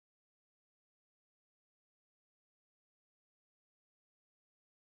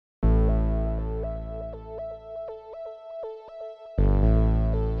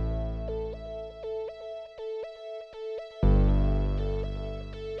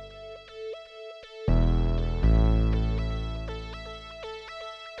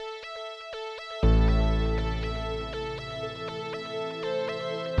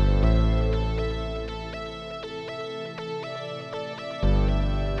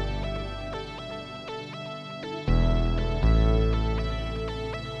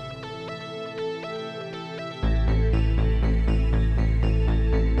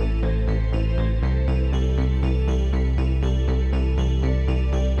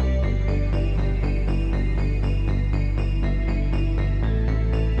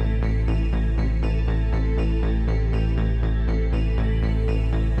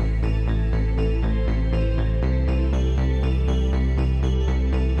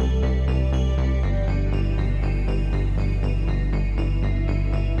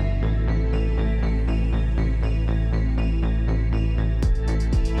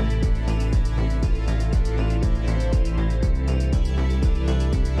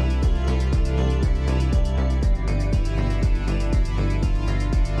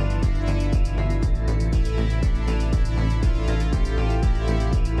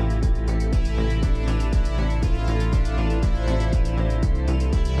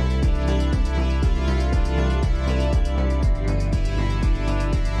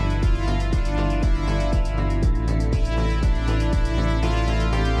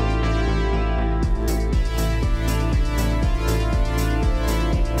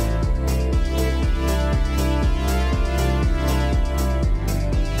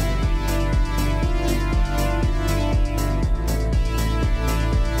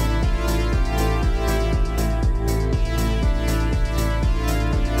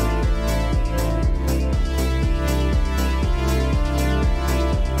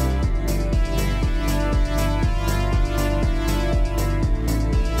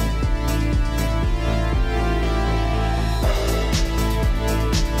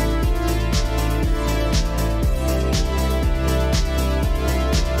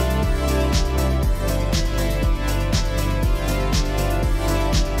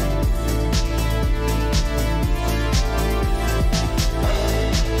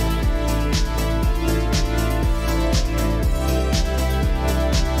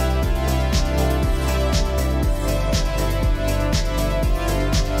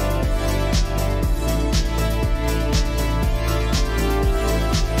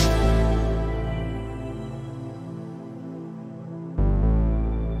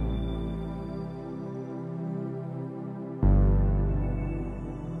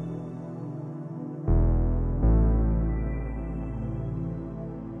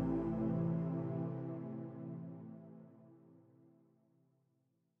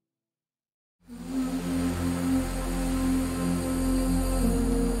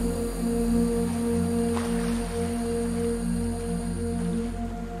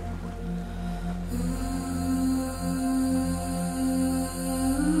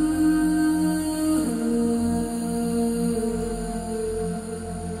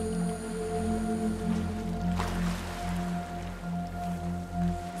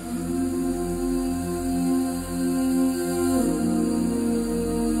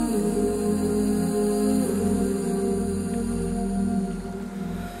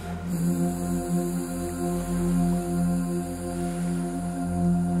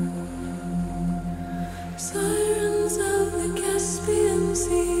Sirens of the Caspian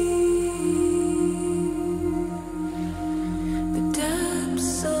Sea, the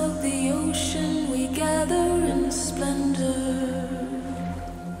depths of the ocean we gather in splendor,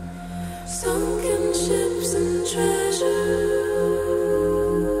 sunken ships and treasure,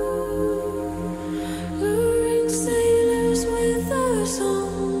 luring sailors with our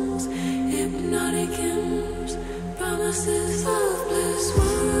songs, hypnotic hymns, promises of bliss,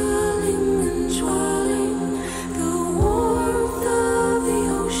 whirling and twirling, the warmth of the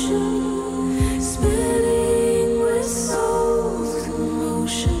ocean, spinning with souls in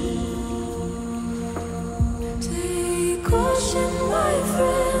motion. Take caution, my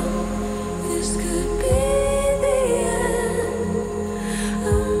friend, this could be the end. A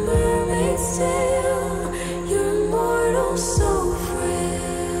mermaid's tale, you're mortal, so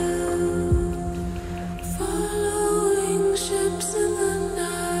frail. Following ships in the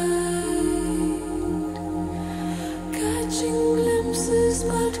night, catching glimpses,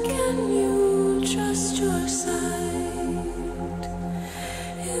 but can you trust your sight?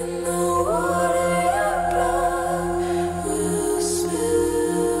 In the water your blood will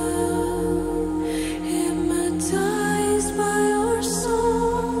spill, hypnotized by your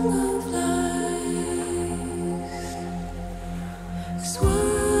song of lies,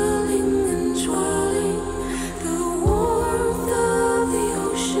 swirling and twirling, the warmth of the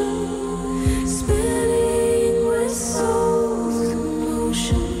ocean, spinning with souls in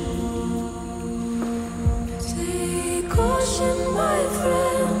motion. Take caution, my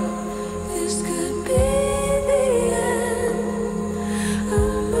friend, this could be the end. A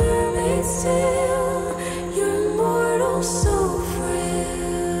mermaid's tale, you're mortal, so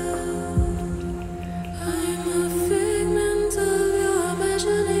frail. I'm a figment of your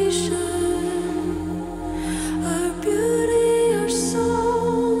imagination, our beauty, our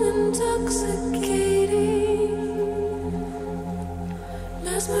song intoxicating,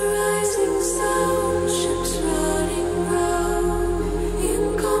 mesmerizing sound, ships running round. In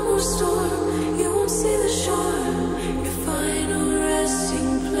calm or storm, you won't see the shore, your final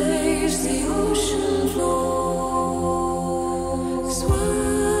resting place, the ocean floor.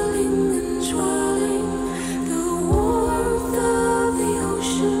 Swirling and twirling, the warmth of the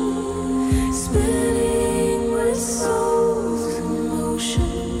ocean, spinning with souls in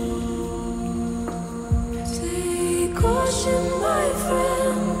motion. Take caution, my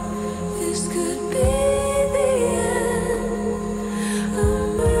friend, this could be the end. A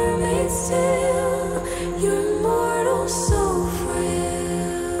mermaid's tale, you're mortal, so frail.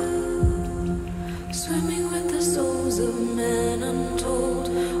 Swimming with the souls of men untold,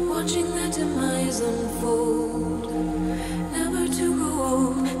 watching their demise unfold. Never to grow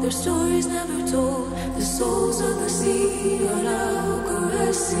old, their stories never told. The souls of the sea are now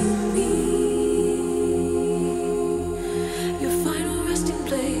caressing me. Your final resting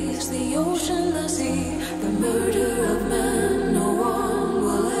place, the ocean, the sea, the murder of men, no one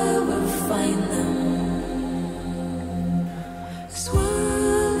will ever find them.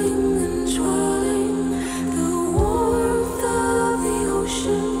 Swirling and twirling, the warmth of the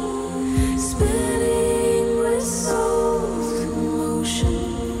ocean, spinning with souls in motion.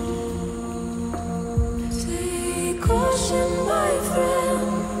 Take caution, my friend,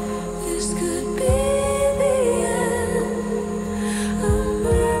 this could be the end. A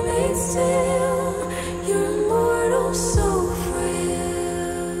mermaid's tale, you're mortal, so frail.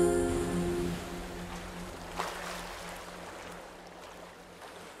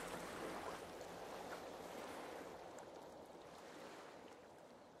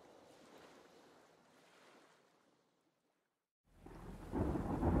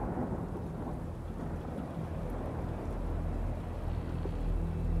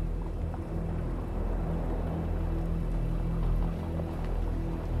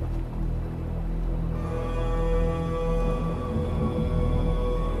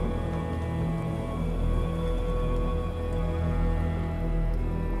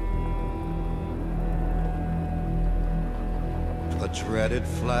 A dreaded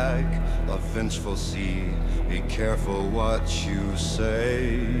flag, a vengeful sea. Be careful what you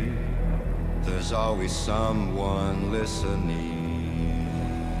say. There's always someone listening.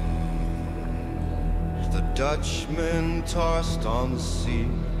 The Dutchman tossed on the sea.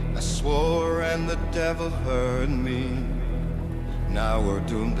 I swore and the devil heard me. Now we're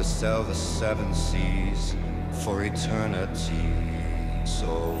doomed to sail the seven seas for eternity.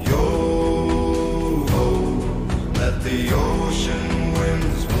 So yo-ho, let the ocean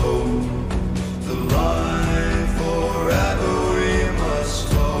winds blow. The line forever we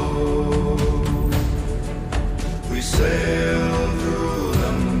must tow. We sail through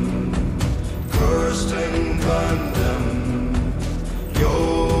them, cursed and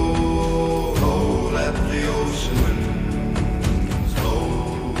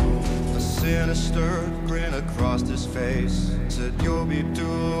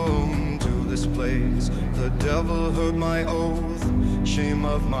place. The devil heard my oath, shame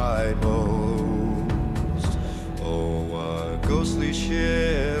of my boast. Oh, a ghostly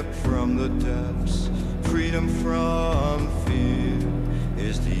ship from the depths, freedom from fear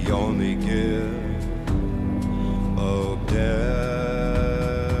is the only gift of death.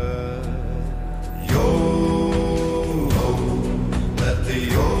 Yo-ho, let the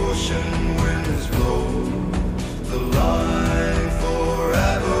ocean winds blow, the line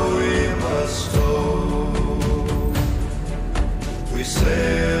forever we must tow. We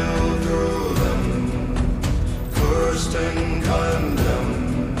sail through them, cursed and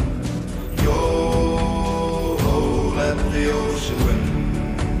condemned. Yo-ho, let the ocean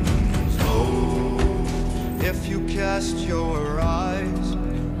winds blow. If you cast your eyes,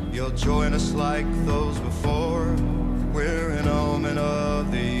 you'll join us like those before. We're an omen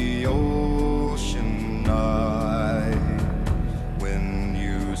of the ocean night. When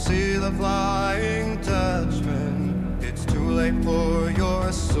you see the Flying Dutchman, it's too late for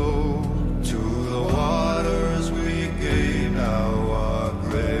your soul. To the waters we gave now our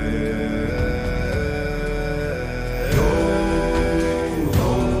grave.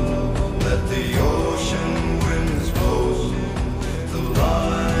 Yo-ho, let the ocean winds blow, the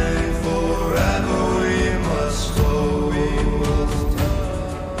line forever we must tow.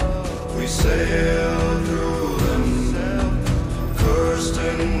 We sail through them, cursed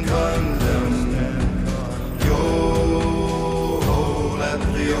and condemned. Yo-ho, let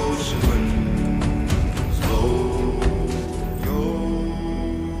the ocean winds blow.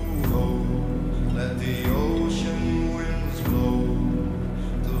 Yo-ho, let the ocean winds blow,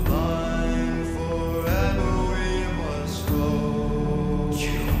 the line forever we must tow.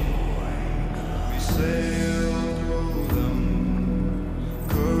 We sail through them,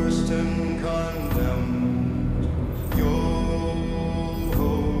 cursed and condemned.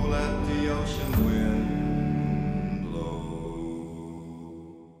 Yo-ho, let the ocean wind blow.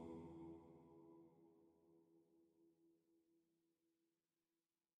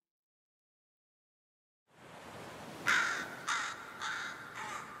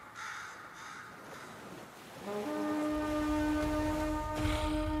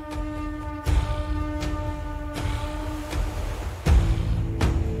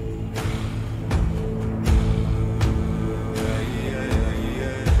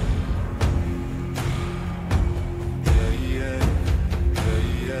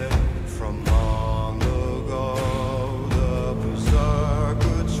 From long ago, the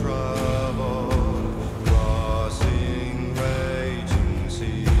berserker traveled, crossing raging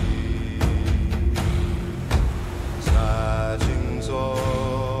seas, snatching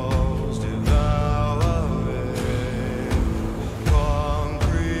souls, devouring,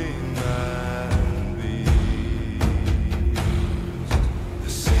 conquering and beast. The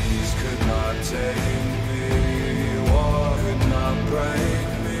seas could not take me, war could not break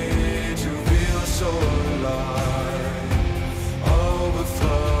me, to feel so alive,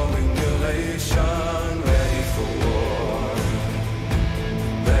 overflowing elation, ready for war,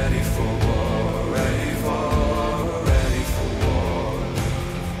 ready for war, ready for war,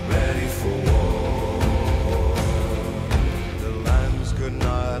 ready for war. The lands could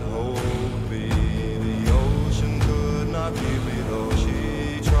not hold me, the ocean could not keep me, though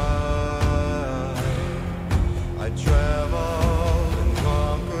she tried.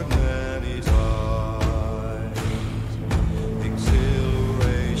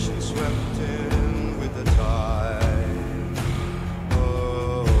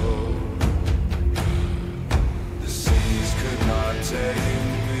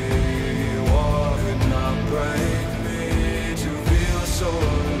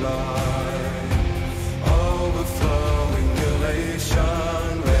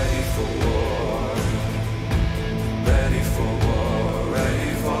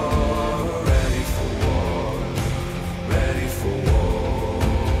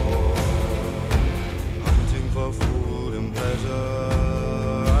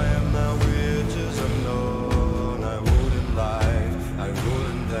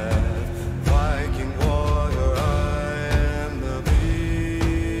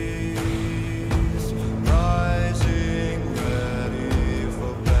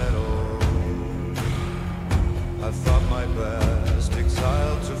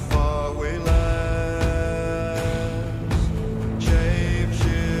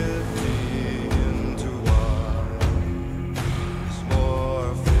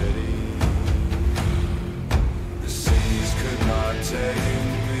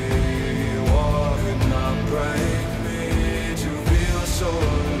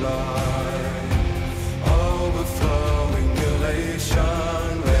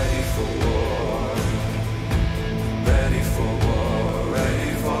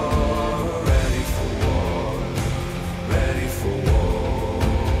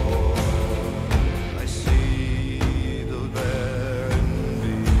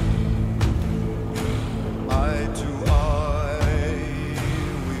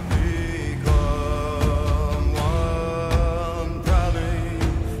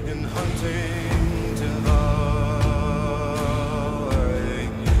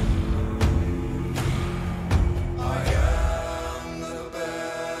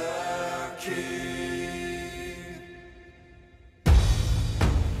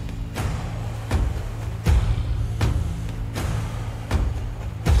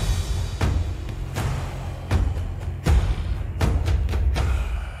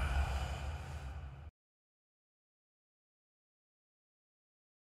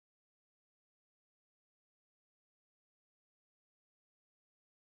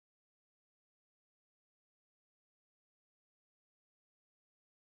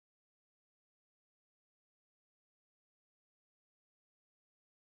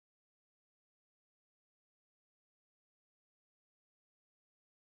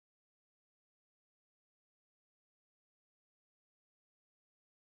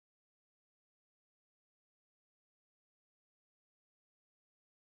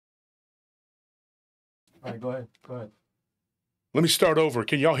 All right, go ahead. Go ahead. Let me start over.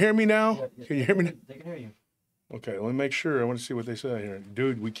 Can y'all hear me now? Yeah, Can you hear me now? They can hear you. Okay, let me make sure. I want to see what they say here.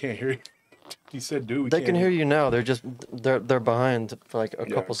 Dude, we can't hear you. He said, dude, we They can't can hear you now. They're behind for like a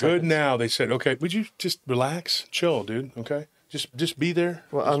couple Good seconds. now. They said, okay, would you just relax? Chill, dude, okay? Just be there.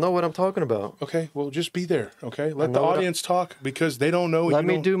 Well, I know what I'm talking about. Okay, well, just be there, okay? Let the know what audience talk because they don't know. Let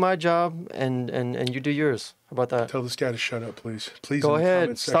me do my job and you do yours. How about that? Tell this guy to shut up, please. Please. Go in the ahead.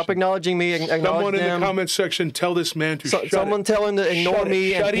 comment Stop section. acknowledging me. Acknowledge Someone in them. the comment section, tell this man to shut Someone it. tell him to ignore Shut it,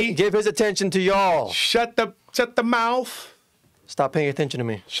 me shutty. and give his attention to y'all. Shut the mouth. Stop paying attention to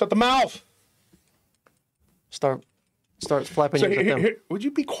me. Shut the mouth. Start flapping So your them. would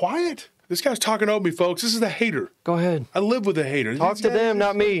you be quiet? This guy's talking over me, folks. This is the hater. Go ahead. I live with a hater. Talk to them,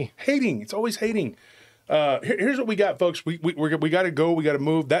 not me. Hating. It's always hating. Here's what we got, folks. We got to go. We got to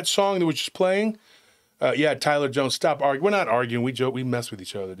move. That song that was just playing. Yeah, Tyler Jones. Stop arguing. We're not arguing. We joke. We mess with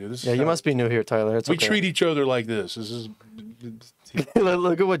each other, dude. This is Yeah, you must be new here, Tyler. It's we okay. treat each other like this. This is.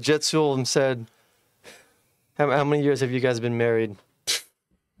 Look at what Jetsul said. How many years have you guys been married?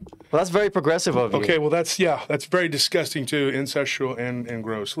 Well, that's very progressive of you. Okay, well, that's very disgusting too, incestual and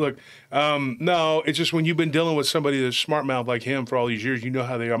gross. Look, no, it's just when you've been dealing with somebody that's smart mouth like him for all these years, you know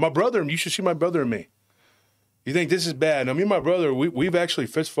how they are. My brother, you should see my brother and me. You think this is bad? Now, me and my brother, we've actually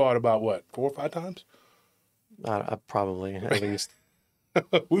fist fought about what, 4 or 5 times? Probably at least.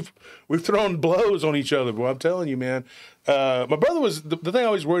 We've thrown blows on each other, boy. I'm telling you, man. My brother was the thing I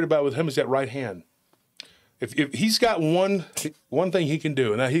was worried about with him is that right hand. If he's got one thing he can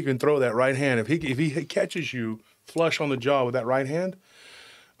do, and that he can throw that right hand. If he catches you flush on the jaw with that right hand,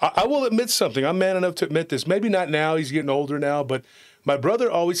 I will admit something. I'm man enough to admit this. Maybe not now. He's getting older now, but my brother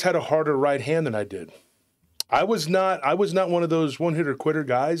always had a harder right hand than I did. I was not one of those one-hitter quitter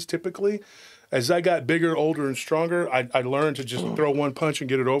guys. Typically, as I got bigger, older, and stronger, I learned to just throw one punch and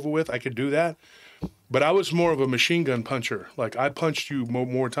get it over with. I could do that. But I was more of a machine gun puncher. Like, I punched you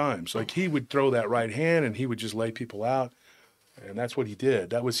more times. Like, he would throw that right hand, and he would just lay people out. And that's what he did.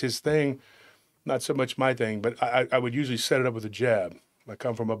 That was his thing. Not so much my thing, but I would usually set it up with a jab. I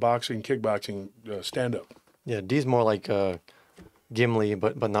come from a boxing, kickboxing stand-up. Yeah, D's more like Gimli,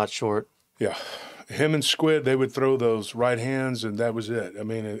 but not short. Yeah. Him and Squid, they would throw those right hands, and that was it. I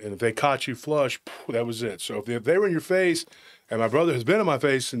mean, and if they caught you flush, that was it. So if they were in your face, and my brother has been in my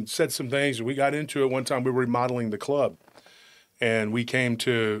face and said some things, and we got into it one time. We were remodeling the club, and we came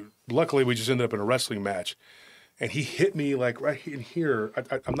to, luckily, we just ended up in a wrestling match. And he hit me like right in here.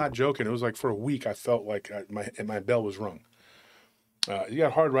 I'm not joking. It was like for a week I felt like my bell was rung. You got a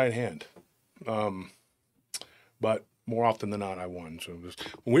hard right hand. But more often than not, I won. So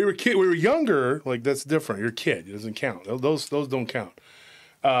when we were younger, like that's different. You're a kid. It doesn't count. Those don't count.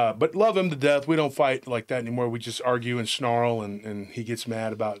 But love him to death. We don't fight like that anymore. We just argue and snarl, and he gets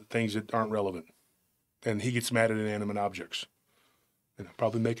mad about things that aren't relevant. And he gets mad at inanimate objects. And I'm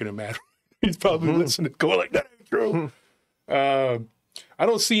probably making him mad. He's probably listening, going like, that ain't true. I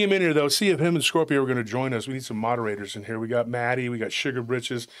don't see him in here, though. See if him and Scorpio are going to join us. We need some moderators in here. We got Maddie. We got Sugar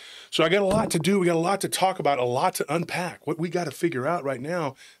Britches. So I got a lot to do. We got a lot to talk about, a lot to unpack. What we got to figure out right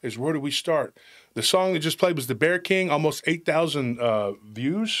now is where do we start? The song that just played was The Bear King, almost 8,000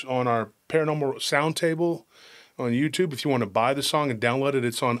 views on our Paranormal Sound Table on YouTube. If you want to buy the song and download it,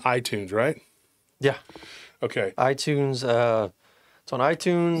 it's on iTunes, right? Yeah. Okay. iTunes. It's on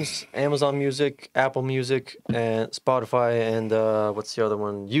iTunes, Amazon Music, Apple Music, and Spotify, and what's the other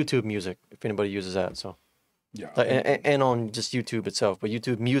one? YouTube Music, if anybody uses that. So, Yeah. and on just YouTube itself. But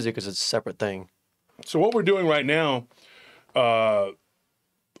YouTube Music is a separate thing. So what we're doing right now, our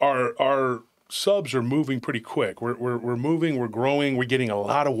subs are moving pretty quick. We're moving, we're growing, we're getting a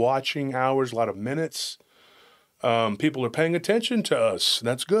lot of watching hours, a lot of minutes. People are paying attention to us.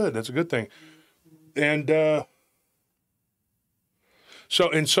 That's good. That's a good thing.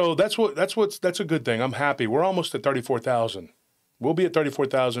 And so that's a good thing. I'm happy. We're almost at 34,000. We'll be at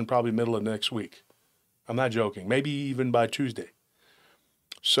 34,000 probably middle of next week. I'm not joking. Maybe even by Tuesday.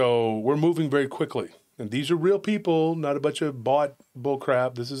 So we're moving very quickly. And these are real people, not a bunch of bought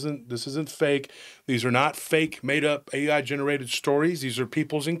bullcrap. This isn't fake. These are not fake, made up AI generated stories. These are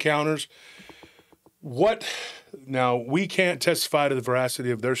people's encounters. Now, we can't testify to the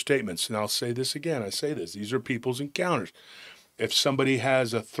veracity of their statements. And I'll say this again. These are people's encounters. If somebody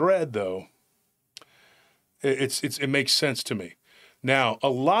has a thread, though, it makes sense to me. Now, a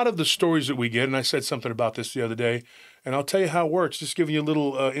lot of the stories that we get, and I said something about this the other day, and I'll tell you how it works, just giving you a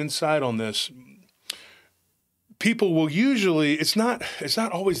little insight on this. People will usually, it's not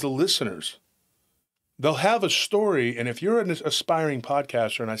always the listeners. They'll have a story, and if you're an aspiring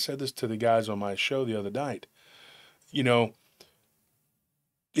podcaster, and I said this to the guys on my show the other night,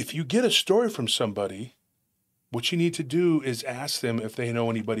 if you get a story from somebody, what you need to do is ask them if they know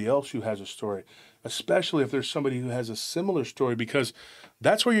anybody else who has a story, especially if there's somebody who has a similar story, because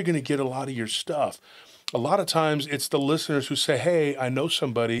that's where you're going to get a lot of your stuff. A lot of times it's the listeners who say, hey, I know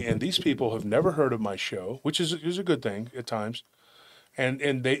somebody, and these people have never heard of my show, which is a good thing at times.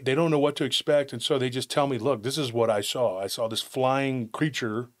 And they don't know what to expect, and so they just tell me, look, this is what I saw. I saw this flying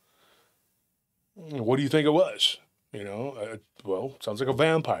creature. What do you think it was? Well, sounds like a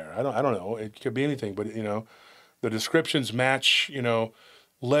vampire. I don't know. It could be anything, but the descriptions match,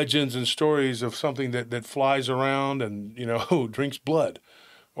 legends and stories of something that flies around and, drinks blood,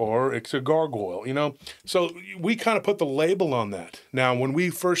 or it's a gargoyle, So we kind of put the label on that. Now, when we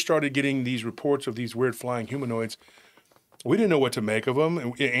first started getting these reports of these weird flying humanoids, we didn't know what to make of them.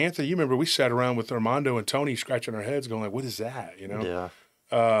 And Anthony, you remember we sat around with Armando and Tony scratching our heads going like, what is that, Yeah.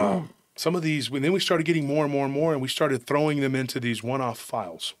 Some of these, then we started getting more and more and more, and we started throwing them into these one-off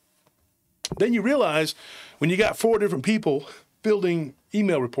files. Then you realize when you got 4 different people building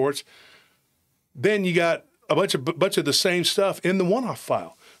email reports, then you got a bunch of the same stuff in the one-off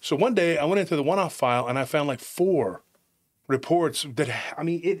file. So one day I went into the one-off file and I found like 4 reports that,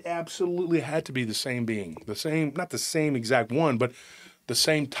 it absolutely had to be the same being. Not the same exact one, but the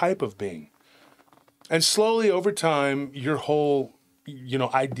same type of being. And slowly over time, your whole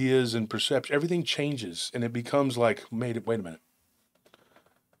ideas and perception, everything changes, and it becomes like, wait a minute.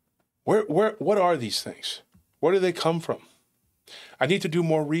 What are these things? Where do they come from? I need to do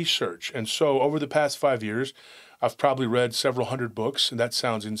more research. And so over the past 5 years, I've probably read several hundred books, and that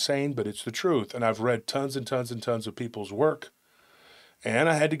sounds insane, but it's the truth. And I've read tons and tons and tons of people's work. And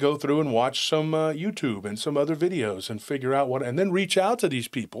I had to go through and watch some YouTube and some other videos and figure out and then reach out to these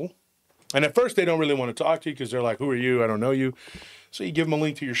people. And at first they don't really want to talk to you because they're like, who are you? I don't know you. So you give them a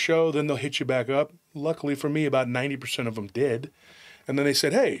link to your show, then they'll hit you back up. Luckily for me, about 90% of them did. And then they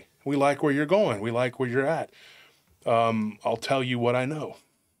said, hey, we like where you're going. We like where you're at. I'll tell you what I know.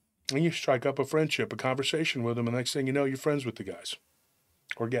 And you strike up a friendship, a conversation with them, and the next thing you know, you're friends with the guys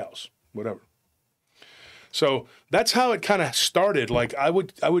or gals, whatever. So that's how it kind of started. Like I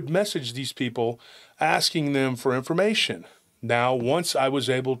would message these people asking them for information. Now, once I was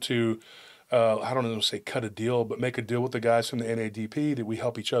able to, I don't know, say cut a deal, but make a deal with the guys from the NADP that we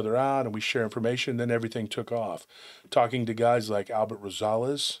help each other out and we share information, then everything took off. Talking to guys like Albert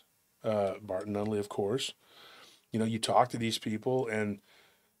Rosales, Barton Nunley, of course. You talk to these people and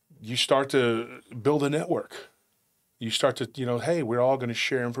you start to build a network. You start to, hey, we're all going to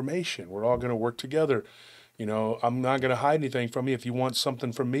share information. We're all going to work together. I'm not going to hide anything from you. If you want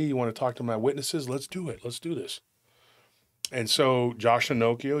something from me, you want to talk to my witnesses, let's do it. Let's do this. And so Josh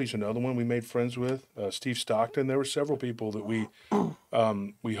Anocchio, he's another one we made friends with. Steve Stockton. There were several people that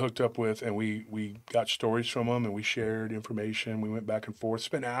we hooked up with, and we got stories from them, and we shared information. We went back and forth,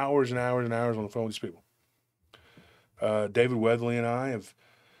 spent hours and hours and hours on the phone with these people. David Weatherly and I have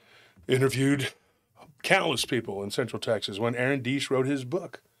interviewed countless people in Central Texas. When Aaron Deese wrote his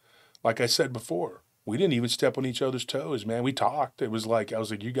book, like I said before, we didn't even step on each other's toes, man. We talked. It was like, I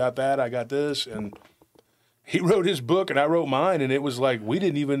was like, you got that, I got this, and he wrote his book and I wrote mine, and it was like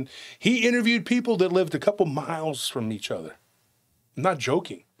he interviewed people that lived a couple miles from each other. I'm not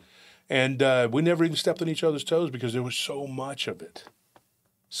joking. And we never even stepped on each other's toes because there was so much of it.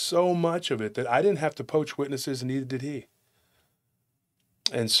 So much of it that I didn't have to poach witnesses, and neither did he.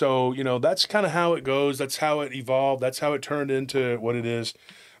 And so, that's kind of how it goes. That's how it evolved. That's how it turned into what it is.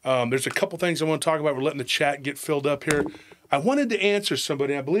 There's a couple things I want to talk about. We're letting the chat get filled up here. I wanted to answer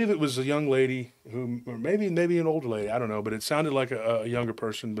somebody. I believe it was a young lady or maybe an older lady. I don't know, but it sounded like a younger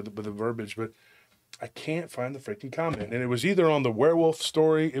person with the verbiage. But I can't find the freaking comment. And it was either on the werewolf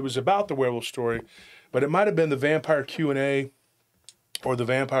story. It was about the werewolf story, but it might have been the vampire Q&A or the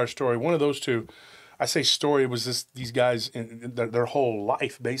vampire story. One of those two. I say story. It was these guys in their whole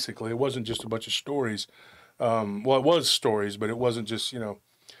life, basically. It wasn't just a bunch of stories. Well, it was stories, but it wasn't just,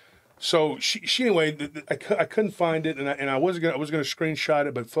 So she anyway, I couldn't find it, and I was gonna screenshot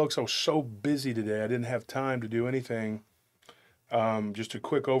it, but folks, I was so busy today, I didn't have time to do anything. Just a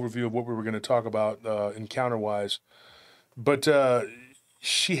quick overview of what we were going to talk about encounter-wise, but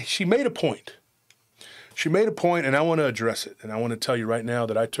she made a point. She made a point, and I want to address it, and I want to tell you right now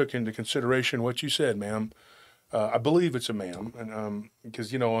that I took into consideration what you said, ma'am. I believe it's a ma'am, and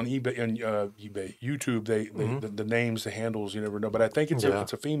because on eBay and YouTube, the names, the handles, you never know. But I think it's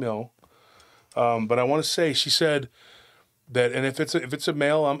a female. But I want to say she said that, and if it's a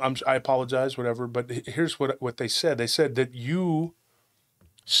male, I apologize, whatever. But here's what they said. They said that you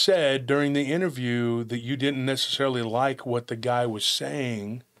said during the interview that you didn't necessarily like what the guy was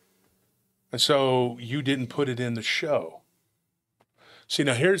saying, and so you didn't put it in the show. See,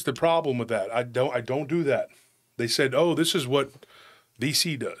 now here's the problem with that. I don't do that. They said, oh, this is what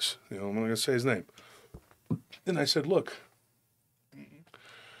DC does. I'm not going to say his name. And I said, look,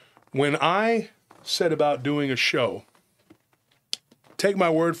 when I said about doing a show, take my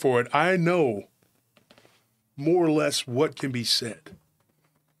word for it, I know more or less what can be said.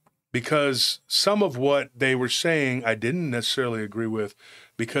 Because some of what they were saying I didn't necessarily agree with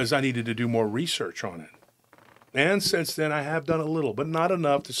because I needed to do more research on it. And since then, I have done a little, but not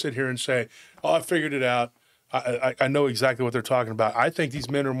enough to sit here and say, oh, I figured it out. I know exactly what they're talking about. I think these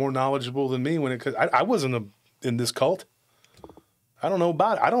men are more knowledgeable than me when I wasn't in this cult. I don't know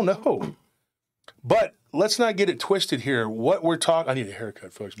about it. I don't know. But let's not get it twisted here. What we're talking, I need a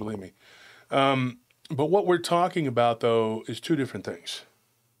haircut, folks, believe me. But what we're talking about, though, is two different things.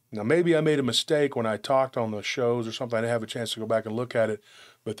 Now, maybe I made a mistake when I talked on the shows or something. I didn't have a chance to go back and look at it.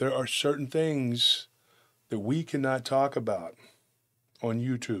 But there are certain things that we cannot talk about on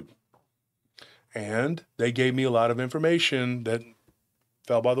YouTube. And they gave me a lot of information that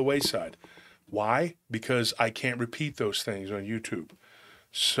fell by the wayside. Why? Because I can't repeat those things on YouTube.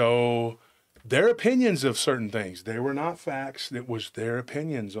 So their opinions of certain things, they were not facts. It was their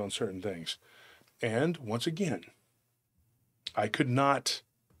opinions on certain things. And once again, I could not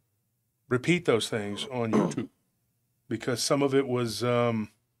repeat those things on YouTube because some of it was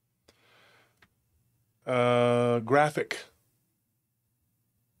graphic.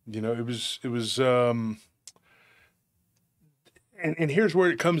 It was and here's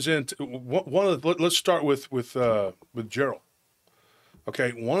where it comes in. Let's start with Gerald.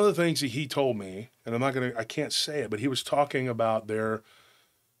 Okay, one of the things that he told me, and I can't say it, but he was talking about their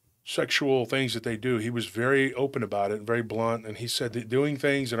sexual things that they do. He was very open about it, very blunt, and he said that doing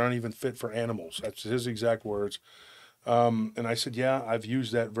things that aren't even fit for animals. That's his exact words. And I said, yeah, I've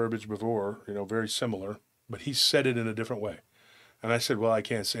used that verbiage before, very similar, but he said it in a different way. And I said, well, I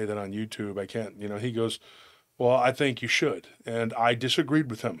can't say that on YouTube. I can't, he goes, well, I think you should. And I disagreed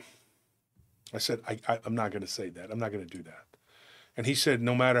with him. I said, I'm not going to say that. I'm not going to do that. And he said,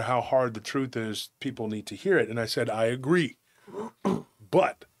 no matter how hard the truth is, people need to hear it. And I said, I agree.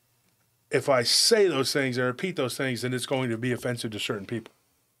 But if I say those things and repeat those things, then it's going to be offensive to certain people,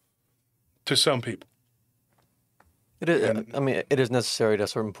 to some people. It is, it is necessary at a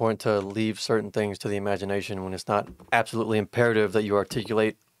certain point to leave certain things to the imagination when it's not absolutely imperative that you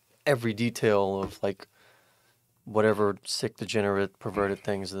articulate every detail of whatever sick, degenerate, perverted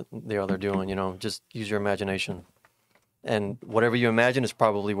things that they're doing. Just use your imagination, and whatever you imagine is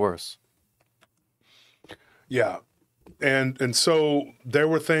probably worse. Yeah, and so there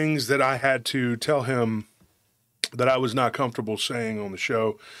were things that I had to tell him that I was not comfortable saying on the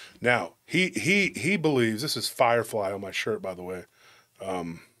show. Now, he believes, this is Firefly on my shirt, by the way,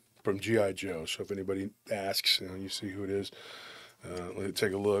 from G.I. Joe. So if anybody asks, you see who it is. Let me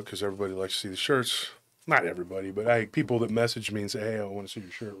take a look, because everybody likes to see the shirts. Not everybody, but people that message me and say, hey, I want to see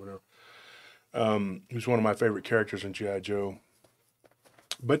your shirt, whatever. He's one of my favorite characters in G.I. Joe.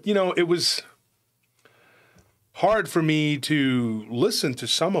 But, it was hard for me to listen to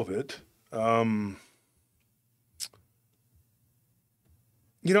some of it.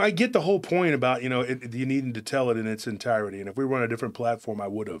 I get the whole point about, you needing to tell it in its entirety. And if we were on a different platform, I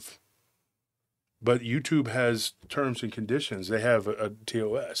would have. But YouTube has terms and conditions. They have a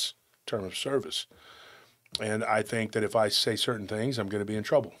TOS, term of service. And I think that if I say certain things, I'm going to be in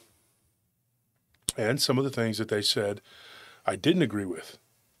trouble. And some of the things that they said, I didn't agree with.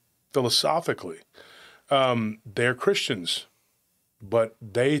 Philosophically, they're Christians, but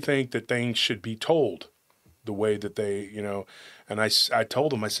they think that things should be told the way that they, and I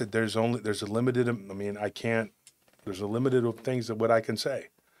told them, I said, there's a limited, there's a limited of things that what I can say.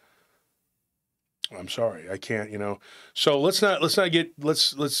 I'm sorry, I can't, So let's not get,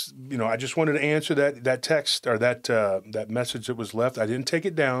 I just wanted to answer that text or that message that was left. I didn't take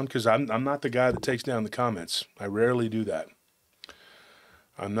it down because I'm not the guy that takes down the comments. I rarely do that.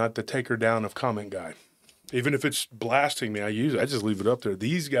 I'm not the taker down of comment guy. Even if it's blasting me, I just leave it up there.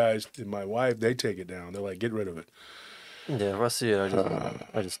 These guys and my wife, they take it down. They're like, get rid of it. Yeah, if I see it,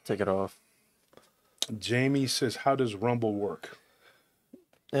 I just take it off. Jamie says, how does Rumble work?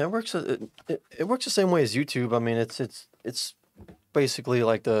 Yeah, it works. It works the same way as YouTube. It's basically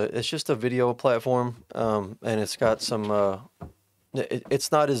it's just a video platform, and it's got some. It's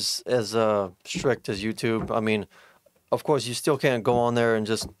not as strict as YouTube. Of course, you still can't go on there and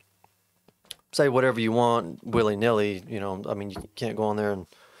just say whatever you want willy-nilly, you can't go on there and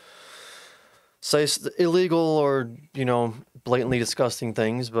say illegal or, blatantly disgusting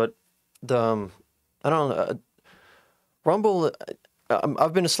things, but I don't know, Rumble,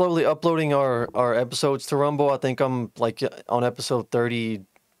 I've been slowly uploading our episodes to Rumble. I think I'm on episode 30,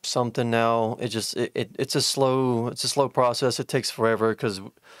 something now. It's a slow process. It takes forever because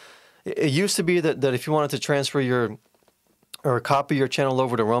it used to be that if you wanted to transfer or copy your channel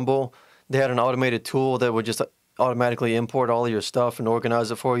over to Rumble, they had an automated tool that would just automatically import all of your stuff and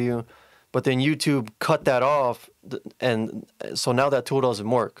organize it for you. But then YouTube cut that off, and so now that tool doesn't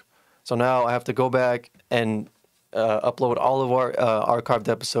work. So now I have to go back and upload all of our archived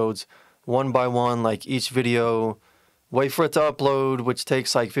episodes one by one, like each video, wait for it to upload, which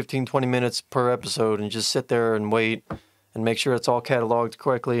takes like 15, 20 minutes per episode, and just sit there and wait and make sure it's all cataloged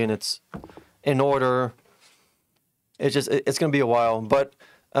correctly and it's in order. It's going to be a while, but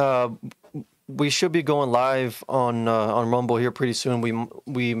we should be going live on Rumble here pretty soon.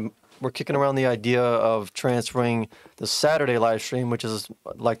 We're kicking around the idea of transferring the Saturday live stream, which is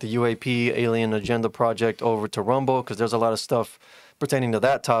like the UAP Alien Agenda Project, over to Rumble, because there's a lot of stuff pertaining to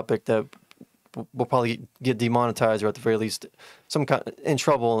that topic that will probably get demonetized, or at the very least some kind in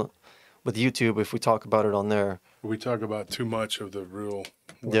trouble with YouTube if we talk about it on there. We talk about too much of the real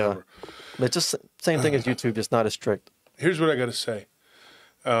whatever. Yeah, it's just same thing as YouTube, just not as strict. Here's what I got to say.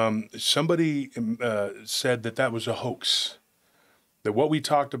 Somebody said that was a hoax. That what we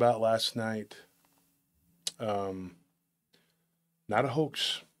talked about last night, not a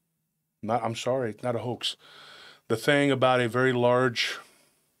hoax. I'm sorry, not a hoax. The thing about a very large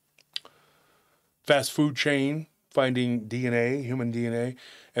fast food chain finding DNA, human DNA,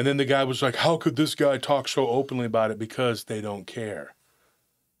 and then the guy was like, how could this guy talk so openly about it? Because they don't care.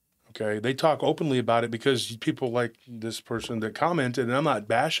 Okay, they talk openly about it because people like this person that commented, and I'm not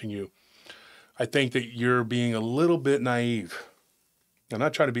bashing you. I think that you're being a little bit naive. I'm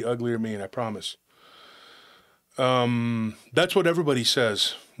not trying to be ugly or mean, I promise. That's what everybody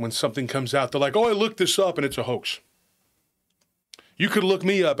says when something comes out. They're like, oh, I looked this up and it's a hoax. You could look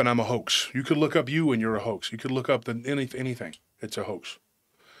me up and I'm a hoax. You could look up you and you're a hoax. You could look up anything. It's a hoax.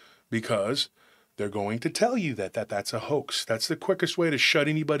 Because they're going to tell you that's a hoax. That's the quickest way to shut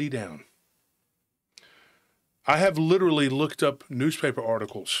anybody down. I have literally looked up newspaper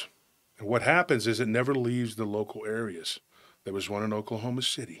articles. And what happens is it never leaves the local areas. There was one in Oklahoma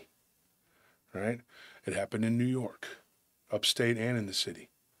City, right? It happened in New York, upstate and in the city,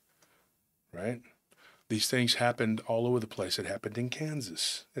 right? These things happened all over the place. It happened in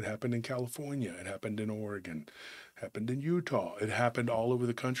Kansas. It happened in California. It happened in Oregon. It happened in Utah. It happened all over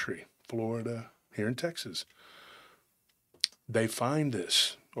the country, Florida, here in Texas. They find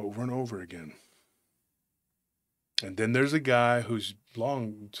this over and over again. And then there's a guy who's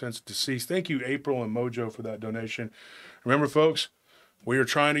long since deceased. Thank you, April and Mojo, for that donation. Remember, folks, we are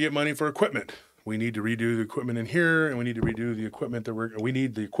trying to get money for equipment. We need to redo the equipment in here, and we need to redo the equipment we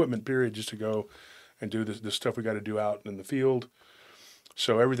need the equipment, period, just to go and do the stuff we got to do out in the field.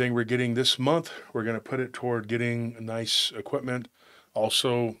 So everything we're getting this month, we're going to put it toward getting nice equipment.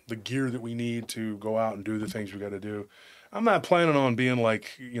 Also, the gear that we need to go out and do the things we got to do. I'm not planning on being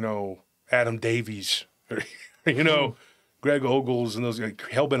like, Adam Davies or, Greg Ogles and those guys,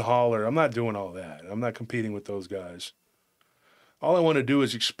 Helbin Holler. I'm not doing all that. I'm not competing with those guys. All I want to do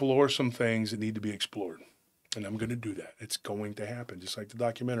is explore some things that need to be explored. And I'm going to do that. It's going to happen, just like the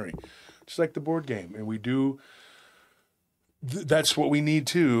documentary, just like the board game. And we do, that's what we need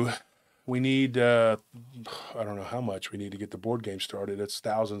too. We need, I don't know how much we need to get the board game started. It's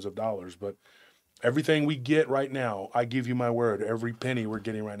thousands of dollars. But everything we get right now, I give you my word, every penny we're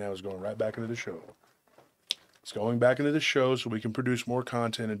getting right now is going right back into the show. It's going back into the show so we can produce more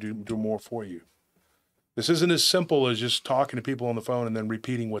content and do more for you. This isn't as simple as just talking to people on the phone and then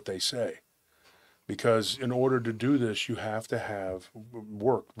repeating what they say. Because in order to do this, you have to have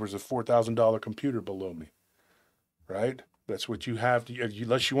work. There's a $4,000 computer below me, right? That's what you have to,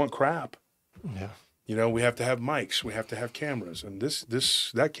 unless you want crap. Yeah. We have to have mics. We have to have cameras. And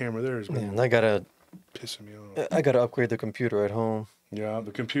that camera there has been pissing me off. I got to upgrade the computer at home. Yeah,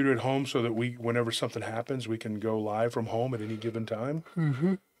 the computer at home so that whenever something happens, we can go live from home at any given time.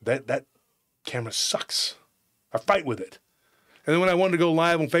 Mm-hmm. That camera sucks. I fight with it. And then when I wanted to go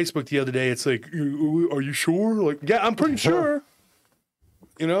live on Facebook the other day, it's like, are you sure? Like, yeah, I'm pretty sure.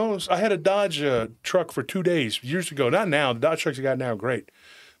 I had a Dodge truck for 2 days years ago. Not now. The Dodge trucks I got now are great.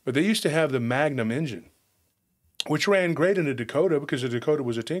 But they used to have the Magnum engine, which ran great in the Dakota because the Dakota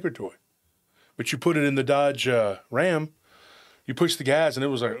was a Tinker Toy. But you put it in the Dodge Ram, you push the gas, and it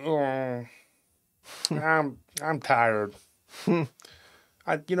was like, oh, I'm tired.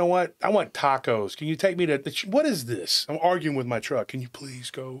 You know what? I want tacos. Can you take me to, what is this? I'm arguing with my truck. Can you please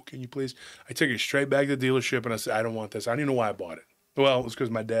go? Can you please? I took it straight back to the dealership, and I said, I don't want this. I don't even know why I bought it. Well, it was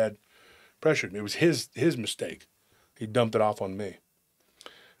because my dad pressured me. It was his mistake. He dumped it off on me.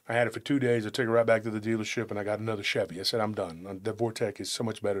 I had it for 2 days. I took it right back to the dealership, and I got another Chevy. I said, I'm done. The Vortec is so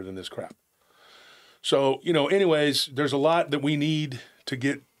much better than this crap. So, anyways, there's a lot that we need to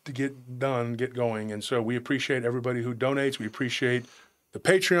get done, get going. And so we appreciate everybody who donates. We appreciate the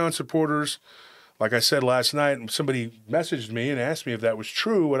Patreon supporters. Like I said last night, somebody messaged me and asked me if that was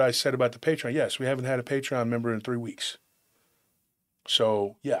true, what I said about the Patreon. Yes, we haven't had a Patreon member in 3 weeks.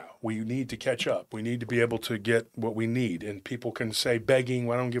 So, yeah, we need to catch up. We need to be able to get what we need. And people can say begging.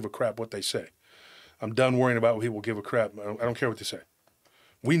 Well, I don't give a crap what they say. I'm done worrying about what people give a crap. I don't care what they say.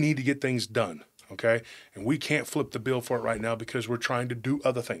 We need to get things done, okay? And we can't flip the bill for it right now because we're trying to do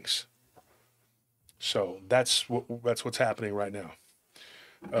other things. So that's what's happening right now.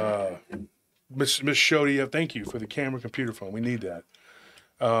 Miss Shodia, thank you for the camera computer phone. We need that.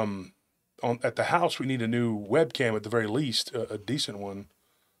 At the house, we need a new webcam at the very least, a decent one.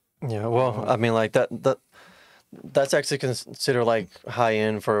 Yeah, well, I mean, like that's actually considered like high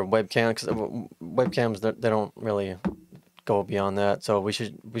end for a webcam, because webcams they don't really go beyond that. So we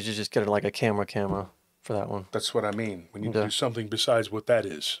should just get like a camera for that one. That's what I mean. We need to do something besides what that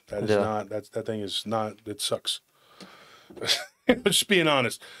is. That is not that thing is not. It sucks. Just being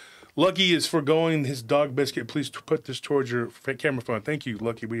honest. Lucky is foregoing his dog biscuit. Please put this towards your camera phone. Thank you,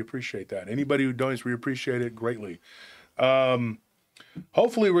 Lucky. We appreciate that. Anybody who donates, we appreciate it greatly. Hopefully,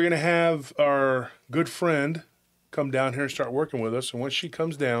 we're going to have our good friend come down here and start working with us. And once she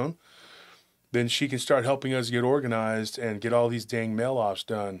comes down, then she can start helping us get organized and get all these dang mail-offs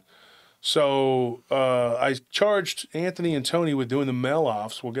done. So I charged Anthony and Tony with doing the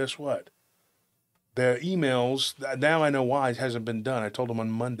mail-offs. Well, guess what? The emails, now I know why it hasn't been done. I told him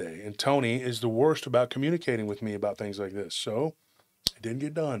on Monday. And Tony is the worst about communicating with me about things like this. So it didn't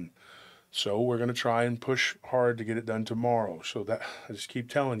get done. So we're going to try and push hard to get it done tomorrow. So that I just keep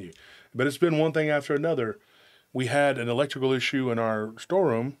telling you. But it's been one thing after another. We had an electrical issue in our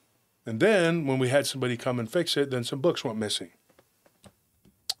storeroom. And then when we had somebody come and fix it, then some books went missing.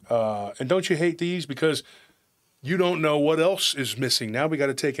 And don't you hate these? Because you don't know what else is missing. Now we got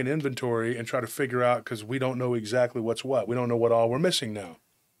to take an inventory and try to figure out, because we don't know exactly what's what. We don't know what all we're missing now.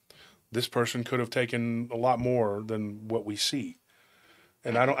 This person could have taken a lot more than what we see.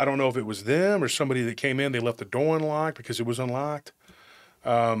 And I don't know if it was them or somebody that came in, they left the door unlocked because it was unlocked.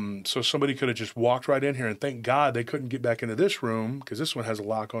 So somebody could have just walked right in here, and thank God they couldn't get back into this room because this one has a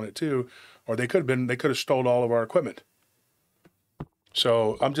lock on it too. Or they could have stolen all of our equipment.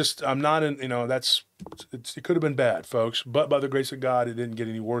 So I'm not in, it could have been bad, folks, but by the grace of God, it didn't get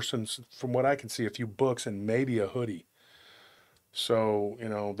any worse than, from what I can see, a few books and maybe a hoodie. So,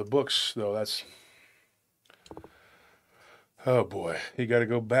 the books though, oh boy, you got to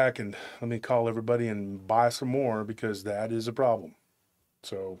go back and let me call everybody and buy some more, because that is a problem.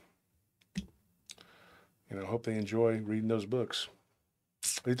 So, hope they enjoy reading those books.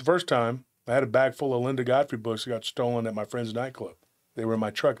 It's the first time I had a bag full of Linda Godfrey books that got stolen at my friend's nightclub. They were in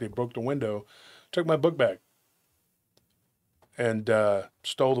my truck. They broke the window, took my book bag, and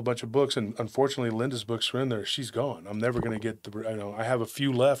stole a bunch of books. And unfortunately, Linda's books are in there. She's gone. I'm never going to get I have a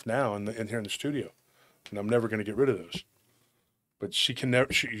few left now in here in the studio, and I'm never going to get rid of those. But she can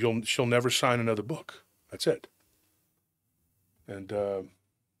never. She'll never sign another book. That's it. And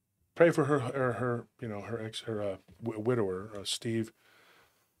pray for her widower, Steve.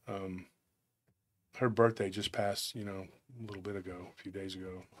 Her birthday just passed, a little bit ago, a few days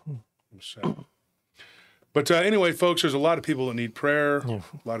ago. But anyway, folks, there's a lot of people that need prayer, a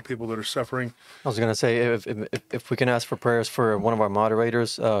lot of people that are suffering. I was going to say, if we can ask for prayers for one of our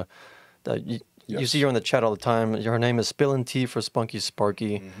moderators, you see her in the chat all the time. Her name is Spillin' Tea for Spunky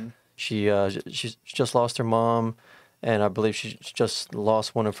Sparky. Mm-hmm. She's just lost her mom, and I believe she just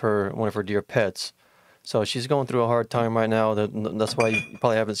lost one of her dear pets. So she's going through a hard time right now. That's why you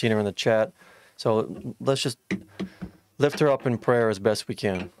probably haven't seen her in the chat. So let's just lift her up in prayer as best we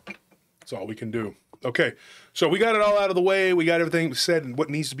can. That's all we can do. Okay, so we got it all out of the way. We got everything said and what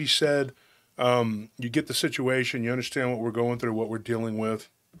needs to be said. You get the situation. You understand what we're going through, what we're dealing with.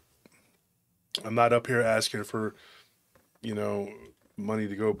 I'm not up here asking for, money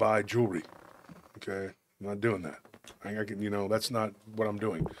to go buy jewelry. Okay, I'm not doing that. That's not what I'm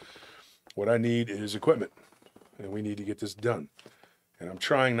doing. What I need is equipment, and we need to get this done. And I'm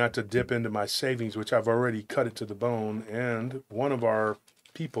trying not to dip into my savings, which I've already cut it to the bone. And one of our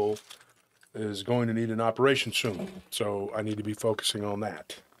people is going to need an operation soon. So I need to be focusing on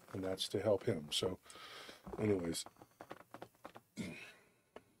that. And that's to help him. So anyways,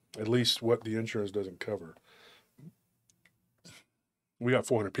 at least what the insurance doesn't cover. We got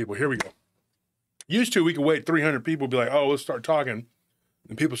 400 people. Here we go. Used to, we could wait 300 people, be like, oh, let's start talking.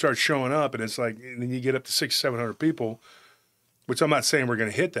 And people start showing up. And it's like, and then you get up to 600, 700 people. which I'm not saying we're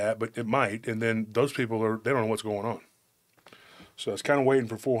going to hit that, but it might. And then those people they don't know what's going on. So it's kind of waiting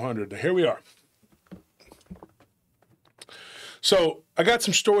for 400. Here we are. So I got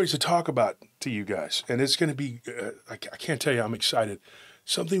some stories to talk about to you guys, and it's going to be, I can't tell you, I'm excited.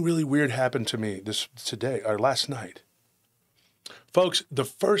 Something really weird happened to me last night. Folks, the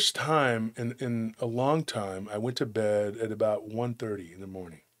first time in a long time, I went to bed at about 1:30 in the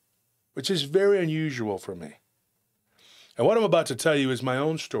morning, which is very unusual for me. And what I'm about to tell you is my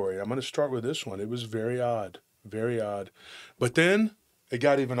own story. I'm going to start with this one. It was very odd, very odd. But then it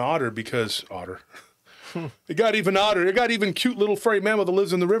got even odder because, It got even odder. It got even cute little furry mammal that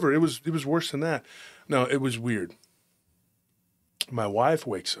lives in the river. It was worse than that. No, it was weird. My wife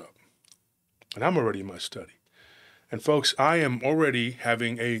wakes up, and I'm already in my study. And folks, I am already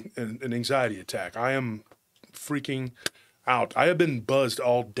having an anxiety attack. I am freaking out. I have been buzzed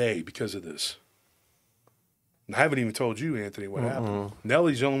all day because of this. And I haven't even told you, Anthony, what happened.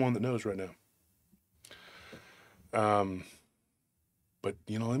 Nellie's the only one that knows right now. But,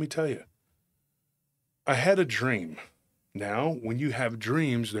 let me tell you. I had a dream. Now, when you have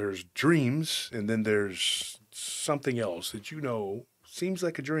dreams, there's dreams, and then there's something else that seems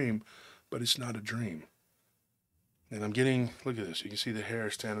like a dream, but it's not a dream. And look at this. You can see the hair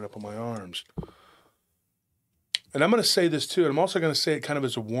standing up on my arms. And I'm going to say this too, and I'm also going to say it kind of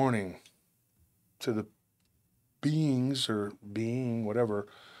as a warning to the beings or being, whatever.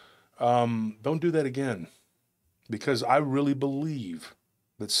 Don't do that again. Because I really believe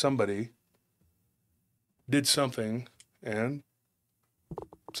that somebody did something, and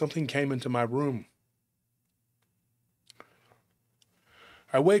something came into my room.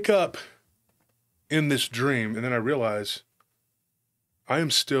 I wake up in this dream, and then I realize I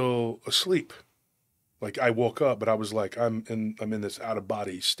am still asleep. Like I woke up, but I was like, I'm in this out of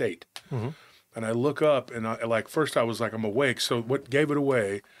body state. Mm-hmm. And I look up, and first I was like, I'm awake. So what gave it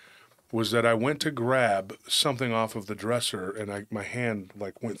away was that I went to grab something off of the dresser, and my hand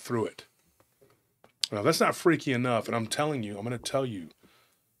went through it. Now, that's not freaky enough, and I'm going to tell you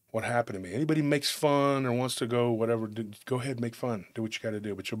what happened to me. Anybody makes fun or wants to go whatever, go ahead and make fun. Do what you got to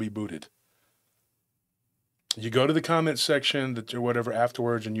do, but you'll be booted. You go to the comment section or whatever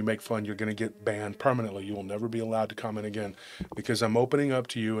afterwards and you make fun, you're going to get banned permanently. You will never be allowed to comment again because I'm opening up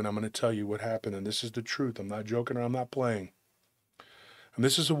to you and I'm going to tell you what happened, and this is the truth. I'm not joking or I'm not playing. And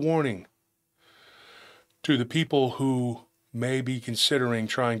this is a warning to the people who may be considering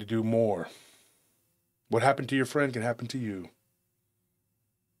trying to do more. What happened to your friend can happen to you.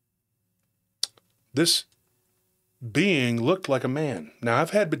 This being looked like a man. Now,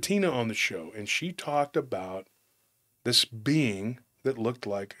 I've had Bettina on the show, and she talked about this being that looked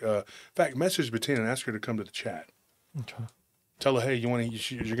like... in fact, message Bettina and ask her to come to the chat. Okay. Tell her, hey, you're going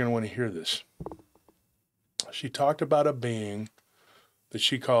to want to hear this. She talked about a being that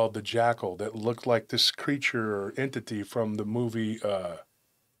she called the Jackal that looked like this creature or entity from the movie...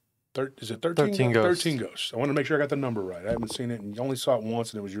 is it 13 Ghosts? 13 Ghosts. I want to make sure I got the number right. I haven't seen it, and only saw it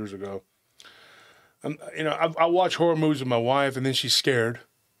once, and it was years ago. I watch horror movies with my wife, and then she's scared.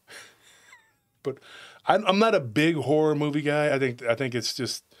 But I'm not a big horror movie guy. I think it's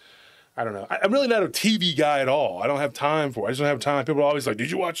just, I don't know. I'm really not a TV guy at all. I don't have time for it. I just don't have time. People are always like,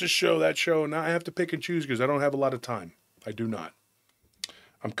 did you watch this show, that show? Now I have to pick and choose because I don't have a lot of time. I do not.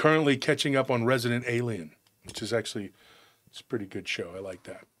 I'm currently catching up on Resident Alien, which is actually, it's a pretty good show. I like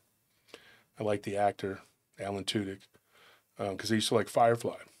that. I like the actor, Alan Tudyk, because he used to like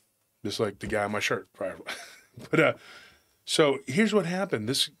Firefly, just like the guy on my shirt, Firefly. But so here's what happened.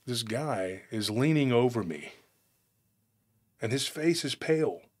 This guy is leaning over me, and his face is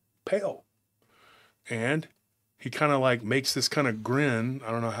pale, and he kind of makes this kind of grin.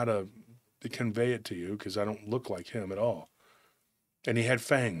 I don't know how to convey it to you because I don't look like him at all. And he had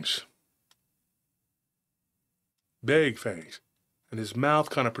fangs, big fangs. And his mouth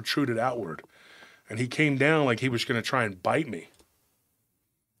kind of protruded outward. And he came down like he was going to try and bite me.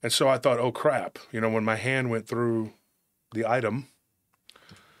 And so I thought, oh, crap. When my hand went through the item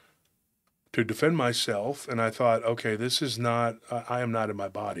to defend myself, and I thought, okay, this is not, I am not in my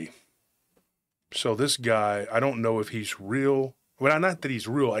body. So this guy, I don't know if he's real. Well, not that he's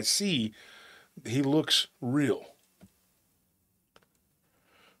real. I see he looks real.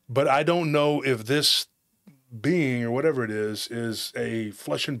 But I don't know if this being or whatever it is a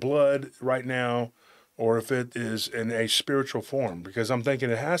flesh and blood right now, or if it is in a spiritual form, because I'm thinking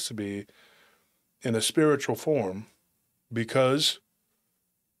it has to be in a spiritual form because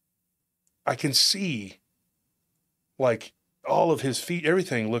I can see all of his feet,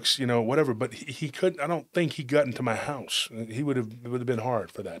 everything looks, whatever, but he couldn't, I don't think he got into my house. It would have been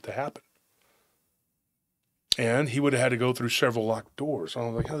hard for that to happen. And he would have had to go through several locked doors. I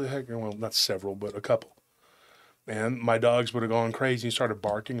was like, how the heck? Well, not several, but a couple. And my dogs would have gone crazy and started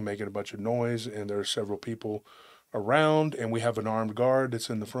barking and making a bunch of noise. And there are several people around, and we have an armed guard that's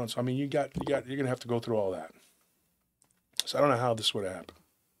in the front. So, I mean, you're going to have to go through all that. So I don't know how this would have happened.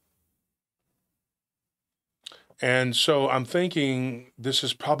 And so I'm thinking this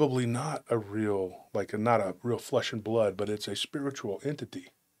is probably not a real, not a real flesh and blood, but it's a spiritual entity.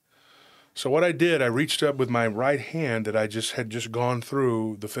 So what I did, I reached up with my right hand that I had just gone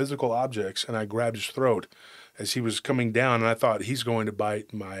through the physical objects, and I grabbed his throat as he was coming down, and I thought, he's going to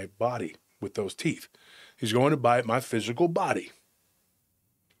bite my body with those teeth. He's going to bite my physical body.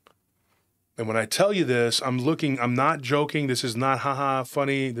 And when I tell you this, I'm not joking. This is not haha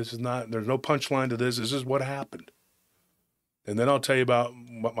funny. There's no punchline to this. This is what happened. And then I'll tell you about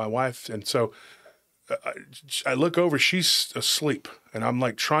what my wife, and so I look over, she's asleep, and I'm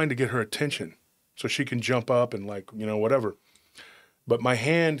like trying to get her attention so she can jump up and whatever. But my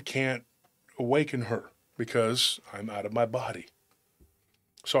hand can't awaken her because I'm out of my body.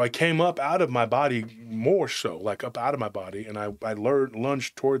 So I came up out of my body, more so, like up out of my body, and I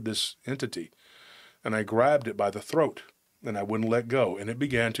lunged toward this entity, and I grabbed it by the throat, and I wouldn't let go, and it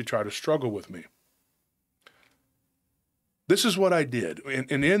began to try to struggle with me. This is what I did. And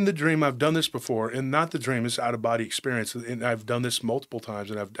in the dream, I've done this before, and not the dream, it's out-of-body experience, and I've done this multiple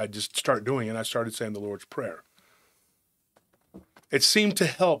times, and I just start doing it, and I started saying the Lord's Prayer. It seemed to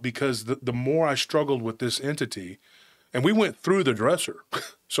help because the more I struggled with this entity, and we went through the dresser,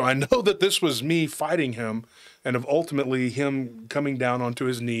 so I know that this was me fighting him, and of ultimately him coming down onto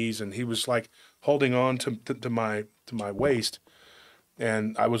his knees, and he was like holding on to my waist,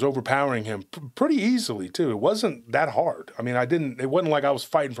 and I was overpowering him pretty easily too. It wasn't that hard. I mean, it wasn't like I was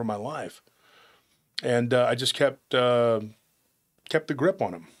fighting for my life. And I just kept the grip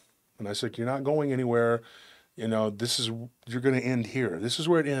on him. And I said, you're not going anywhere. You're going to end here. This is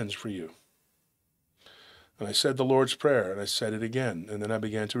where it ends for you. And I said the Lord's Prayer, and I said it again. And then I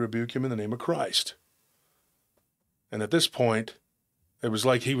began to rebuke him in the name of Christ. And at this point, it was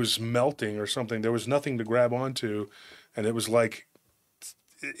like he was melting or something. There was nothing to grab onto. And it was like,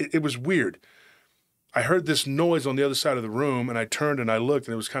 it was weird. I heard this noise on the other side of the room, and I turned and I looked,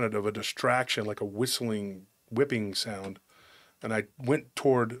 and it was kind of a distraction, like a whipping sound. And I went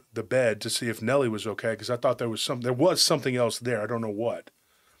toward the bed to see if Nellie was okay, because I thought there was something else there. I don't know what,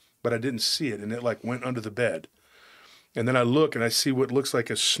 but I didn't see it, and it like went under the bed. And then I look and I see what looks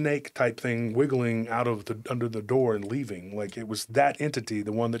like a snake type thing wiggling out of under the door and leaving. Like it was that entity,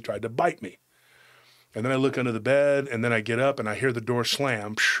 the one that tried to bite me. And then I look under the bed, and then I get up, and I hear the door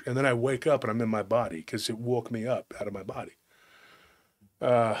slam, and then I wake up, and I'm in my body because it woke me up out of my body.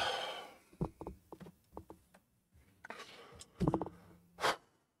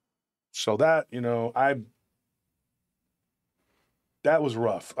 So that, that was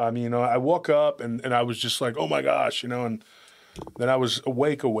rough. I mean, I woke up, and I was just like, oh my gosh, and then I was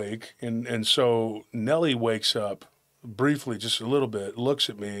awake, and so Nellie wakes up briefly, just a little bit, looks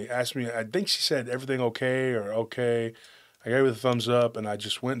at me, asked me, I think she said, everything okay or okay. I gave her the thumbs up, and I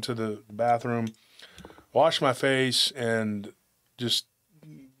just went to the bathroom, washed my face, and just,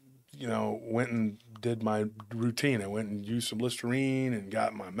 went and did my routine. I went and used some Listerine and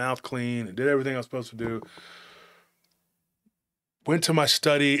got my mouth clean and did everything I was supposed to do. Went to my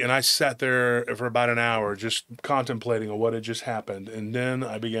study, and I sat there for about an hour just contemplating on what had just happened. And then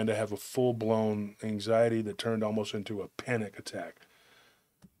I began to have a full-blown anxiety that turned almost into a panic attack.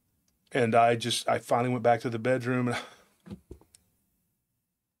 And I finally went back to the bedroom. And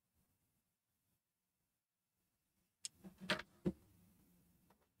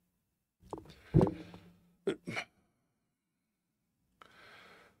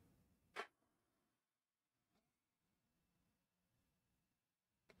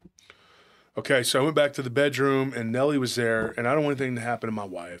okay, so I went back to the bedroom, and Nellie was there, and I don't want anything to happen to my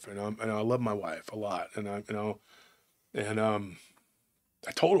wife, and I love my wife a lot, and I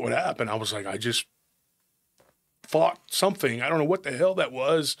told her what happened. I was like, I just fought something. I don't know what the hell that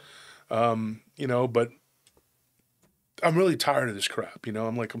was, but I'm really tired of this crap.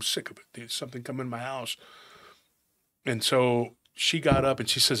 I'm like, I'm sick of it. There's something come in my house, and so she got up and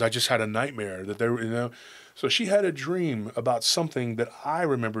she says, I just had a nightmare that there, So she had a dream about something that I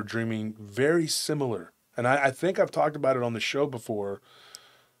remember dreaming very similar. And I think I've talked about it on the show before.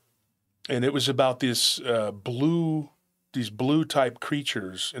 And it was about these blue type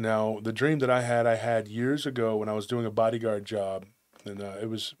creatures. And now the dream that I had years ago when I was doing a bodyguard job. And it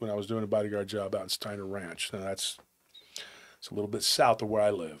was when I was doing a bodyguard job out in Steiner Ranch. And it's a little bit south of where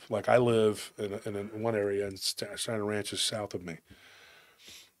I live. Like I live in one area, and Steiner Ranch is south of me.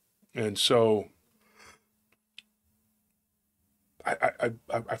 And so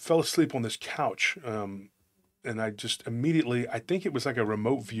I fell asleep on this couch, and I just immediately, I think it was like a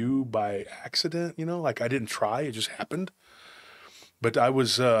remote view by accident, you know, like I didn't try, it just happened. But I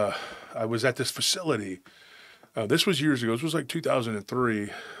was at this facility. This was years ago. This was like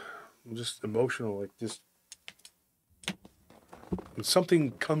 2003. I'm just emotional, like just when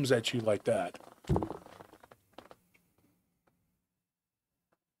something comes at you like that.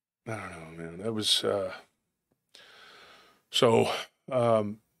 I don't know, man. That was so.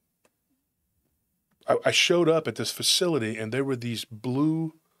 I showed up at this facility, and there were these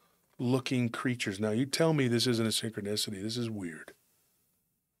blue-looking creatures. Now, you tell me this isn't a synchronicity. This is weird.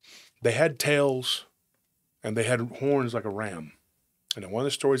 They had tails, and they had horns like a ram. And one of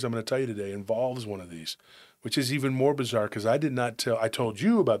the stories I'm going to tell you today involves one of these, which is even more bizarre because I did not tell. I told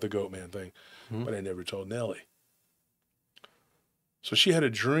you about the Goatman thing, but I never told Nellie. So she had a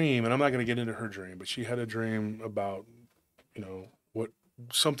dream, and I'm not going to get into her dream, but she had a dream about, you know,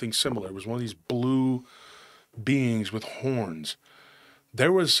 something similar. It was one of these blue beings with horns.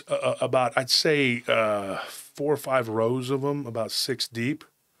 There was about, I'd say, 4 or 5 rows of them, about 6 deep.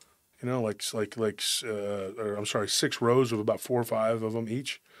 You know, or I'm sorry, 6 rows of about 4 or 5 of them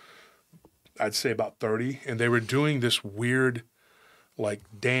each. I'd say about 30, and they were doing this weird, like,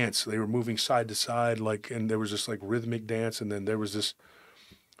 dance. They were moving side to side, like, and there was this like rhythmic dance, and then there was this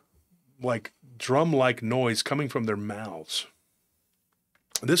like drum-like noise coming from their mouths.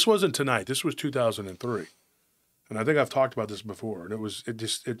 This wasn't tonight. This was 2003. And I think I've talked about this before. And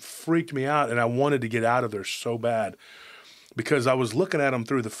it freaked me out. And I wanted to get out of there so bad because I was looking at them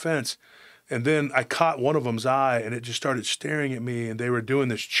through the fence. And then I caught one of them's eye and it just started staring at me. And they were doing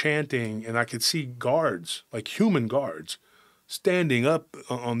this chanting. And I could see guards, like human guards, standing up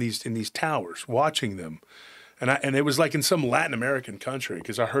in these towers, watching them. And it was like in some Latin American country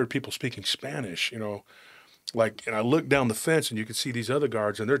because I heard people speaking Spanish, you know. Like, and I looked down the fence and you could see these other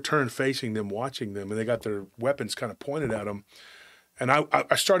guards and they're turned facing them, watching them, and they got their weapons kind of pointed at them. And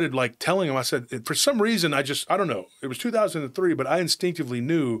I started like telling them, I said, for some reason, I don't know. It was 2003, but I instinctively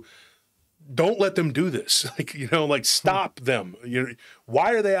knew, don't let them do this. Like, you know, like stop them.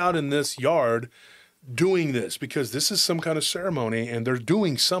 Why are they out in this yard doing this? Because this is some kind of ceremony and they're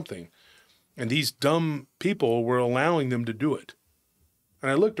doing something. And these dumb people were allowing them to do it. And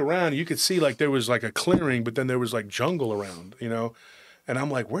I looked around and you could see like there was like a clearing, but then there was like jungle around, you know? And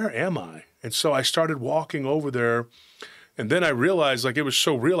I'm like, where am I? And so I started walking over there. And then I realized like it was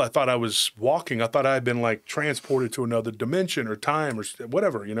so real. I thought I was walking. I thought I had been like transported to another dimension or time or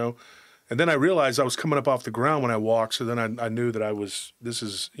whatever, you know? And then I realized I was coming up off the ground when I walked. So then I knew that this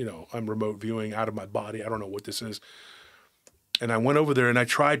is, you know, I'm remote viewing out of my body. I don't know what this is. And I went over there and I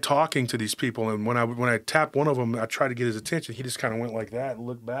tried talking to these people. And when I tapped one of them, I tried to get his attention. He just kind of went like that and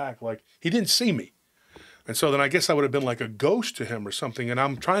looked back like he didn't see me. And so then I guess I would have been like a ghost to him or something. And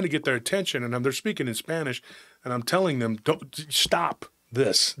I'm trying to get their attention and they're speaking in Spanish. And I'm telling them, don't stop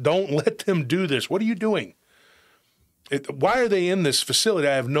this. Don't let them do this. What are you doing? Why are they in this facility?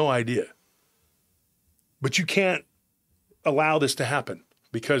 I have no idea. But you can't allow this to happen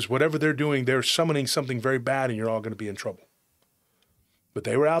because whatever they're doing, they're summoning something very bad and you're all going to be in trouble. But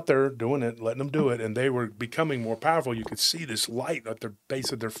they were out there doing it, letting them do it, and they were becoming more powerful. You could see this light at the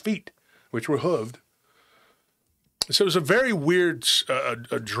base of their feet, which were hooved. So it was a very weird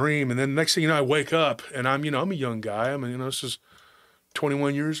a dream. And then next thing you know, I wake up, and I'm a young guy. This is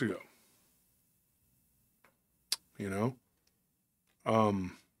 21 years ago. You know?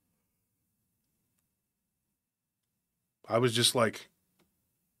 I was just like,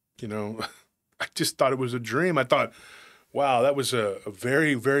 I just thought it was a dream. I thought, wow, that was a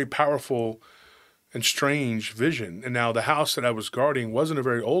very, very powerful and strange vision. And now the house that I was guarding wasn't a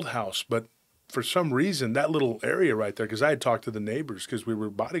very old house, but for some reason, that little area right there, because I had talked to the neighbors because we were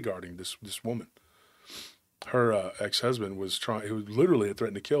bodyguarding this woman. Her ex-husband he literally had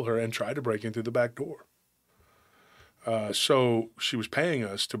threatened to kill her and tried to break in through the back door. So she was paying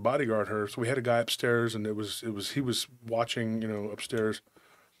us to bodyguard her. So we had a guy upstairs, and he was watching, upstairs,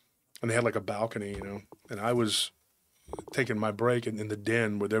 and they had like a balcony, and I was taking my break in the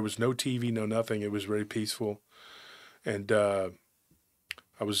den where there was no TV, no nothing. It was very peaceful. And I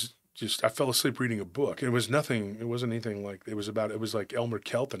fell asleep reading a book. It wasn't anything like, it was like Elmer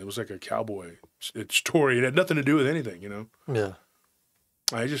Kelton. It was like a cowboy story. It had nothing to do with anything, Yeah.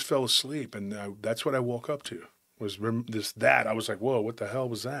 I just fell asleep, and that's what I woke up to, was that. I was like, whoa, what the hell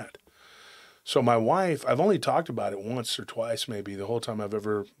was that? So my wife, I've only talked about it once or twice maybe the whole time I've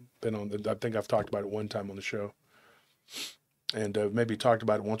ever been on. I think I've talked about it one time on the show. And maybe talked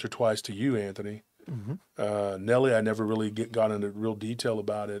about it once or twice to you, Anthony. Nellie, I never really got into real detail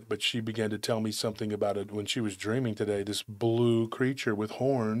about it, but she began to tell me something about it when she was dreaming today. This blue creature with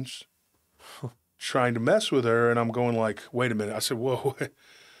horns trying to mess with her, and I'm going like, wait a minute. I said, whoa.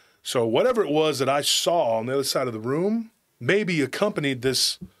 So whatever it was that I saw on the other side of the room maybe accompanied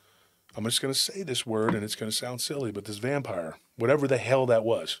this, I'm just going to say this word, and it's going to sound silly, but this vampire, whatever the hell that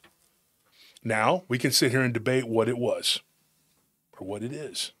was. Now, we can sit here and debate what it was or what it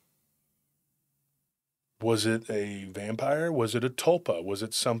is. Was it a vampire? Was it a tulpa? Was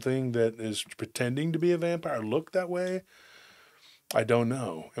it something that is pretending to be a vampire, looked that way? I don't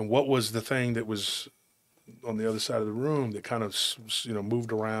know. And what was the thing that was on the other side of the room that kind of,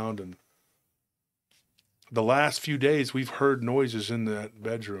 moved around? And the last few days, we've heard noises in that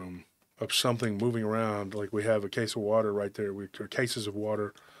bedroom of something moving around. Like we have a case of water right there, or cases of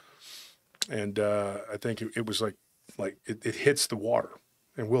water. And I think it was like it hits the water.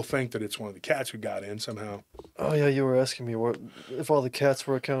 And we'll think that it's one of the cats who got in somehow. Oh, yeah, you were asking me if all the cats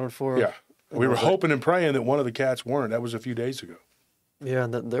were accounted for. Yeah. We were hoping and praying that one of the cats weren't. That was a few days ago. Yeah,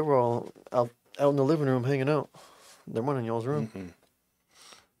 and they were all out in the living room hanging out. They weren't in y'all's room. Mm-hmm.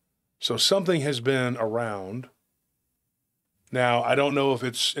 So something has been around. Now, I don't know if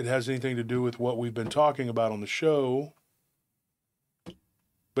it has anything to do with what we've been talking about on the show.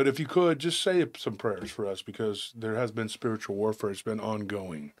 But if you could, just say some prayers for us, because there has been spiritual warfare. It's been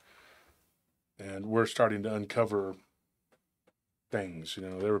ongoing. And we're starting to uncover things.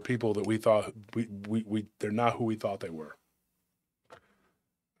 There were people that we thought, they're not who we thought they were.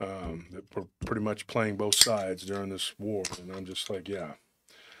 That were pretty much playing both sides during this war. And I'm just like, yeah.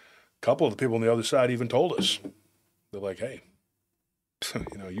 A couple of the people on the other side even told us. They're like, hey,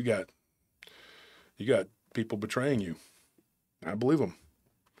 you got people betraying you. I believe them.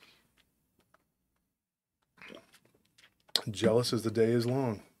 Jealous as the day is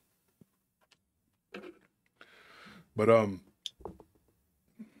long. But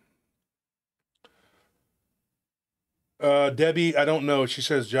Debbie, I don't know. She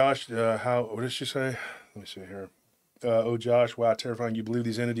says, Josh, what does she say? Let me see here. Oh, Josh, wow, terrifying. You believe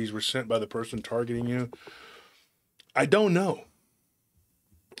these entities were sent by the person targeting you? I don't know.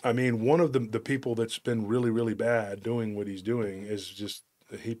 I mean, one of the people that's been really, really bad doing what he's doing is just,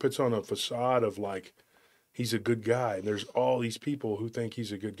 he puts on a facade of like, he's a good guy. And there's all these people who think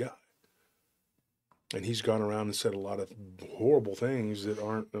he's a good guy. And he's gone around and said a lot of horrible things that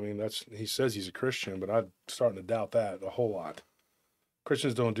aren't, he says he's a Christian, but I'm starting to doubt that a whole lot.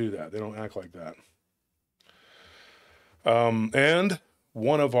 Christians don't do that. They don't act like that. And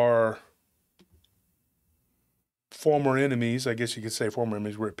one of our former enemies, I guess you could say former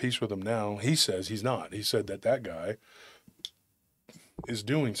enemies, we're at peace with him now. He says he's not. He said that guy is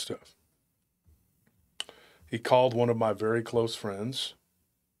doing stuff. He called one of my very close friends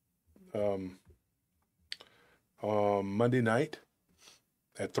Monday night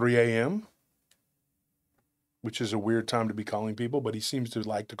at 3 a.m., which is a weird time to be calling people, but he seems to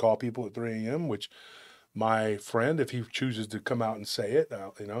like to call people at 3 a.m., which my friend, if he chooses to come out and say it,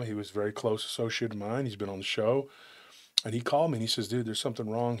 he was a very close associate of mine. He's been on the show. And he called me and he says, dude, there's something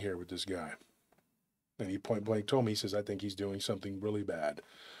wrong here with this guy. And he point blank told me, he says, I think he's doing something really bad.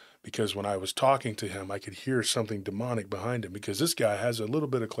 Because when I was talking to him, I could hear something demonic behind him, because this guy has a little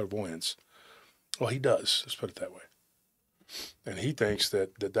bit of clairvoyance. Well, he does. Let's put it that way. And he thinks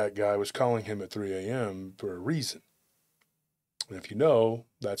that guy was calling him at 3 a.m. for a reason. And if you know,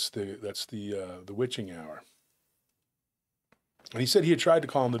 that's the witching hour. And he said he had tried to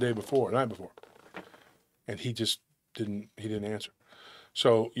call him the night before, and he just didn't answer.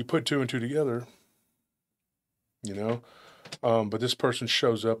 So you put two and two together, but this person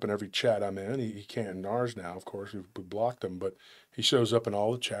shows up in every chat I'm in. He can't in ours now, of course. We blocked him, but he shows up in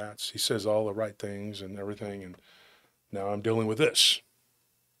all the chats. He says all the right things and everything, and now I'm dealing with this.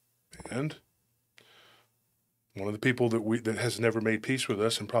 And one of the people that has never made peace with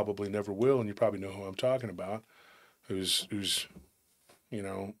us and probably never will, and you probably know who I'm talking about, who's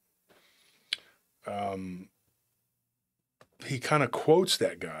he kind of quotes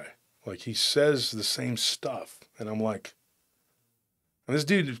that guy. Like, he says the same stuff. And I'm like, and this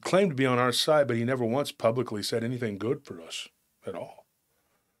dude claimed to be on our side, but he never once publicly said anything good for us at all.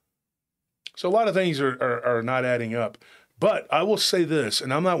 So a lot of things are not adding up. But I will say this,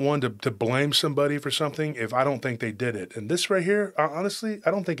 and I'm not one to blame somebody for something if I don't think they did it. And this right here, honestly,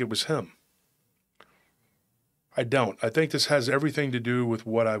 I don't think it was him. I don't. I think this has everything to do with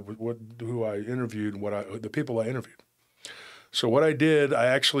who I interviewed and the people I interviewed. So what I did, I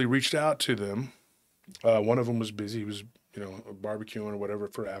actually reached out to them. One of them was busy. He was, barbecuing or whatever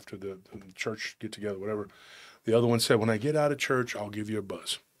for after the church get together, whatever. The other one said, when I get out of church, I'll give you a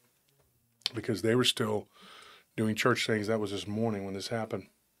buzz. because they were still doing church things. That was this morning when this happened.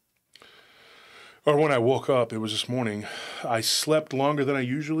 Or when I woke up, it was this morning. I slept longer than I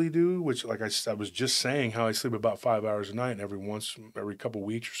usually do, which, like I was just saying, how I sleep about 5 hours a night, and every couple of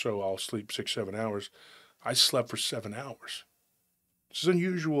weeks or so, I'll sleep 6, 7 hours. I slept for 7 hours. This is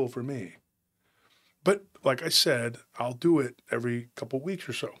unusual for me. But like I said, I'll do it every couple of weeks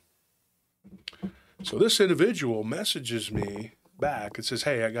or so. So this individual messages me back and says,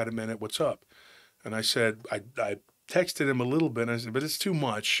 hey, I got a minute, what's up? And I said, I texted him a little bit, and I said, but it's too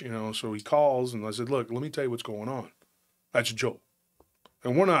much, so he calls, and I said, look, let me tell you what's going on. That's Joel.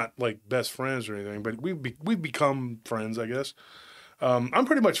 And we're not like best friends or anything, but we've become friends, I guess. I'm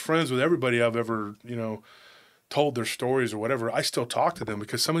pretty much friends with everybody I've ever, told their stories or whatever. I still talk to them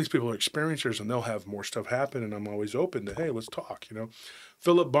because some of these people are experiencers and they'll have more stuff happen, and I'm always open to, hey, let's talk,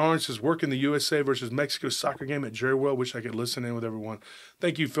 Philip Barnes says, working the USA versus Mexico soccer game at Jerry World. Wish I could listen in with everyone.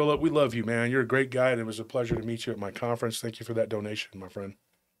 Thank you, Philip. We love you, man. You're a great guy, and it was a pleasure to meet you at my conference. Thank you for that donation, my friend.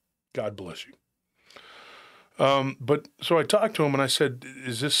 God bless you. But so I talked to him and I said,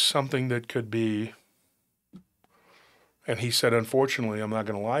 is this something that could be? And he said, unfortunately, I'm not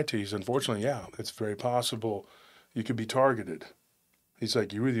going to lie to you. He said, unfortunately, yeah, it's very possible you could be targeted. He's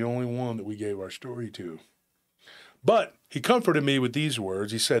like, you were the only one that we gave our story to. But he comforted me with these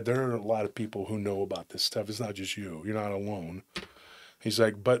words. He said, there are a lot of people who know about this stuff. It's not just you. You're not alone. He's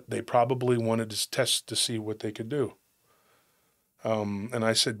like, but they probably wanted to test to see what they could do. And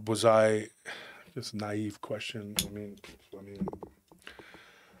I said, was I, just a naive question. I mean,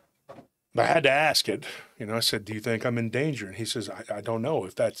 I had to ask it. I said, do you think I'm in danger? And he says, I don't know.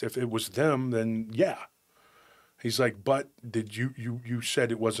 If it was them, then yeah. He's like, but did you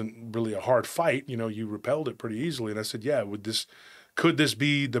said it wasn't really a hard fight. You repelled it pretty easily. And I said, yeah, could this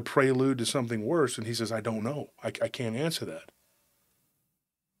be the prelude to something worse? And he says, I don't know. I can't answer that.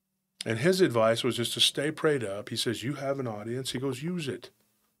 And his advice was just to stay prayed up. He says, you have an audience. He goes, use it.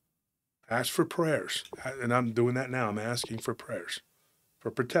 Ask for prayers. And I'm doing that now. I'm asking for prayers, for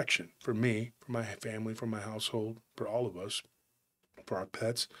protection, for me, for my family, for my household, for all of us, for our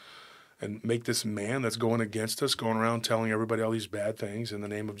pets. And make this man that's going against us, going around telling everybody all these bad things in the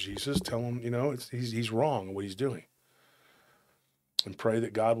name of Jesus, tell him, he's wrong in what he's doing. And pray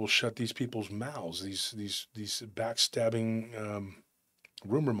that God will shut these people's mouths, these backstabbing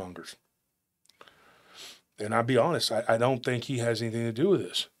rumor mongers. And I'll be honest, I don't think he has anything to do with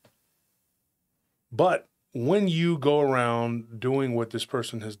this. But when you go around doing what this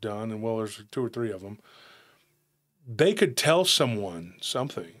person has done, and well, there's 2 or 3 of them, they could tell someone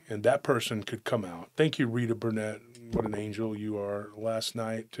something, and that person could come out. Thank you, Rita Burnett. What an angel you are. Last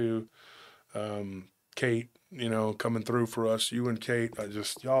night, too. Kate, coming through for us. You and Kate,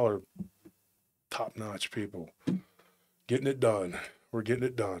 y'all are top-notch people. Getting it done. We're getting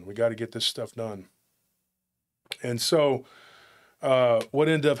it done. We got to get this stuff done. And so what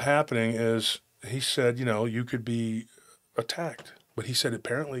ended up happening is he said, you could be attacked. But he said,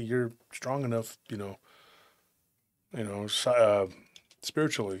 apparently you're strong enough,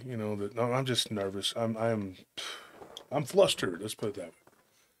 spiritually, that no, I'm just nervous. I'm flustered. Let's put it that way.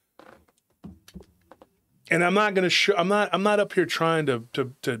 And I'm not going to I'm not up here trying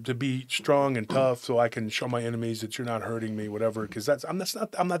to be strong and tough so I can show my enemies that you're not hurting me, whatever. Because I'm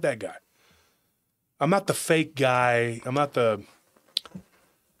not that guy. I'm not the fake guy. I'm not the,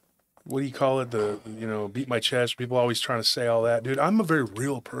 what do you call it? Beat my chest. People always trying to say all that. Dude, I'm a very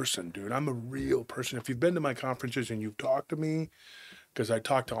real person, dude. I'm a real person. If you've been to my conferences and you've talked to me, because I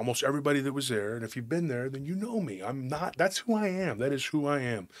talked to almost everybody that was there, and if you've been there, then you know me. That's who I am. That is who I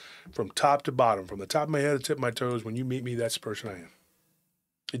am. From top to bottom, from the top of my head to the tip of my toes, when you meet me, that's the person I am.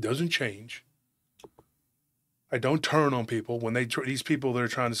 It doesn't change. I don't turn on people. When these people that are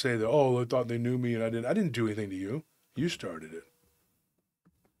trying to say that, oh, I thought they knew me and I didn't do anything to you. You started it.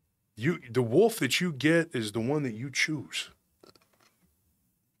 The wolf that you get is the one that you choose.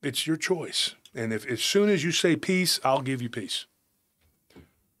 It's your choice. And if as soon as you say peace, I'll give you peace.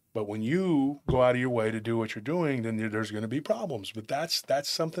 But when you go out of your way to do what you're doing, then there's going to be problems. But that's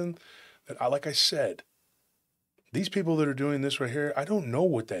something that like I said, these people that are doing this right here, I don't know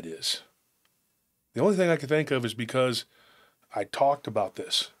what that is. The only thing I can think of is because I talked about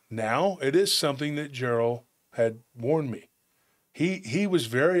this. Now it is something that Gerald had warned me. He was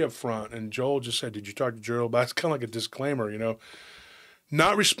very upfront, and Joel just said, did you talk to Gerald about it? It's kind of like a disclaimer,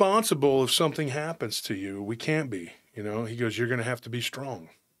 Not responsible if something happens to you. We can't be, He goes, you're going to have to be strong.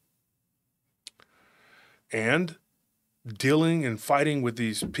 And dealing and fighting with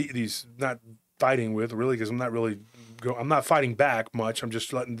these not fighting with, really, because I'm not fighting back much. I'm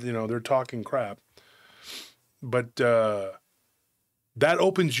just letting, they're talking crap. But that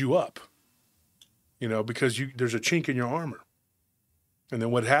opens you up. you know, because there's a chink in your armor. And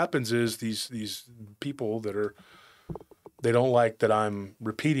then what happens is these people they don't like that I'm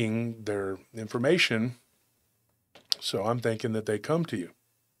repeating their information. So I'm thinking that they come to you.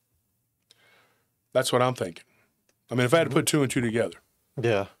 That's what I'm thinking. I mean, if I had to put two and two together.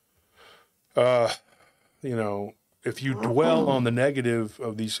 Yeah. You know, if you dwell on the negative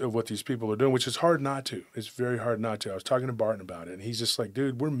of what these people are doing, which is hard not to. It's very hard not to. I was talking to Barton about it, and he's just like,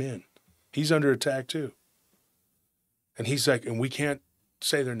 dude, we're men. He's under attack too. And he's like, and we can't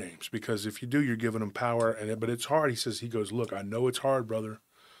say their names because if you do, you're giving them power. But it's hard. He goes, look, I know it's hard, brother.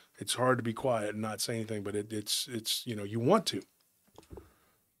 It's hard to be quiet and not say anything, but it's you know, you want to.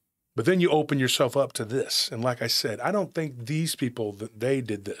 But then you open yourself up to this. And like I said, I don't think these people, that they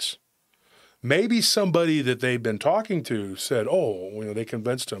did this. Maybe somebody that they've been talking to said, oh, you know, they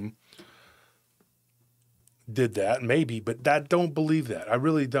convinced him, did that, maybe, but I don't believe that. I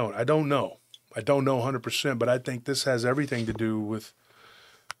really don't. I don't know. I don't know 100%, but I think this has everything to do with,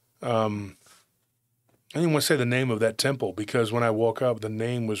 I don't even want to say the name of that temple because when I woke up, the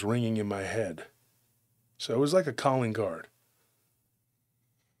name was ringing in my head. So it was like a calling card.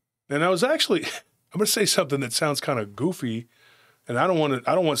 And I was actually, I'm going to say something that sounds kind of goofy, and I don't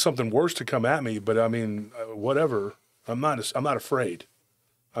want something worse to come at me, but I mean, whatever. I'm not afraid.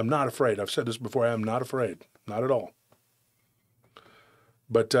 I'm not afraid. I've said this before. I am not afraid. Not at all.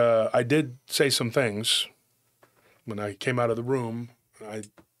 But I did say some things when I came out of the room. I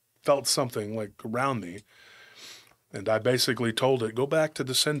felt something like around me, and I basically told it, go back to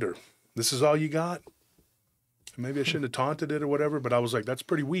the sender. This is all you got? Maybe I shouldn't have taunted it or whatever, but I was like, that's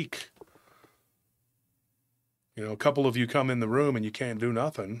pretty weak. You know, a couple of you come in the room and you can't do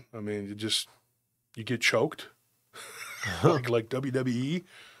nothing. I mean, you get choked. like WWE,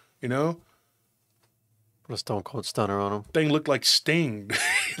 you know? Put a Stone Cold Stunner on him. Thing looked like Sting.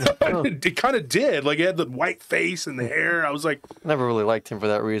 It kind of did. Like, he had the white face and the hair. I was like... Never really liked him for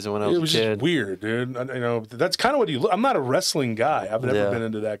that reason when I was a kid. It was just weird, dude. You know, that's kind of what he... I'm not a wrestling guy. I've never been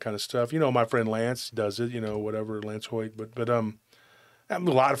into that kind of stuff. You know, my friend Lance does it, you know, whatever, Lance Hoyt. But I have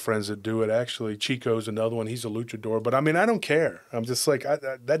a lot of friends that do it, actually. Chico's another one. He's a luchador. But, I mean, I don't care. I'm just like,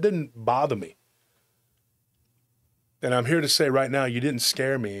 that didn't bother me. And I'm here to say right now, you didn't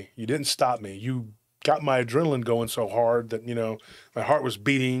scare me. You didn't stop me. You got my adrenaline going so hard that, you know, my heart was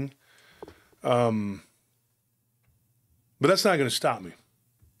beating. But that's not going to stop me.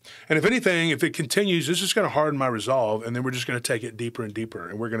 And if anything, if it continues, this is going to harden my resolve, and then we're just going to take it deeper and deeper,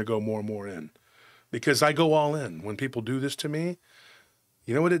 and we're going to go more and more in. Because I go all in. When people do this to me,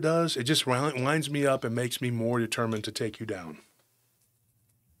 you know what it does? It just winds me up and makes me more determined to take you down.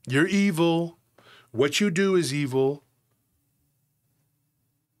 You're evil. What you do is evil.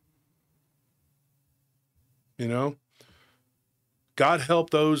 You know? God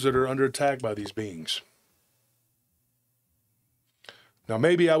help those that are under attack by these beings. Now,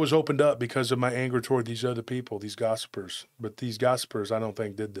 maybe I was opened up because of my anger toward these other people, these gossipers. But these gossipers, I don't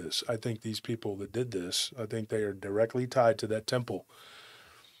think did this. I think these people that did this, I think they are directly tied to that temple.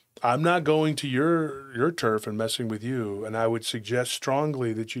 I'm not going to your turf and messing with you, and I would suggest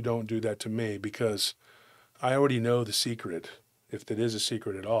strongly that you don't do that to me because I already know the secret, if it is a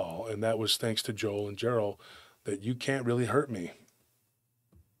secret at all, and that was thanks to Joel and Gerald, that you can't really hurt me.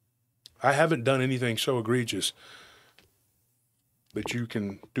 I haven't done anything so egregious that you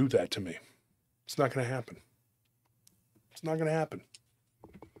can do that to me. It's not going to happen. It's not going to happen.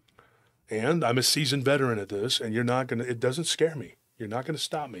 And I'm a seasoned veteran at this, and you're not going to, it doesn't scare me. You're not going to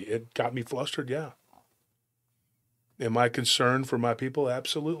stop me. It got me flustered, yeah. Am I concerned for my people?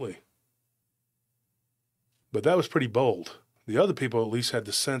 Absolutely. But that was pretty bold. The other people at least had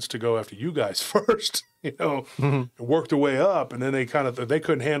the sense to go after you guys first, you know, and work their way up. And then they if they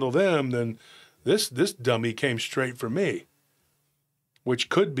couldn't handle them, then this dummy came straight for me, which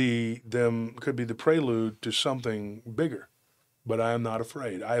could be the prelude to something bigger. But I am not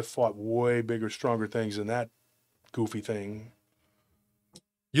afraid. I have fought way bigger, stronger things than that goofy thing.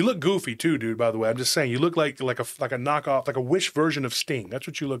 You look goofy too, dude, by the way. I'm just saying, you look like a knockoff, like a Wish version of Sting. That's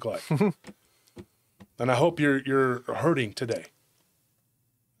what you look like. And I hope you're hurting today.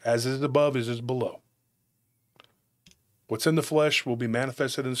 As is above, as is below. What's in the flesh will be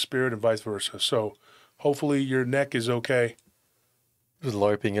manifested in the spirit and vice versa. So hopefully your neck is okay. Just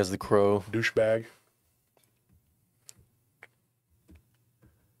LARPing as the crow. Douchebag.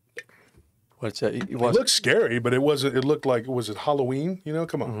 What's that? It looked scary, but it wasn't. It looked like, was it Halloween? You know,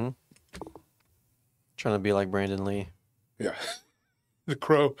 come on. Mm-hmm. Trying to be like Brandon Lee. Yeah. The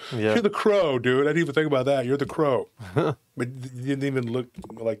crow. Yeah. You're the crow, dude. I didn't even think about that. You're the crow. But you didn't even look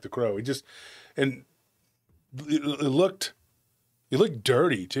like the crow. And it looked You look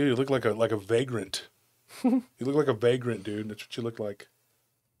dirty too. You look like a vagrant. You look like a vagrant, dude. That's what you look like.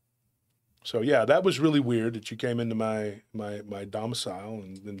 So yeah, that was really weird that you came into my domicile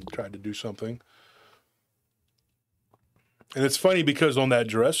and then tried to do something. And it's funny because on that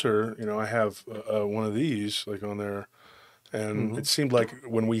dresser, you know, I have one of these like on there, and it seemed like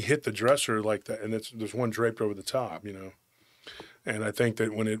when we hit the dresser like that, and there's one draped over the top, you know. And I think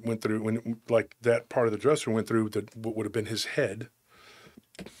that when it went through, like that part of the dresser went through what would have been his head,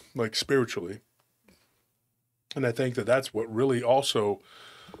 like spiritually. And I think that that's what really also,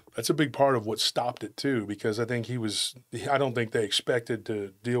 that's a big part of what stopped it too, because I think I don't think they expected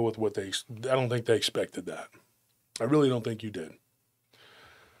to deal with I don't think they expected that. I really don't think you did.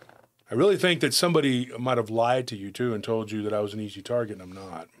 I really think that somebody might have lied to you too and told you that I was an easy target, and I'm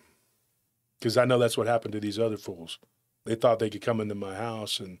not. Because I know that's what happened to these other fools. They thought they could come into my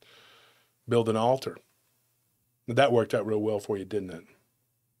house and build an altar. That worked out real well for you, didn't it?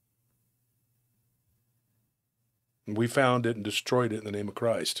 And we found it and destroyed it in the name of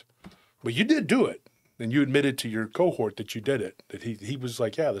Christ. But you did do it. And you admitted to your cohort that you did it. That he was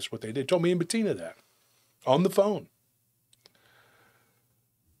like, yeah, that's what they did. Told me and Bettina that. On the phone.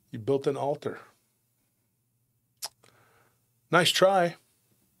 You built an altar. Nice try.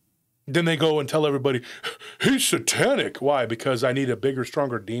 Then they go and tell everybody, he's satanic. Why? Because I need a bigger,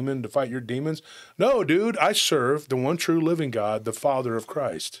 stronger demon to fight your demons? No, dude, I serve the one true living God, the Father of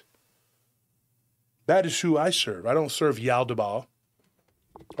Christ. That is who I serve. I don't serve Yaldabaoth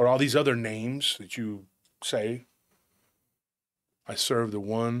or all these other names that you say. I serve the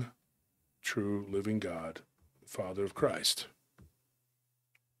one true living God, the Father of Christ.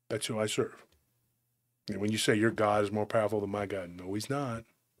 That's who I serve. And when you say your God is more powerful than my God, no, he's not.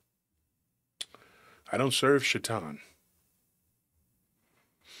 I don't serve Shaitan.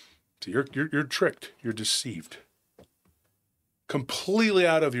 So you're tricked. You're deceived. Completely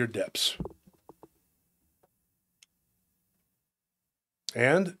out of your depths.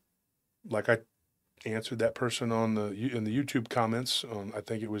 And like I answered that person in the YouTube comments on, I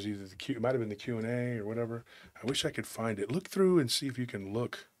think it was either it might have been the Q&A or whatever. I wish I could find it. Look through and see if you can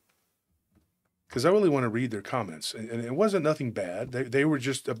look. Because I really want to read their comments. And it wasn't nothing bad. They were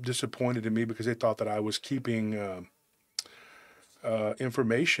just disappointed in me because they thought that I was keeping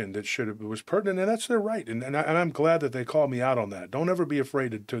information that was pertinent, and that's their right. And I'm glad that they called me out on that. Don't ever be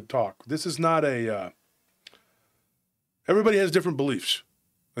afraid to talk. This is not everybody has different beliefs.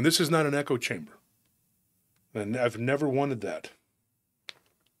 And this is not an echo chamber. And I've never wanted that.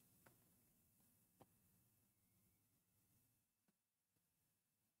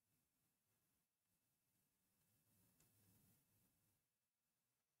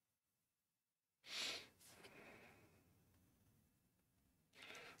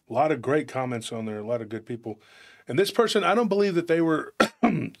 A lot of great comments on there, a lot of good people. And this person, I don't believe that they were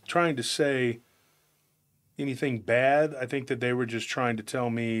trying to say anything bad. I think that they were just trying to tell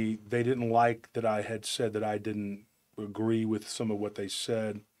me they didn't like that I had said that I didn't agree with some of what they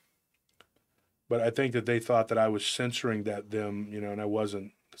said. But I think that they thought that I was censoring them, and I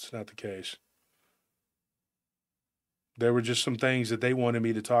wasn't. That's not the case. There were just some things that they wanted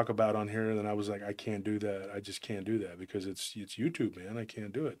me to talk about on here, and then I was like, I can't do that. I just can't do that because it's YouTube, man. I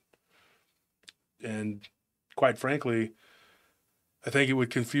can't do it. And quite frankly, I think it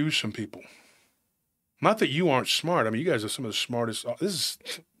would confuse some people. Not that you aren't smart. I mean, you guys are some of the smartest.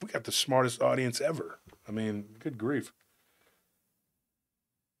 We got the smartest audience ever. I mean, good grief.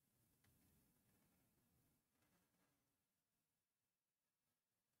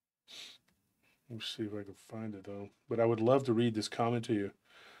 Let's see if I can find it, though. But I would love to read this comment to you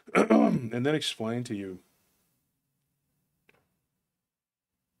and then explain to you.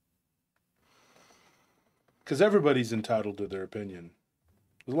 Because everybody's entitled to their opinion.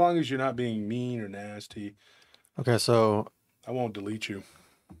 As long as you're not being mean or nasty. Okay, so I won't delete you.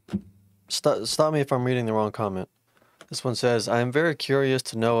 Stop me if I'm reading the wrong comment. This one says, I am very curious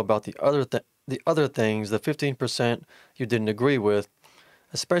to know about the other things, the 15% you didn't agree with,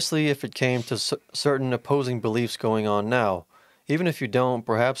 especially if it came to certain opposing beliefs going on now. Even if you don't,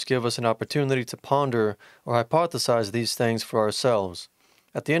 perhaps give us an opportunity to ponder or hypothesize these things for ourselves.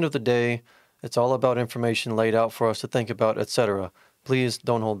 At the end of the day, it's all about information laid out for us to think about, etc. Please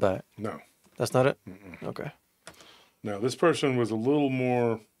don't hold back. No. That's not it? Mm-mm. Okay. No, this person was a little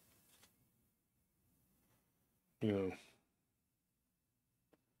more,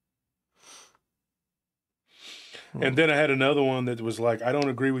 And then I had another one that was like, I don't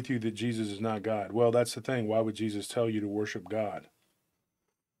agree with you that Jesus is not God. Well, that's the thing. Why would Jesus tell you to worship God?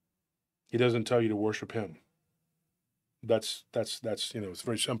 He doesn't tell you to worship him. That's it's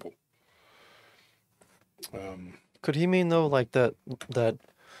very simple. Could he mean though, like that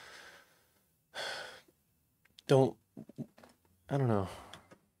don't? I don't know.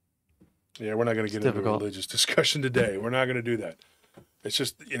 Yeah, we're not going to get into a religious discussion today. We're not going to do that. It's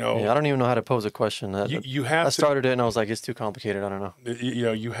just, you know. Yeah, I don't even know how to pose a question. You have. I started it and I was like, it's too complicated. I don't know. You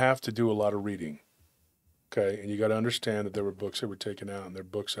know, you have to do a lot of reading. Okay, and you got to understand that there were books that were taken out, and there are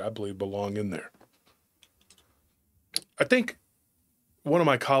books that I believe belong in there. I think one of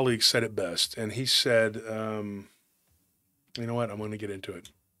my colleagues said it best, and he said, you know what, I'm going to get into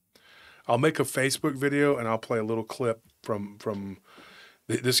it. I'll make a Facebook video, and I'll play a little clip from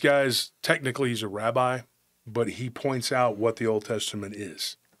this guy's, technically he's a rabbi, but he points out what the Old Testament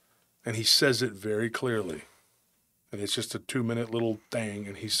is. And he says it very clearly. And it's just a 2-minute little thing,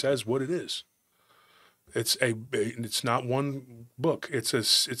 and he says what it is. It's not one book. It's a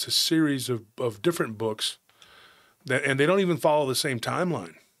series of different books and they don't even follow the same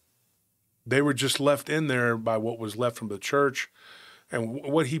timeline. They were just left in there by what was left from the church. And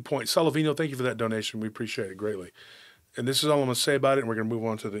what he points, Salavino, thank you for that donation. We appreciate it greatly. And this is all I'm going to say about it, and we're going to move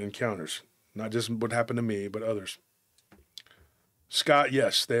on to the encounters. Not just what happened to me, but others. Scott,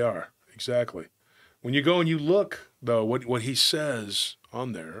 yes, they are. Exactly. When you go and you look, though, what he says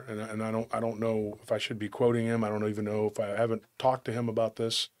on there, and I don't know if I should be quoting him. I don't even know if I haven't talked to him about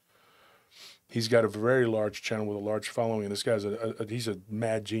this. He's got a very large channel with a large following, and this guy's he's a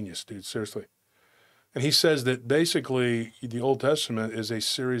mad genius, dude, seriously. And he says that basically the Old Testament is a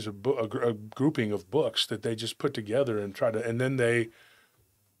series of a grouping of books that they just put together and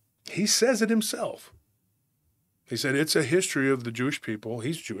he says it himself. He said it's a history of the Jewish people.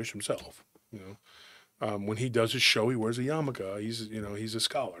 He's Jewish himself, you know. When he does his show, he wears a yarmulke. He's a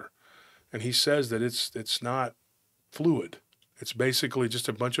scholar, and he says that it's not fluid. It's basically just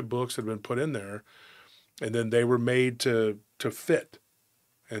a bunch of books that have been put in there, and then they were made to fit,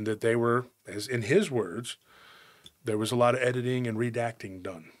 and that they were, as in his words, there was a lot of editing and redacting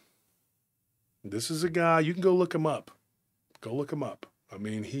done. This is a guy, you can go look him up. Go look him up. I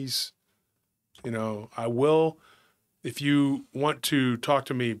mean, he's, I will, if you want to talk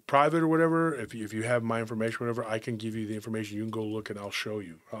to me private or whatever, if you have my information or whatever, I can give you the information. You can go look and I'll show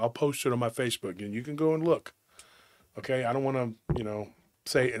you. I'll post it on my Facebook and you can go and look. Okay, I don't want to, I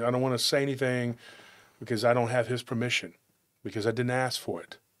don't want to say anything because I don't have his permission, because I didn't ask for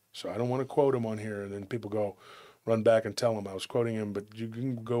it. So I don't want to quote him on here, and then people run back and tell him I was quoting him. But you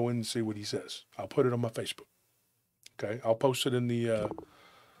can go in and see what he says. I'll put it on my Facebook. Okay, I'll post it in the.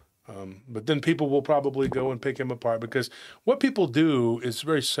 But then people will probably go and pick him apart, because what people do is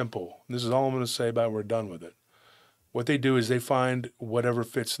very simple. This is all I'm going to say about it. We're done with it. What they do is they find whatever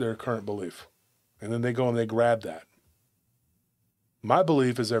fits their current belief, and then they go and they grab that. My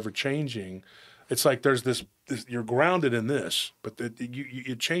belief is ever changing. It's like there's this you're grounded in this, but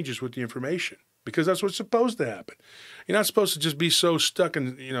it changes with the information, because that's what's supposed to happen. You're not supposed to just be so stuck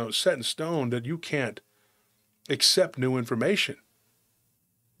and set in stone that you can't accept new information.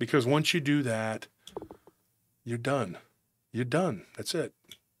 Because once you do that, you're done. You're done. That's it.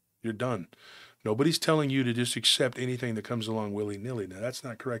 You're done. Nobody's telling you to just accept anything that comes along willy-nilly. Now, that's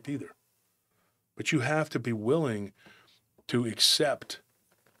not correct either. But you have to be willing to accept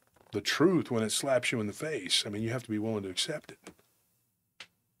the truth when it slaps you in the face. I mean, you have to be willing to accept it.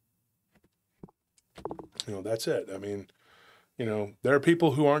 That's it. I mean, there are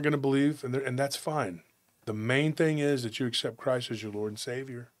people who aren't going to believe, and that's fine. The main thing is that you accept Christ as your Lord and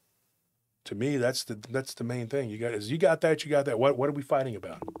Savior. To me, that's the main thing. You got that. What are we fighting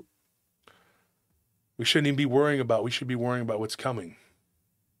about? We shouldn't even be worrying about. We should be worrying about what's coming.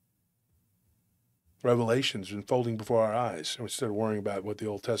 Revelations unfolding before our eyes, instead of worrying about what the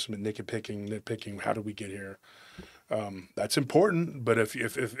Old Testament nitpicking. How did we get here? That's important, but if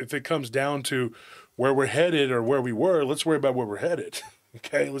it comes down to where we're headed or where we were, let's worry about where we're headed.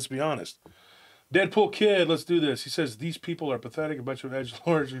 Okay, let's be honest. Deadpool Kid, let's do this. He says, these people are pathetic, a bunch of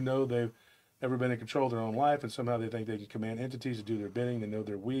edgelords who they've never been in control of their own life, and somehow they think they can command entities to do their bidding. They know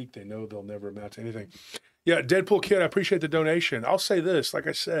they're weak. They know they'll never amount to anything. Yeah, Deadpool Kid, I appreciate the donation. I'll say this, like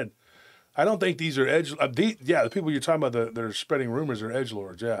I said, I don't think these are the people you're talking about that are spreading rumors are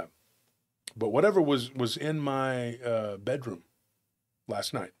edgelords, yeah. But whatever was in my bedroom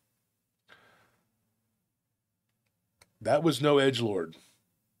last night, that was no edgelord.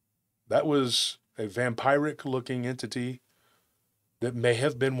 That was a vampiric-looking entity that may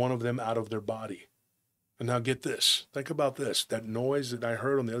have been one of them out of their body. And now get this. Think about this. That noise that I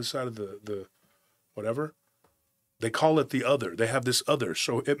heard on the other side of the whatever, they call it the other. They have this other.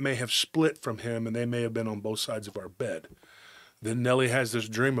 So it may have split from him, and they may have been on both sides of our bed. Then Nellie has this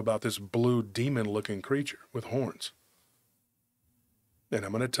dream about this blue demon-looking creature with horns. And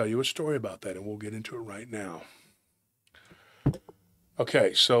I'm going to tell you a story about that, and we'll get into it right now.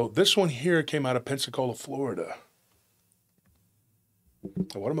 Okay, so this one here came out of Pensacola, Florida.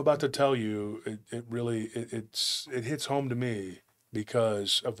 And what I'm about to tell you, it really it hits home to me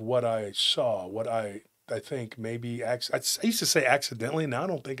because of what I saw, what I think maybe I used to say accidentally. Now I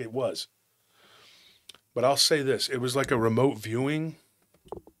don't think it was, but I'll say this: it was like a remote viewing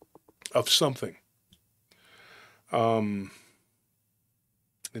of something.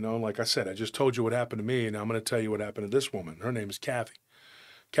 Like I said, I just told you what happened to me, and I'm going to tell you what happened to this woman. Her name is Kathy.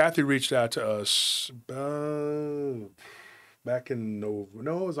 Kathy reached out to us back in it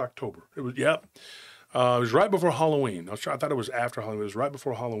was October. It was, yep. It was right before Halloween. I thought it was after Halloween. It was right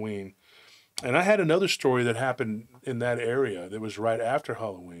before Halloween. And I had another story that happened in that area that was right after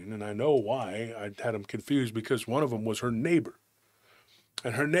Halloween. And I know why I had them confused, because one of them was her neighbor.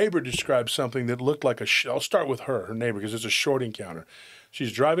 And her neighbor described something that looked like I'll start with her neighbor, because it's a short encounter.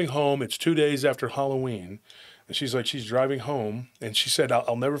 She's driving home. It's 2 days after Halloween. And she's driving home. And she said,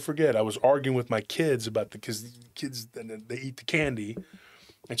 I'll never forget, I was arguing with my kids because kids, they eat the candy.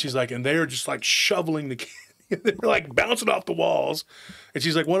 And she's like, and they're just like shoveling the candy. They're like bouncing off the walls. And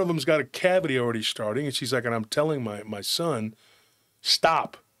she's like, one of them's got a cavity already starting. And she's like, and I'm telling my son,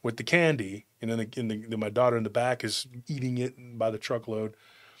 stop with the candy. And then my daughter in the back is eating it by the truckload.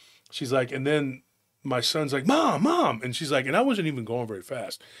 She's like, and then my son's like, Mom. And she's like, and I wasn't even going very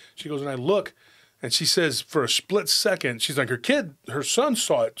fast. She goes, and I look, and she says, for a split second, she's like, her son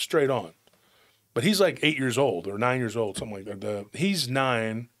saw it straight on. But he's like 8 years old or 9 years old, something like that. He's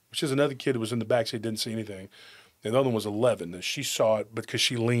 9, which is another kid who was in the back, so he didn't see anything. And the other one was 11, and she saw it because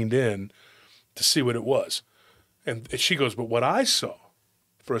she leaned in to see what it was. And she goes, but what I saw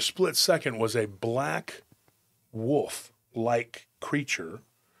for a split second was a black wolf-like creature.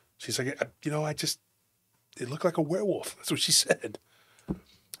 She's like, it looked like a werewolf. That's what she said.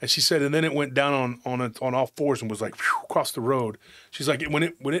 And she said, and then it went down on all fours and was like across the road. She's like, when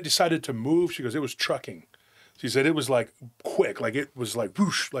it decided to move, she goes, it was trucking. She said it was like quick, like it was like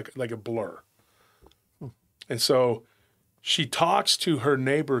whoosh, like a blur. And so she talks to her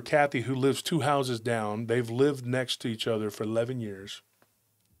neighbor, Kathy, who lives 2 houses down. They've lived next to each other for 11 years.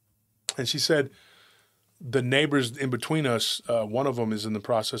 And she said the neighbors in between us, one of them is in the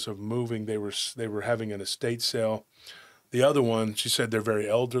process of moving. They were having an estate sale. The other one, she said they're very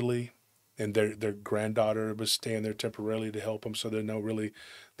elderly, and their granddaughter was staying there temporarily to help them, so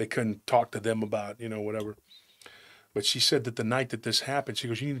they couldn't talk to them about, whatever. But she said that the night that this happened, she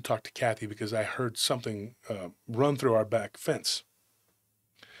goes, you need to talk to Kathy because I heard something run through our back fence.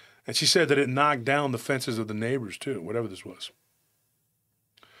 And she said that it knocked down the fences of the neighbors too, whatever this was.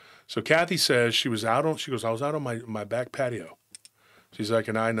 So Kathy says I was out on my back patio. She's like,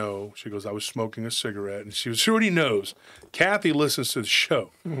 and I know, she goes, I was smoking a cigarette. And she already knows. Kathy listens to the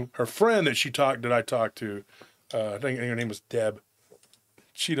show. Mm-hmm. Her friend that I talked to, I think her name was Deb.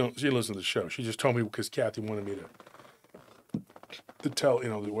 She listens to the show. She just told me because Kathy wanted me to tell,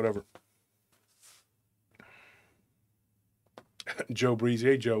 whatever. Joe Breezy.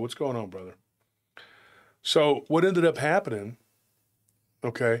 Hey, Joe, what's going on, brother? So what ended up happening,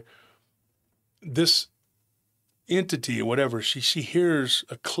 okay, this entity or whatever, she hears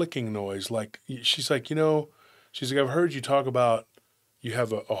a clicking noise. Like, she's like, I've heard you talk about you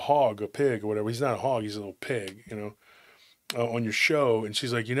have a hog, a pig or whatever. He's not a hog, he's a little pig, on your show. And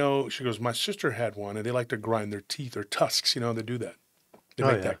she's like, she goes, my sister had one and they like to grind their teeth or tusks, they do that. They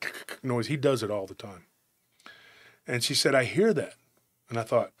make that noise. He does it all the time. And she said, I hear that. And I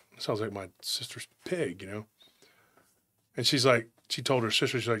thought, it sounds like my sister's pig, And she's like, she told her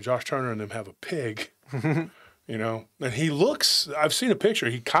sister, she's like, Josh Turner and them have a pig, and he looks, I've seen a picture.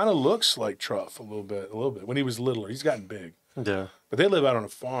 He kind of looks like Truff a little bit. When he was littler, he's gotten big. Yeah. But they live out on a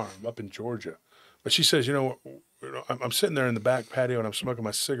farm up in Georgia. But she says, I'm sitting there in the back patio and I'm smoking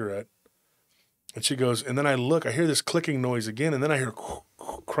my cigarette. And she goes, and then I hear this clicking noise again. And then I hear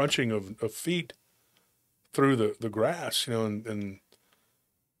crunching of feet through the grass, and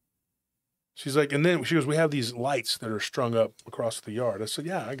she's like, and then she goes, we have these lights that are strung up across the yard. I said,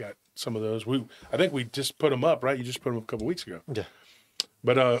 yeah, I got some of those. I think we just put them up, right? You just put them up a couple weeks ago. Yeah.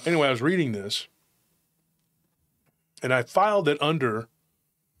 But anyway, I was reading this, and I filed it under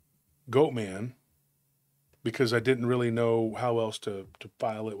Goatman because I didn't really know how else to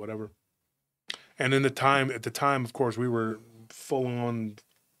file it, whatever. And at the time, of course, we were full on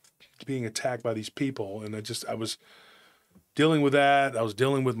being attacked by these people, and I was dealing with that. I was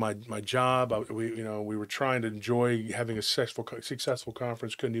dealing with my job. We were trying to enjoy having a successful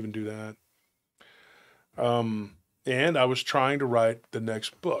conference. Couldn't even do that. And I was trying to write the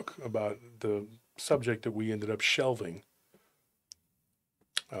next book about the subject that we ended up shelving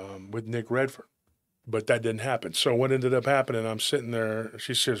with Nick Redfern. But that didn't happen. So what ended up happening, I'm sitting there.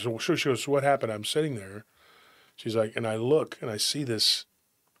 She says, well, she goes, so what happened? I'm sitting there. She's like, and I look and I see this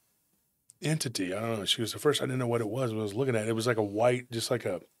entity. I don't know. She goes, at first I didn't know what it was. When I was looking at it, it was like a white, just like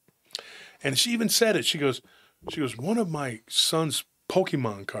a, and she even said it. She goes, one of my son's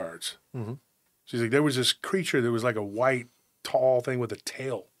Pokemon cards. Mm-hmm. She's like, there was this creature that was like a white, tall thing with a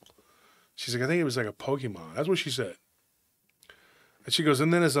tail. She's like, I think it was like a Pokemon. That's what she said. And she goes,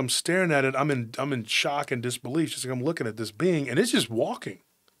 and then as I'm staring at it, I'm in shock and disbelief. She's like, I'm looking at this being, and it's just walking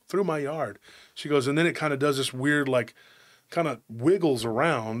through my yard. She goes, and then it kind of does this weird, like, kind of wiggles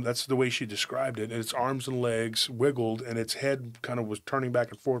around. That's the way she described it. And its arms and legs wiggled, and its head kind of was turning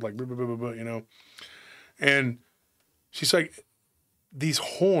back and forth, like, you know. And she's like, these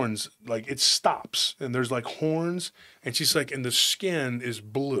horns, like, it stops, and there's like horns, and she's like, and the skin is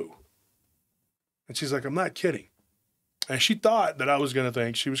blue. And she's like, I'm not kidding. And she thought that I was going to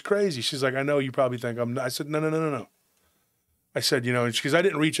think she was crazy. She's like, I know you probably think I'm not. I said, no. I said, you know, because I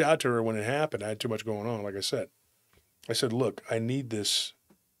didn't reach out to her when it happened. I had too much going on, like I said. I said, look, I need this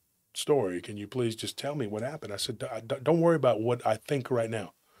story. Can you please just tell me what happened? I said, don't worry about what I think right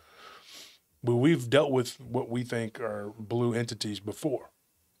now. But we've dealt with what we think are blue entities before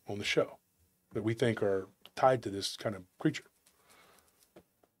on the show that we think are tied to this kind of creature.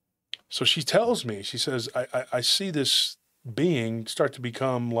 So she tells me, she says, I see this being start to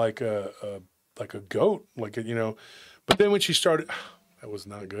become like a goat, like a, you know. But then when she started, that was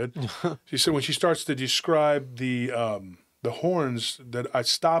not good. She said when she starts to describe the horns, that I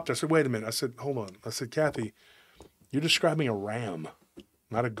stopped. I said, wait a minute. I said, hold on. I said, Kathy, you're describing a ram,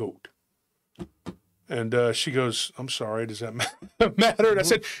 not a goat. And she goes, I'm sorry, does that matter? And I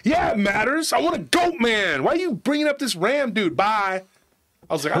said, yeah, it matters. I want a Goatman. Why are you bringing up this ram, dude? Bye.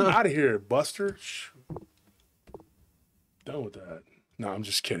 I was like, I'm out of here, Buster. Done with that. No, I'm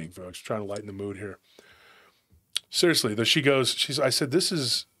just kidding, folks. Trying to lighten the mood here. Seriously, though, she goes, I said,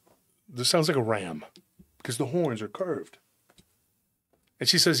 this sounds like a ram because the horns are curved. And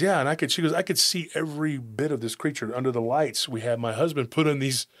she says, yeah, and she goes, I could see every bit of this creature under the lights. We had my husband put in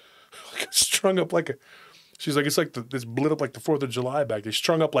these, strung up like she's like, it's like it's lit up like the 4th of July back. They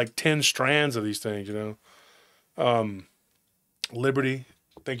strung up like 10 strands of these things, you know. Liberty,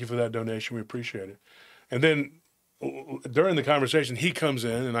 thank you for that donation. We appreciate it. And then during the conversation, he comes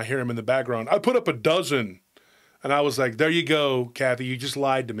in and I hear him in the background. I put up a dozen. And I was like, there you go, Kathy. You just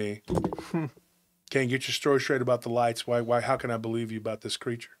lied to me. Can't get your story straight about the lights. Why? How can I believe you about this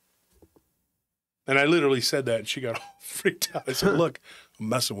creature? And I literally said that, and she got all freaked out. I said, look, I'm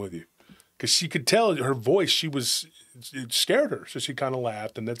messing with you. Because she could tell her voice, it scared her. So she kind of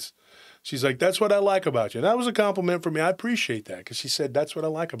laughed. And she's like, that's what I like about you. And that was a compliment for me. I appreciate that. Because she said, that's what I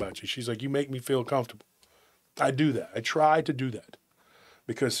like about you. She's like, you make me feel comfortable. I do that. I try to do that.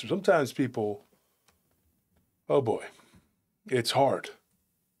 Because sometimes people... oh boy, it's hard,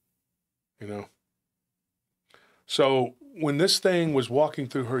 you know. So when this thing was walking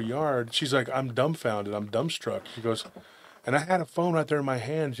through her yard, she's like, I'm dumbfounded, I'm dumbstruck. She goes, and I had a phone right there in my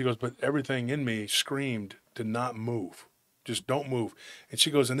hand. She goes, but everything in me screamed to not move, just don't move. And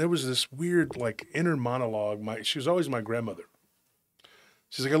she goes, and there was this weird like inner monologue. She was always my grandmother.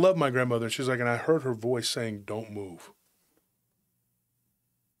 She's like, I love my grandmother. She's like, and I heard her voice saying, don't move.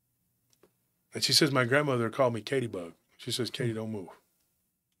 And she says, my grandmother called me Katie Bug. She says, Katie, don't move.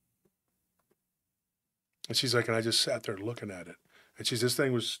 And she's like, and I just sat there looking at it. And this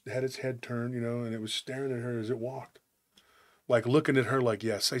thing had its head turned, you know, and it was staring at her as it walked. Like looking at her like,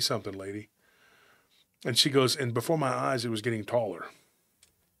 yeah, say something, lady. And she goes, and before my eyes, it was getting taller.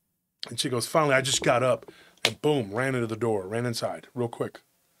 And she goes, finally, I just got up and boom, ran into the door, ran inside real quick.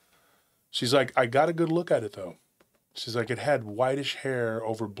 She's like, I got a good look at it though. She's like, it had whitish hair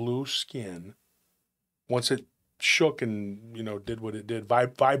over blue skin. Once it shook and, you know, did what it did,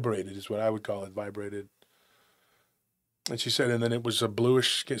 vibrated is what I would call it, vibrated. And she said, and then it was a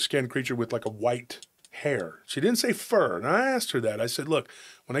bluish skin creature with like a white hair. She didn't say fur. And I asked her that. I said, look,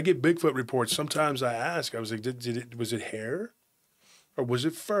 when I get Bigfoot reports, sometimes I ask, I was like, was it hair or was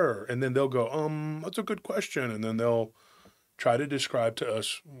it fur? And then they'll go, that's a good question. And then they'll try to describe to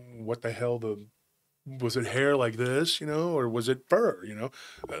us what the hell was it hair like this, you know, or was it fur, you know?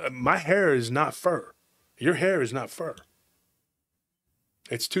 My hair is not fur. Your hair is not fur.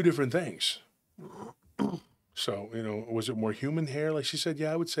 It's two different things. So, you know, was it more human hair? Like she said,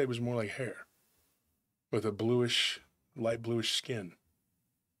 yeah, I would say it was more like hair with a bluish, light bluish skin.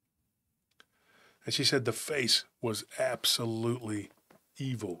 And she said the face was absolutely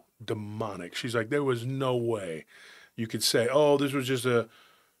evil, demonic. She's like, there was no way you could say, oh, this was just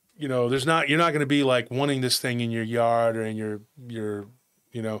you know, you're not going to be like wanting this thing in your yard or in your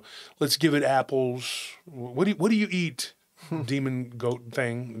You know, let's give it apples. What do you eat, demon goat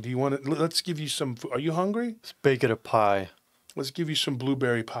thing? Do you want to? Let's give you some. Are you hungry? Let's bake it a pie. Let's give you some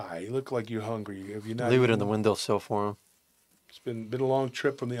blueberry pie. You look like you're hungry. Have you not? Leave it in the windowsill for him. It's been a long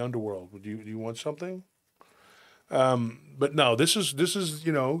trip from the underworld. Do you want something? But no, this is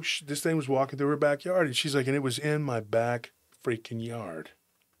you know, this thing was walking through her backyard, and she's like, and it was in my back freaking yard.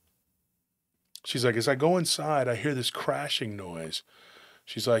 She's like, as I go inside, I hear this crashing noise.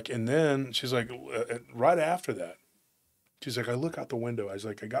 She's like, and then she's like, right after that, she's like, I look out the window. I was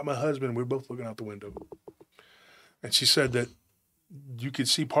like, I got my husband. We're both looking out the window. And she said that you could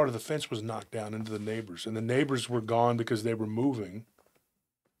see part of the fence was knocked down into the neighbors, and the neighbors were gone because they were moving.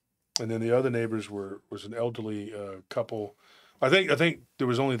 And then the other neighbors was an elderly couple. I think there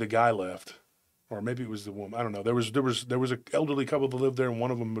was only the guy left, or maybe it was the woman. I don't know. There was an elderly couple that lived there, and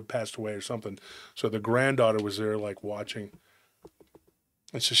one of them had passed away or something. So the granddaughter was there, like watching.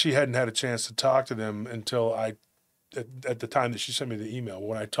 And so she hadn't had a chance to talk to them until at the time that she sent me the email.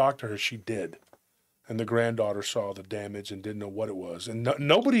 When I talked to her, she did. And the granddaughter saw the damage and didn't know what it was. And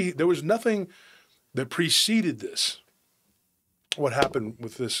there was nothing that preceded this, what happened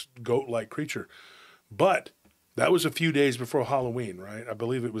with this goat-like creature. But that was a few days before Halloween, right? I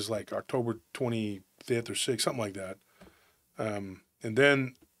believe it was like October 25th or 6th, something like that. And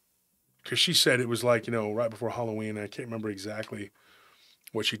then, because she said it was like, you know, right before Halloween. I can't remember exactly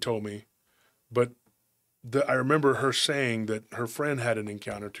what she told me. But I remember her saying that her friend had an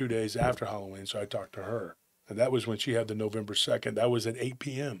encounter 2 days after Halloween, so I talked to her. And that was when she had the November 2nd. That was at 8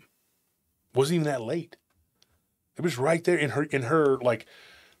 p.m. Wasn't even that late. It was right there in her like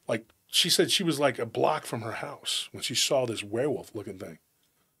she said she was like a block from her house when she saw this werewolf-looking thing.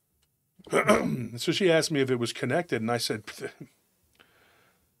 So she asked me if it was connected, and I said,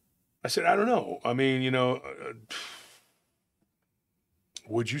 I don't know. I mean, you know,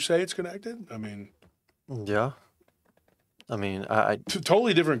 would you say it's connected? I mean... Yeah. I mean, I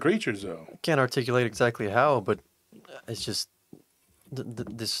totally different creatures, though. can't articulate exactly how, but it's just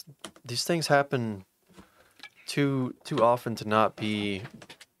these things happen too often to not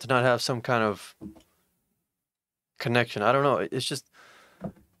have some kind of connection. I don't know. It's just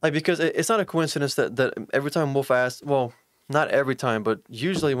like, because it's not a coincidence that every time Wolf asks, well, not every time, but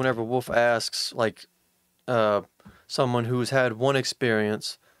usually whenever Wolf asks like someone who's had one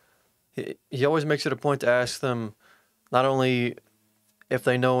experience, he always makes it a point to ask them not only if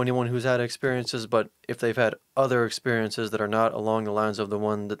they know anyone who's had experiences, but if they've had other experiences that are not along the lines of the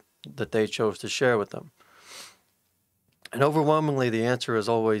one that they chose to share with them. And overwhelmingly, the answer is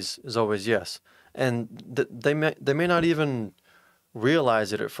always yes. And they may not even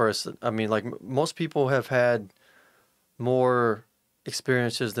realize it at first. I mean, like, most people have had more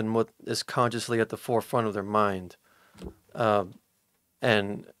experiences than what is consciously at the forefront of their mind,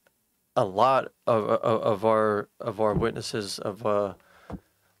 and a lot of our witnesses of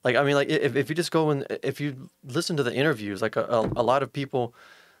like, I mean, like, if you just go and if you listen to the interviews, like a lot of people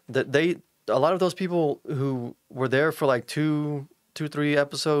a lot of those people who were there for like 3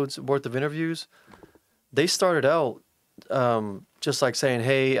 episodes worth of interviews, they started out just like saying,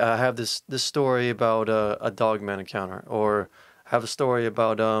 hey, I have this story about a Dogman encounter, or I have a story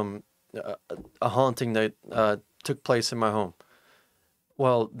about a haunting that took place in my home.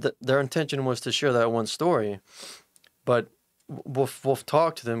 Well, their intention was to share that one story, but Wolf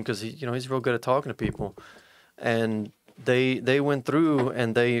talked to them because he's real good at talking to people, and they went through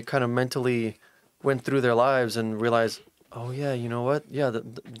and they kind of mentally went through their lives and realized, oh yeah, you know what? Yeah,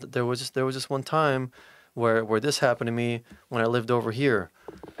 there was just one time where this happened to me when I lived over here,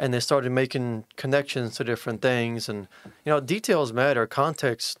 and they started making connections to different things. And details matter,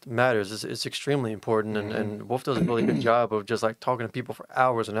 context matters. It's extremely important, and Wolf does a really good job of just like talking to people for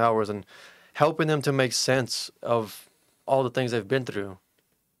hours and hours and helping them to make sense of all the things they've been through.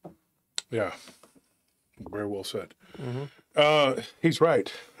 Yeah, very well said. He's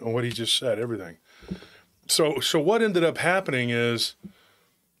right on what he just said, everything. So what ended up happening is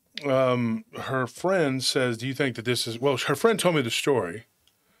her friend says, do you think that this is... Well, her friend told me the story.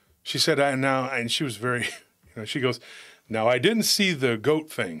 She said, and she was very... she goes, now, I didn't see the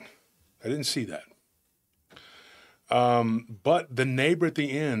goat thing. I didn't see that. But the neighbor at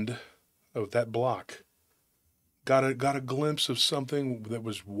the end of that block got a glimpse of something that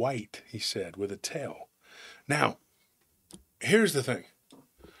was white, he said, with a tail. Now, here's the thing.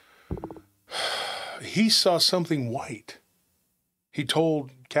 He saw something white. He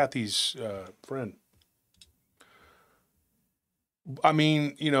told Kathy's friend. I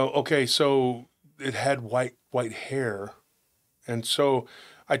mean, okay, so it had white hair. And so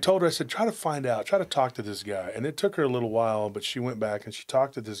I told her, I said, try to find out, try to talk to this guy. And it took her a little while, but she went back and she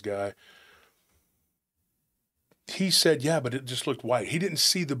talked to this guy. He said, yeah, but it just looked white. He didn't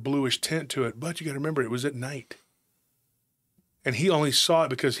see the bluish tint to it, but you got to remember, it was at night. And he only saw it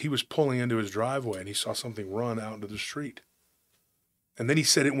because he was pulling into his driveway and he saw something run out into the street. And then he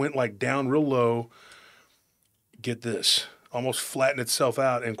said it went like down real low, get this, almost flattened itself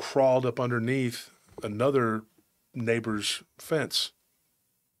out and crawled up underneath another neighbor's fence.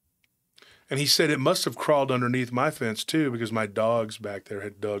 And he said it must have crawled underneath my fence too, because my dogs back there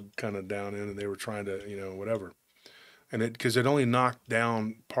had dug kind of down in and they were trying to, whatever. And because it only knocked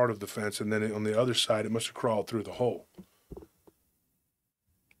down part of the fence, and then on the other side, it must have crawled through the hole.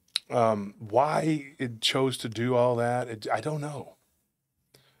 Why it chose to do all that, I don't know.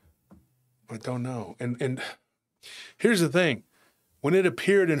 I don't know. And here's the thing. When it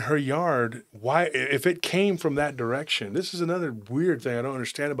appeared in her yard, why, if it came from that direction, this is another weird thing I don't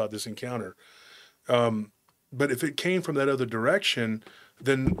understand about this encounter. But if it came from that other direction,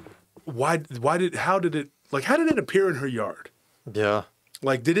 then how did it appear in her yard? Yeah.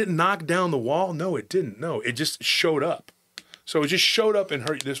 Like, did it knock down the wall? No, it didn't. No, it just showed up. So it just showed up in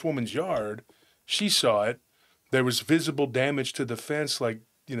this woman's yard. She saw it. There was visible damage to the fence, like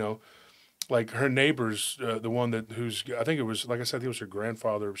her neighbors, the one I think it was, like I said, I think it was her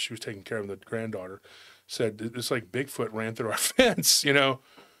grandfather. She was taking care of the granddaughter. Said it's like Bigfoot ran through our fence,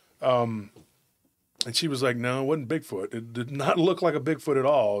 And she was like, no, it wasn't Bigfoot. It did not look like a Bigfoot at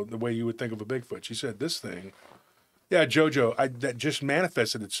all, the way you would think of a Bigfoot. She said, this thing, yeah, JoJo, that just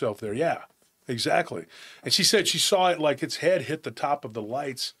manifested itself there. Yeah, exactly. And she said she saw it like its head hit the top of the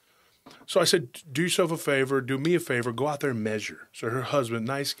lights. So I said, do yourself a favor, do me a favor, go out there and measure. So her husband,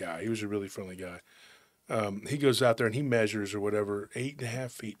 nice guy, he was a really friendly guy. He goes out there and he measures or whatever,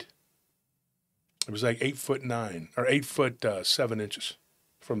 8.5 feet. It was like 8'9" or 8'7"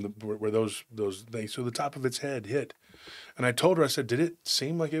 from where those things. So the top of its head hit. And I told her, I said, did it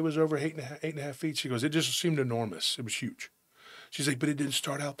seem like it was over 8.5 feet? She goes, it just seemed enormous. It was huge. She's like, but it didn't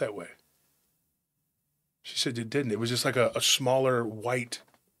start out that way. She said it didn't. It was just like a smaller white,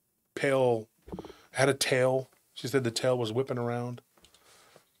 pale, had a tail. She said the tail was whipping around.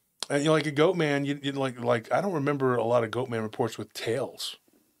 And like a Goatman, you like I don't remember a lot of Goatman reports with tails.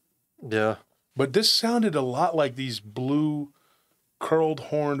 Yeah. But this sounded a lot like these blue curled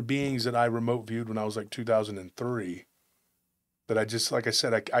horned beings that I remote viewed when I was like 2003. That I just, like I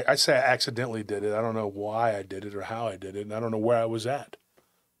said, I say I accidentally did it. I don't know why I did it or how I did it, and I don't know where I was at.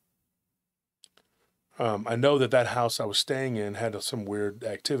 I know that house I was staying in had some weird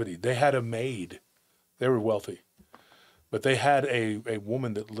activity. They had a maid. They were wealthy. But they had a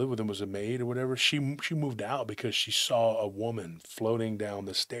woman that lived with them, was a maid or whatever. She moved out because she saw a woman floating down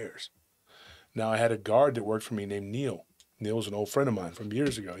the stairs. Now, I had a guard that worked for me named Neil. Neil was an old friend of mine from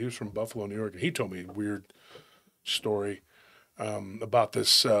years ago. He was from Buffalo, New York. He told me a weird story about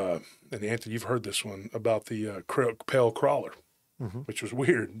this, and Anthony, you've heard this one, about the pale crawler, which was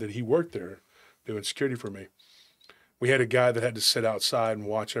weird that he worked there doing security for me. We had a guy that had to sit outside and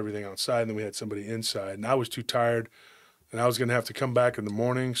watch everything outside, and then we had somebody inside. And I was too tired, and I was going to have to come back in the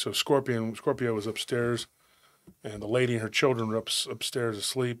morning. So Scorpio was upstairs, and the lady and her children were upstairs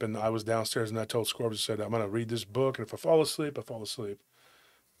asleep, and I was downstairs, and I told Scorpio, I said, I'm going to read this book, and if I fall asleep, I fall asleep.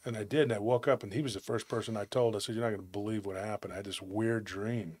 And I did, and I woke up, and he was the first person I told. I said, you're not going to believe what happened. I had this weird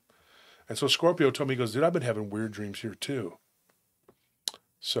dream. And so Scorpio told me, he goes, dude, I've been having weird dreams here too.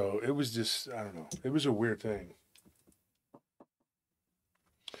 So it was just, I don't know. It was a weird thing.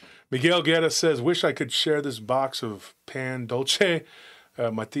 Miguel Guerra says, wish I could share this box of pan dulce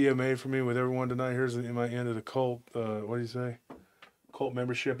my tia made for me with everyone tonight. Here's my end of the cult. What do you say? Cult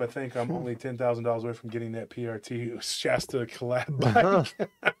membership. I think I'm only $10,000 away from getting that PRT Shasta collab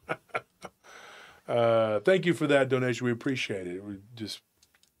bike. Thank you for that donation. We appreciate it. We're just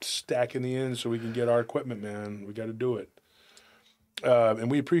stacking the ends so we can get our equipment, man. We got to do it. And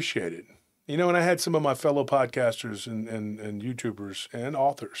we appreciate it. And I had some of my fellow podcasters and YouTubers and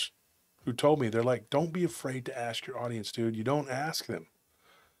authors who told me, they're like, don't be afraid to ask your audience, dude. You don't ask them.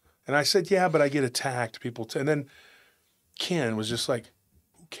 And I said, yeah, but I get attacked. And then Ken was just like,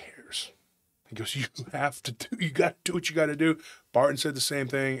 who cares? He goes, you got to do what you got to do. Barton said the same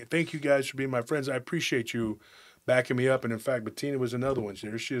thing. Thank you guys for being my friends. I appreciate you backing me up. And in fact, Bettina was another one.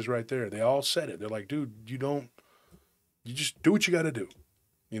 There she is right there. They all said it. They're like, dude, you just do what you got to do.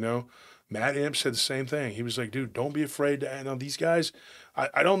 Matt Imp said the same thing. He was like, dude, don't be afraid to, these guys,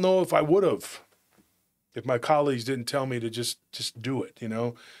 I don't know if I would have, if my colleagues didn't tell me to just do it,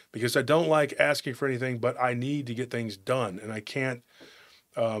 because I don't like asking for anything, but I need to get things done. And I can't,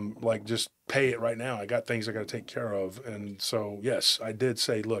 like just pay it right now. I got things I got to take care of. And so, yes, I did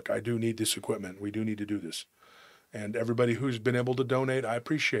say, look, I do need this equipment. We do need to do this. And everybody who's been able to donate, I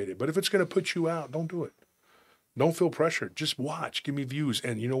appreciate it. But if it's going to put you out, don't do it. Don't feel pressured. Just watch. Give me views.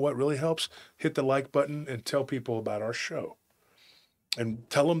 And you know what really helps? Hit the like button and tell people about our show. And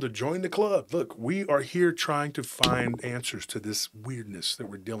tell them to join the club. Look, we are here trying to find answers to this weirdness that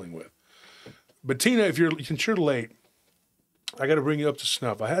we're dealing with. But Tina, since you're late, I got to bring you up to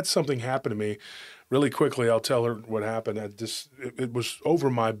snuff. I had something happen to me really quickly. I'll tell her what happened. It was over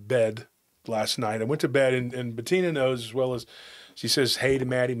my bed last night. I went to bed, and Bettina knows as well as she says, hey to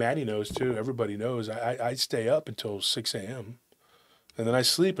Maddie. Maddie knows too. Everybody knows. I stay up until 6 a.m. and then I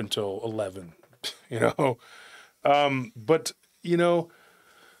sleep until 11, But,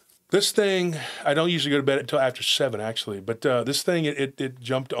 this thing, I don't usually go to bed until after 7, actually. But this thing, it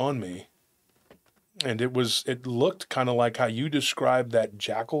jumped on me. And it looked kind of like how you described that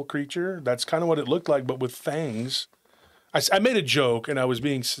jackal creature. That's kind of what it looked like, but with fangs. I made a joke, and I was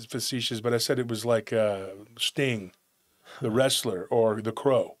being facetious, but I said it was like Sting, the wrestler, or the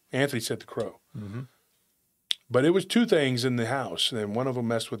Crow. Anthony said the Crow. Mm-hmm. But it was 2 things in the house, and one of them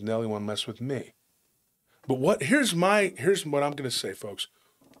messed with Nellie, one messed with me. But here's what I'm going to say, folks.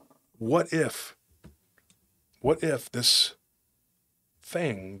 What if this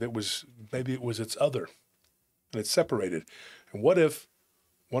thing that was, maybe it was its other, and it's separated. And what if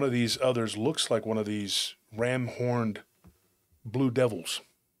one of these others looks like one of these ram-horned blue devils?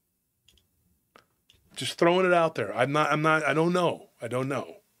 Just throwing it out there. I don't know.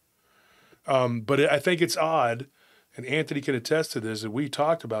 But I think it's odd, and Anthony can attest to this, that we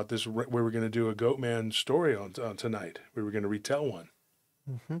talked about this, we were going to do a Goatman story on tonight. We were going to retell one.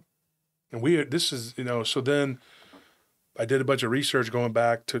 Mm-hmm. And so then I did a bunch of research going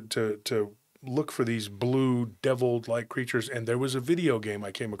back to look for these blue devil-like creatures, and there was a video game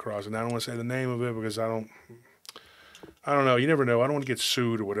I came across, and I don't want to say the name of it because I don't know. You never know. I don't want to get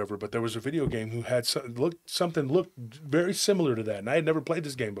sued or whatever, but there was a video game who had something looked very similar to that, and I had never played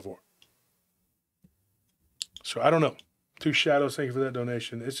this game before. So I don't know. 2 Shadows, thank you for that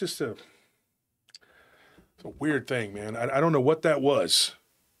donation. It's just it's a weird thing, man. I don't know what that was.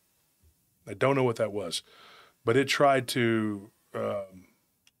 I don't know what that was. But it tried to,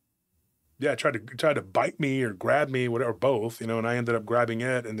 tried to bite me or grab me, whatever, both, and I ended up grabbing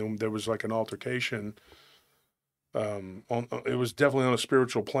it, and then there was like an altercation. It was definitely on a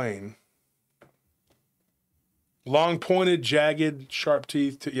spiritual plane. Long pointed, jagged, sharp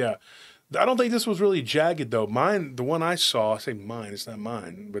teeth. Yeah, I don't think this was really jagged though. Mine, the one I saw, I say mine, it's not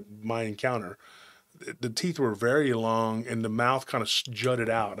mine, but my encounter. The teeth were very long, and the mouth kind of jutted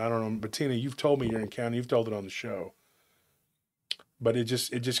out. I don't know, Bettina, you've told me your encounter. You've told it on the show, but it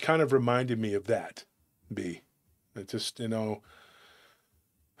just kind of reminded me of that. It just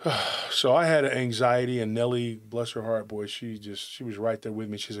So I had anxiety, and Nellie, bless her heart, boy, she was right there with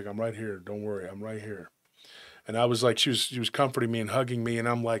me. She's like, I'm right here. Don't worry, I'm right here. And I was like, she was comforting me and hugging me, and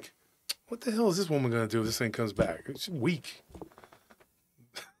I'm like, what the hell is this woman gonna do if this thing comes back? It's weak.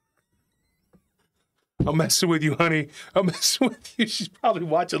 I'm messing with you, honey. I'm messing with you. She's probably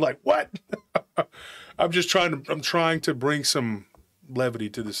watching like, what? I'm trying to bring some levity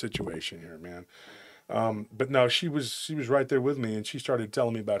to the situation here, man. But no, she was right there with me, and she started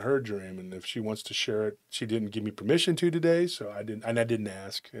telling me about her dream, and if she wants to share it. She didn't give me permission to today, so I didn't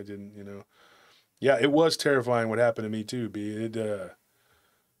ask. I didn't, Yeah, it was terrifying what happened to me too, B.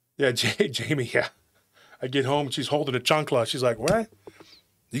 Jamie, yeah. I get home, and she's holding a chancla. She's like, what?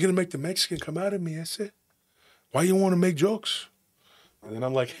 You gonna make the Mexican come out of me? I said, why you want to make jokes? And then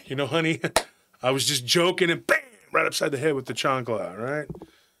I'm like, honey, I was just joking, and bam, right upside the head with the chancla, right?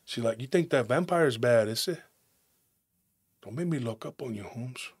 She's like, you think that vampire's bad? I said, don't make me look up on you,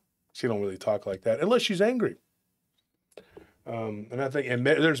 Holmes. She don't really talk like that unless she's angry. And I think, and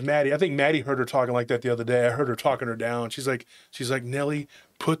there's Maddie. I think Maddie heard her talking like that the other day. I heard her talking her down. She's like, Nellie,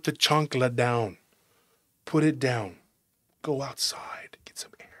 put the chancla down. Put it down. Go outside. Get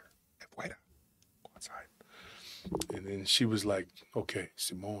some air. Go outside. And then she was like, okay,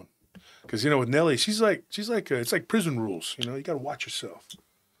 Simone. Because, with Nellie, she's like, it's like prison rules. You got to watch yourself.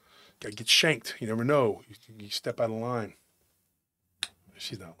 Got to get shanked. You never know. You step out of line.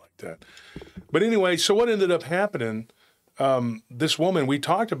 She's not like that. But anyway, so what ended up happening, this woman, we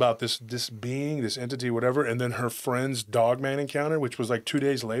talked about this being, this entity, whatever, and then her friend's Dogman encounter, which was like 2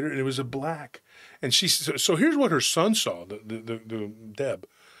 days later, and it was a black. And so here's what her son saw, the Deb.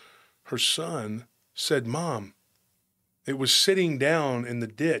 Her son said, Mom, it was sitting down in the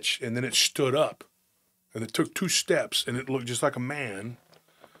ditch, and then it stood up, and it took 2 steps, and it looked just like a man,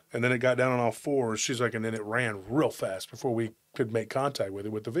 and then it got down on all 4s. She's like, and then it ran real fast before we could make contact with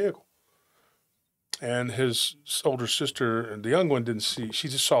it with the vehicle. And his older sister, and the young one didn't see, she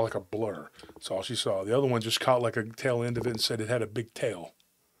just saw like a blur. That's all she saw. The other one just caught like a tail end of it and said it had a big tail.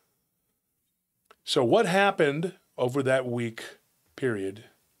 So what happened over that week period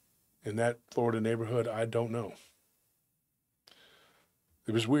in that Florida neighborhood, I don't know.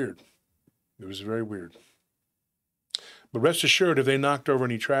 It was weird. It was very weird. But rest assured, if they knocked over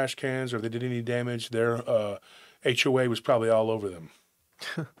any trash cans or if they did any damage, their HOA was probably all over them.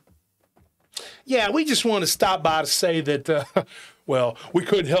 Yeah, we just want to stop by to say that, well, we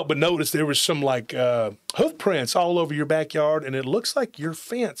couldn't help but notice there was some like hoof prints all over your backyard, and it looks like your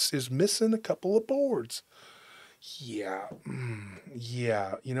fence is missing a couple of boards. Yeah,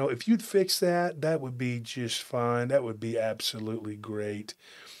 yeah. You know, if you'd fix that, that would be just fine. That would be absolutely great.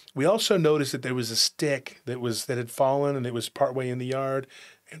 We also noticed that there was a stick that had fallen, and it was partway in the yard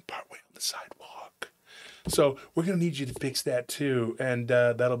and partway on the sidewalk. So we're going to need you to fix that too, and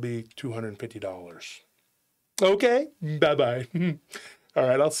that'll be $250. Okay, bye-bye. All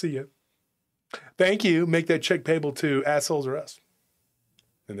right, I'll see you. Thank you. Make that check payable to Assholes or Us.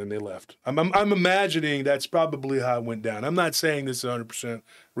 And then they left. I'm imagining that's probably how it went down. I'm not saying this is 100%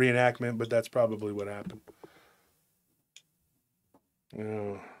 reenactment, but that's probably what happened.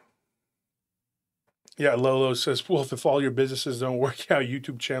 Yeah, Lolo says, well, if all your businesses don't work out,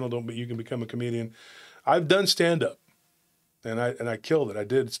 YouTube channel don't, but you can become a comedian. I've done stand-up, and I killed it. I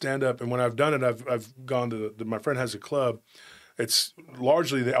did stand-up, and when I've done it, I've gone to my friend has a club. It's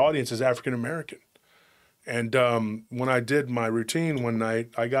largely the audience is African-American. And when I did my routine one night,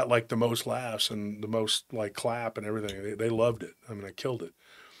 I got like the most laughs and the most like clap and everything. They loved it. I mean, I killed it.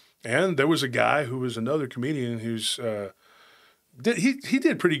 And there was a guy who was another comedian who's he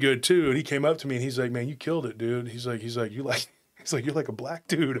did pretty good too. And he came up to me and he's like, "Man, you killed it, dude." He's like you're like a black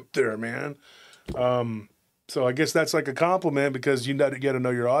dude up there, man. So I guess that's like a compliment because you got to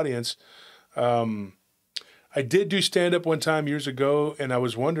know your audience. I did do stand-up one time years ago, and I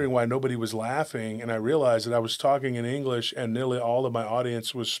was wondering why nobody was laughing, and I realized that I was talking in English, and nearly all of my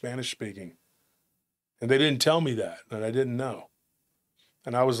audience was Spanish-speaking. And they didn't tell me that, and I didn't know.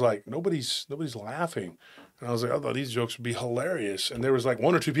 And I was like, nobody's laughing. And I was like, I thought these jokes would be hilarious. And there was like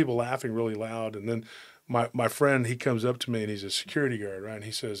one or two people laughing really loud, and then my friend, he comes up to me, and he's a security guard, right? And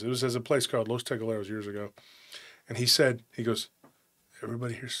he says, it was at a place called Los Teguleros years ago. And he goes,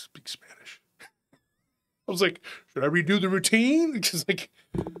 everybody here speaks Spanish. I was like, should I redo the routine? Because like,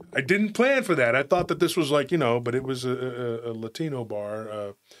 I didn't plan for that. I thought that this was like, but it was a Latino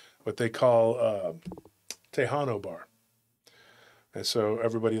bar, what they call Tejano bar. And so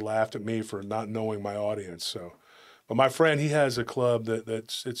everybody laughed at me for not knowing my audience. So, but my friend, he has a club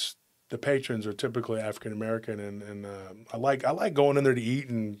it's the patrons are typically African American, and I like going in there to eat,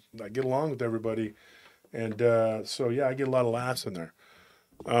 and I get along with everybody, and so yeah, I get a lot of laughs in there.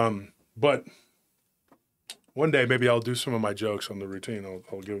 But one day, maybe I'll do some of my jokes on the routine.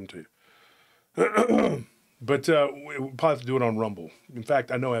 I'll give them to you. But we'll probably have to do it on Rumble. In fact,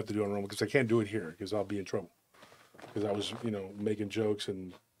 I know I have to do it on Rumble because I can't do it here because I'll be in trouble. Because I was, making jokes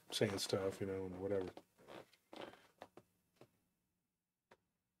and saying stuff, and whatever.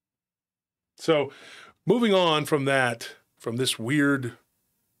 So moving on from this weird,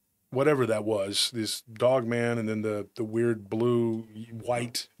 whatever that was, this Dogman and then the weird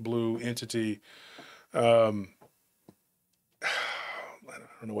white blue entity. I don't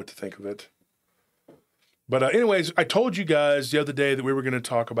know what to think of it. But anyways, I told you guys the other day that we were going to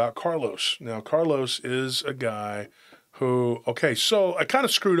talk about Carlos. Now, Carlos is a guy who, so I kind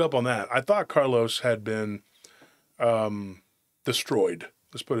of screwed up on that. I thought Carlos had been destroyed.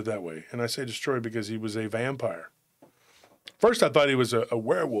 Let's put it that way. And I say destroyed because he was a vampire. First, I thought he was a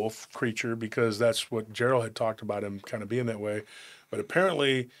werewolf creature because that's what Gerald had talked about him kind of being that way. But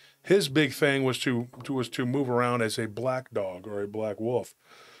apparently his big thing was to move around as a black dog or a black wolf.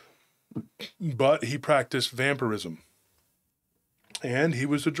 But he practiced vampirism. And he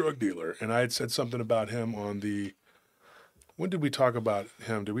was a drug dealer. And I had said something about him on the... When did we talk about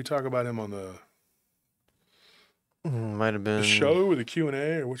him? Did we talk about him on the... Might have been... The show or the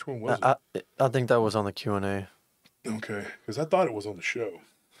Q&A? Or which one was it? I think that was on the Q&A. Okay. Because I thought it was on the show.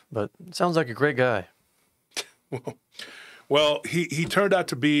 But sounds like a great guy. Well, he turned out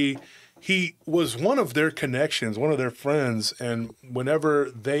to be, he was one of their connections, one of their friends, and whenever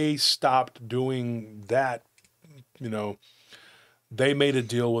they stopped doing that, they made a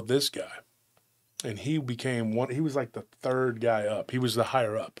deal with this guy. And he became he was like the third guy up. He was the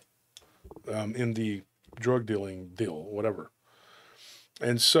higher up in the drug dealing deal, whatever.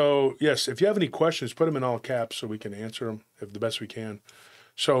 And so, yes, if you have any questions, put them in all caps so we can answer them the best we can.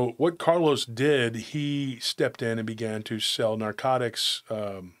 So what Carlos did, he stepped in and began to sell narcotics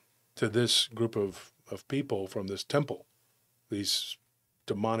to this group of people from this temple, these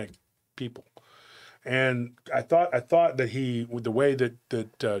demonic people. And I thought that he, with the way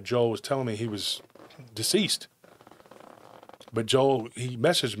that Joel was telling me, he was deceased. But Joel, he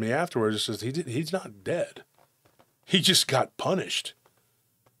messaged me afterwards and says he's not dead. He just got punished.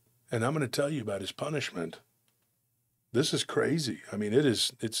 And I'm going to tell you about his punishment. This is crazy. I mean,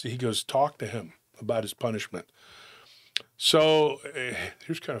 he goes, talk to him about his punishment. So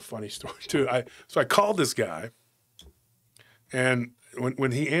here's kind of a funny story too. So I called this guy, and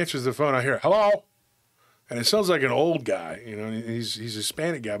when he answers the phone, I hear, hello? And it sounds like an old guy, you know, and he's a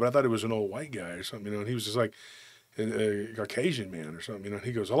Hispanic guy, but I thought it was an old white guy or something, you know, and he was just like a Caucasian man or something, you know, and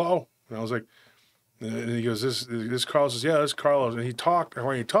he goes, hello? And I was like, and he goes, this Carlos says, yeah, this is Carlos. And when he talked, it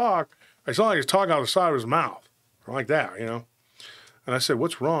sounded like he was talking out the side of his mouth, like that, you know. And I said,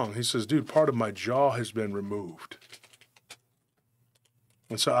 what's wrong? He says, dude, part of my jaw has been removed.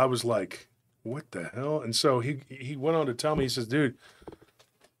 And so I was like, what the hell? And so he went on to tell me, he says, dude,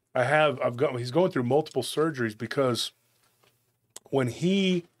 he's going through multiple surgeries because when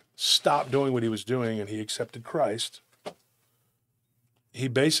he stopped doing what he was doing and he accepted Christ, he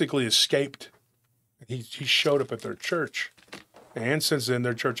basically escaped. He showed up at their church. And since then,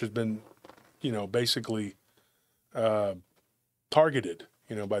 their church has been, you know, basically targeted,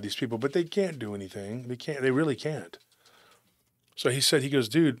 you know, by these people. But they can't do anything. They really can't. So he said, he goes,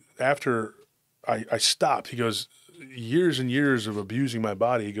 dude, after I stopped, he goes, years and years of abusing my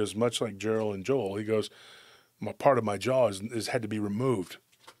body, he goes, much like Gerald and Joel, he goes, part of my jaw is had to be removed.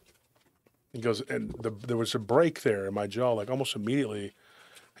 He goes, and there was a break there in my jaw, like almost immediately.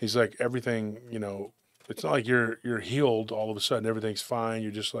 He's like, everything, you know, it's not like you're healed all of a sudden, everything's fine,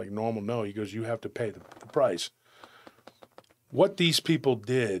 you're just like normal. No, he goes, you have to pay the price. What these people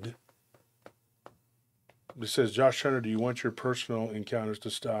did, it says, Josh Turner, do you want your personal encounters to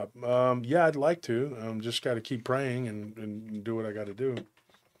stop? Yeah, I'd like to. Just got to keep praying and do what I got to do.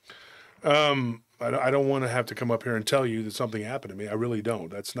 I don't want to have to come up here and tell you that something happened to me. I really don't.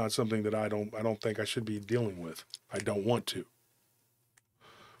 That's not something that I don't think I should be dealing with. I don't want to.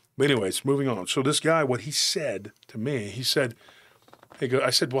 But anyways, moving on. So this guy, what he said to me, he said, I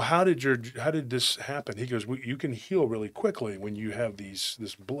said, well, how did this happen? He goes, well, you can heal really quickly when you have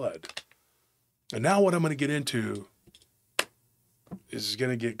this blood. And now what I'm going to get into is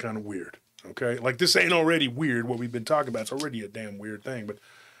going to get kind of weird, okay? Like, this ain't already weird, what we've been talking about. It's already a damn weird thing, but,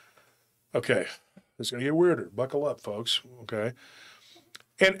 okay, it's going to get weirder. Buckle up, folks, okay?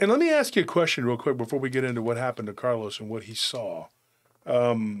 And let me ask you a question real quick before we get into what happened to Carlos and what he saw. We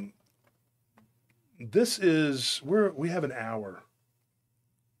have an hour.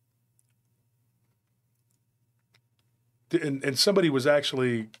 And somebody was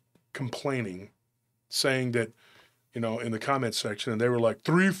actually complaining, saying that, you know, in the comments section, and they were like,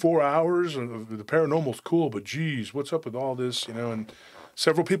 3-4 hours of the paranormal's cool, but geez, what's up with all this, you know? And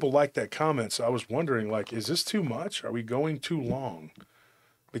several people liked that comment. So I was wondering, like, is this too much? Are we going too long?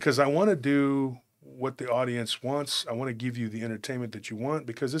 Because I want to do what the audience wants. I want to give you the entertainment that you want,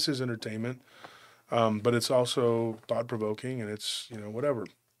 because this is entertainment, but it's also thought-provoking, and it's, you know, whatever.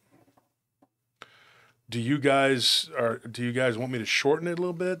 Do you guys want me to shorten it a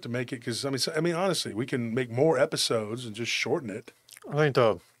little bit to make it? Because I mean, honestly, we can make more episodes and just shorten it. I think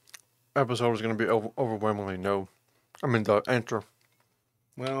the episode is going to be overwhelmingly no. I mean, the answer.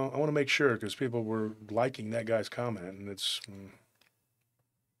 Well, I want to make sure, because people were liking that guy's comment, and it's.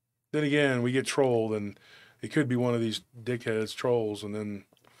 Then again, we get trolled, and it could be one of these dickheads trolls, and then.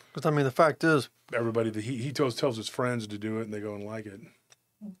 But I mean, the fact is, everybody that he tells his friends to do it, and they go and like it.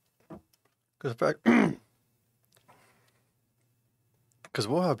 Because the fact. Because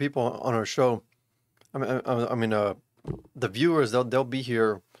we'll have people on our show. I mean, the viewers, they'll be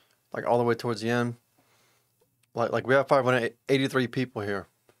here, like all the way towards the end. Like we have 583 people here.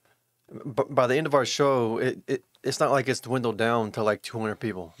 But by the end of our show, it's not like it's dwindled down to like 200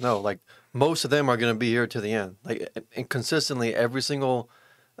 people. No, like most of them are going to be here to the end. Like, and consistently every single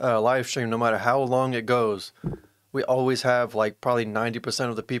live stream, no matter how long it goes, we always have like probably 90%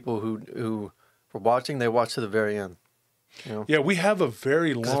 of the people who were watching, they watch to the very end. You know? Yeah, we have a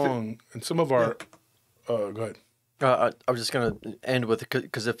very long, and some of our. Go ahead. I was just gonna end with,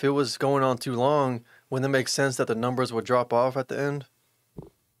 because if it was going on too long, wouldn't it make sense that the numbers would drop off at the end?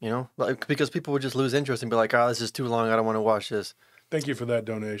 You know, like, because people would just lose interest and be like, "Oh, this is too long. I don't want to watch this." Thank you for that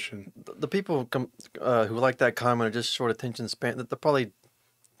donation. The people who like that comment are just short attention span. They're probably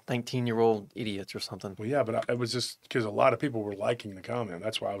 19-year-old idiots or something. Well, yeah, but it was just because a lot of people were liking the comment.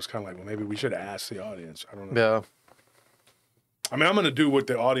 That's why I was kind of like, well, maybe we should ask the audience. I don't know. Yeah. I mean, I'm going to do what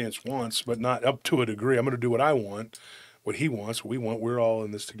the audience wants, but not up to a degree. I'm going to do what I want, what he wants, what we want. We're all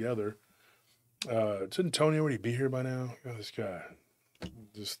in this together. Shouldn't Tony already be here by now? Oh, this guy.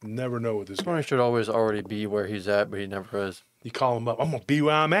 Just never know what this guy. Tony should always already be where he's at, but he never is. You call him up. I'm going to be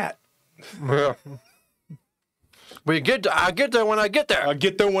where I'm at. Yeah. But I get there when I get there. I'll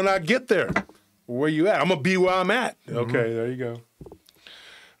get there when I get there. Where you at? I'm going to be where I'm at. Okay, there you go.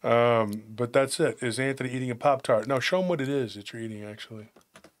 But that's it. Is Anthony eating a Pop-Tart? No, show him what it is that you're eating, actually.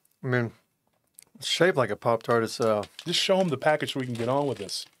 I mean, it's shaped like a Pop-Tart. It's Just show him the package so we can get on with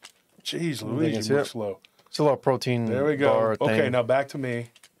this. Jeez Louise, you move slow. It's a little protein There we go. bar Okay, thing. now back to me.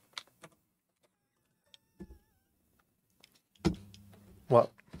 What?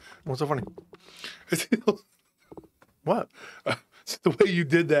 What's so funny? What? The way you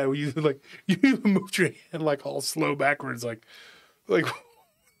did that, you even moved your hand like all slow backwards, like it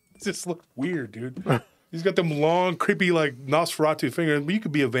just looked weird, dude. He's got them long, creepy, like Nosferatu fingers. But you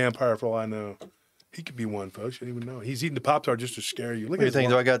could be a vampire for all I know. He could be one, folks. You don't even know. He's eating the Pop-Tart just to scare you. Look What do you at think?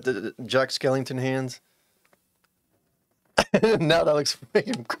 Do I got the Jack Skellington hands? Now that looks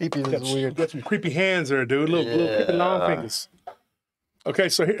freaking creepy. This is weird. Got some creepy hands there, dude. Little creepy long fingers. Okay,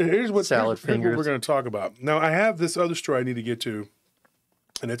 so here's what Salad we're fingers. going to talk about. Now, I have this other story I need to get to,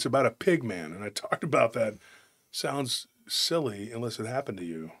 and it's about a pig man. And I talked about that. Sounds silly unless it happened to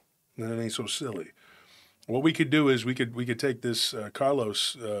you. And it ain't so silly. What we could do is we could take this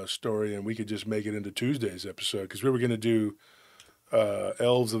Carlos story and we could just make it into Tuesday's episode because we were going to do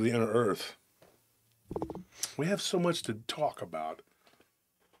Elves of the Inner Earth. We have so much to talk about.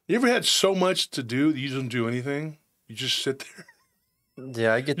 You ever had so much to do that you don't do anything? You just sit there.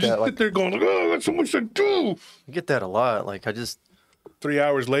 Yeah, I get You just that. sit Like, there going, oh, I got so much to do. I get that a lot. Like, I just 3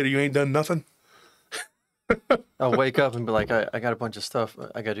 hours later, you ain't done nothing. I'll wake up and be like, I got a bunch of stuff.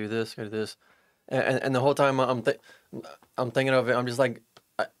 I got to do this. Got to do this. And the whole time I'm thinking of it, I'm just like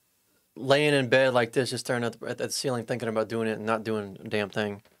laying in bed like this, just staring at the ceiling, thinking about doing it and not doing a damn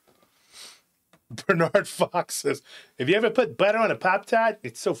thing. Bernard Fox says, have you ever put butter on a Pop-Tart?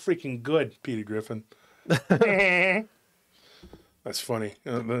 It's so freaking good, Peter Griffin. That's funny.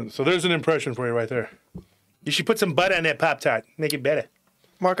 So there's an impression for you right there. You should put some butter on that Pop-Tart. Make it better.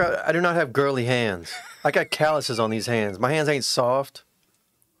 Mark, I do not have girly hands. I got calluses on these hands. My hands ain't soft.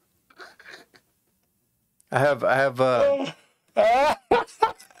 I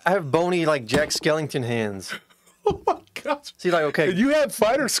have bony like Jack Skellington hands. Oh my gosh. See, like, okay, You have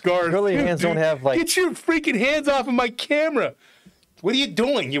fighter scars. Girly too, hands dude. don't have, like- Get your freaking hands off of my camera. What are you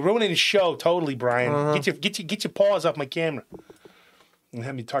doing? You're ruining the show totally, Brian. Get your paws off my camera. And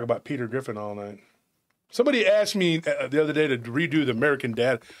have me talk about Peter Griffin all night. Somebody asked me the other day to redo the American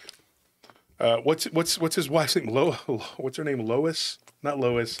Dad. What's his wife's name? What's her name? Lois? Not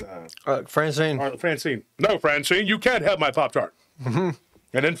Lois. Francine. Francine. No, Francine, you can't have my Pop-Tart. And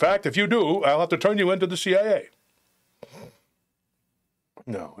in fact, if you do, I'll have to turn you into the CIA.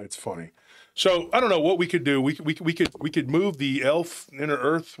 No, it's funny. So I don't know what we could do. We could move the Elf Inner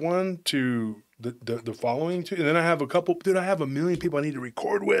Earth one to the following two, and then I have a couple. Dude, I have a million people I need to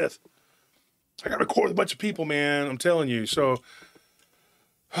record with. I got to record with a bunch of people, man. I'm telling you. So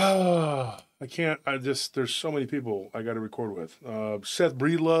I can't. There's so many people I got to record with. Seth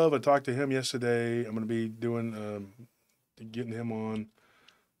Breedlove, I talked to him yesterday. I'm going to be doing getting him on.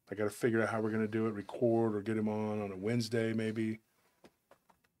 I got to figure out how we're going to do it. Record or get him on a Wednesday maybe.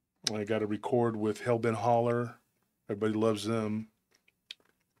 I got to record with Hellbent Holler. Everybody loves them.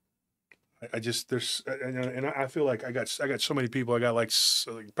 I feel like I got so many people. I got like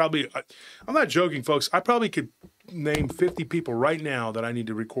probably. I'm not joking, folks. I probably could name 50 people right now that I need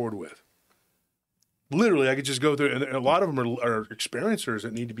to record with. Literally, I could just go through, and a lot of them are experiencers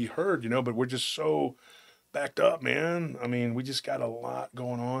that need to be heard, But we're just so backed up, man. I mean, we just got a lot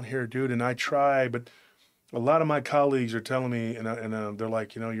going on here, dude. And I try, but a lot of my colleagues are telling me, and they're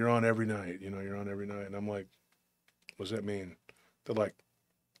like, you're on every night. You're on every night, and I'm like, what does that mean? They're like,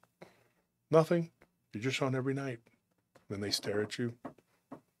 nothing. You're just on every night. Then they stare at you.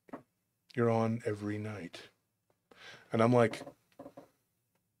 You're on every night. And I'm like,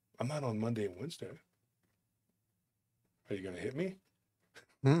 I'm not on Monday and Wednesday. Are you going to hit me?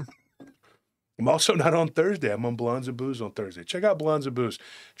 I'm also not on Thursday. I'm on Blondes and Booze on Thursday. Check out Blondes and Booze.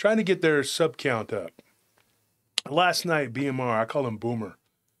 Trying to get their sub count up. Last night, BMR, I call him Boomer,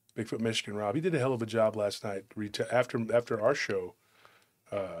 Bigfoot Michigan Rob. He did a hell of a job last night. After our show,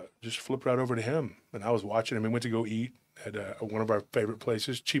 just flipped right over to him. And I was watching him. We went to go eat at one of our favorite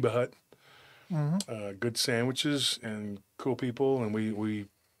places, Chiba Hut. Good sandwiches and cool people. And we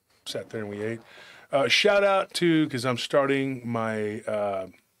sat there and we ate. Shout out to, because I'm starting my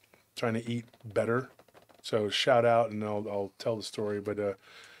trying to eat better So shout out, and I'll tell the story. But I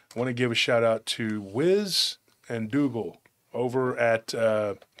want to give a shout out to Wiz and Dougal over at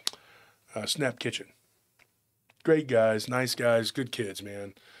Snap Kitchen. Great guys, nice guys, good kids,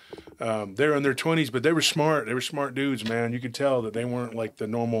 man. They're in their 20s, but they were smart. They were smart dudes, man. You could tell that they weren't like the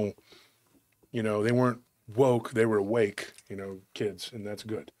normal, they weren't woke. They were awake, kids, and that's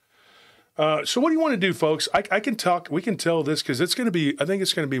good. So what do you want to do, folks? I can talk. We can tell this because it's going to be. I think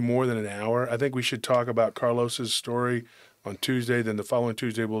it's going to be more than an hour. I think we should talk about Carlos's story on Tuesday. Then the following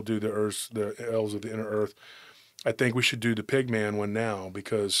Tuesday we'll do the elves of the inner earth. I think we should do the Pigman one now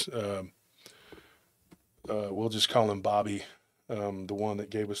because we'll just call him Bobby, the one that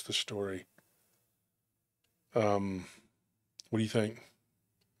gave us the story. What do you think?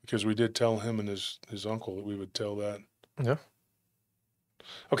 Because we did tell him and his uncle that we would tell that. Yeah.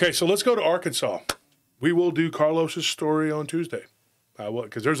 Okay, so let's go to Arkansas. We will do Carlos's story on Tuesday.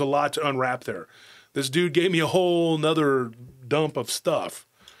 Because there's a lot to unwrap there. This dude gave me a whole nother dump of stuff.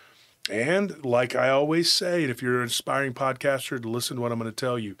 And like I always say, if you're an aspiring podcaster to listen to what I'm going to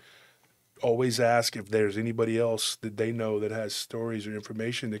tell you, always ask if there's anybody else that they know that has stories or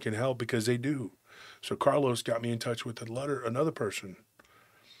information that can help, because they do. So Carlos got me in touch with another person.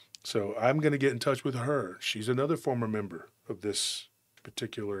 So I'm going to get in touch with her. She's another former member of this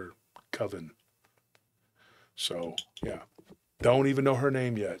particular coven. So, yeah. Don't even know her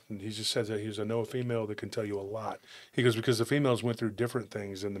name yet. And he just says that I know a female that can tell you a lot. He goes, because the females went through different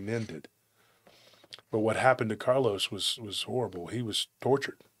things than the men did. But what happened to Carlos was horrible. He was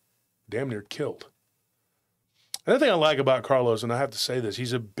tortured, damn near killed. Another thing I like about Carlos, and I have to say this,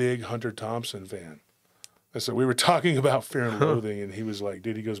 he's a big Hunter Thompson fan. And so we were talking about Fear and Loathing, and he was like,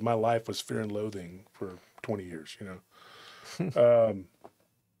 dude, he goes, my life was Fear and Loathing for 20 years,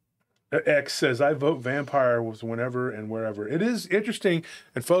 X says, I vote vampire was whenever and wherever. It is interesting.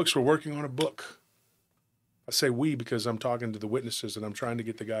 And folks, we're working on a book. I say we because I'm talking to the witnesses and I'm trying to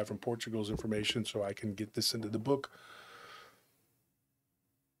get the guy from Portugal's information so I can get this into the book.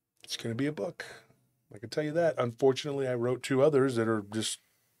 It's going to be a book. I can tell you that. Unfortunately, I wrote 2 others that are just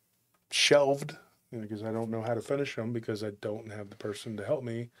shelved because I don't know how to finish them because I don't have the person to help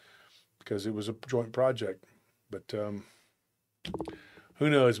me because it was a joint project. But, who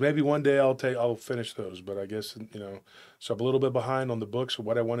knows? Maybe one day I'll finish those, but I guess, so I'm a little bit behind on the books of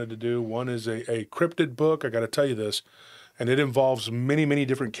what I wanted to do. One is a cryptid book. I got to tell you this, and it involves many, many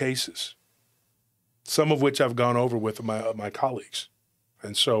different cases, some of which I've gone over with my colleagues.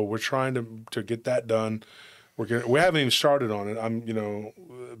 And so we're trying to get that done. We haven't even started on it.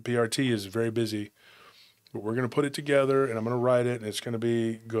 PRT is very busy, but we're going to put it together and I'm going to write it and it's going to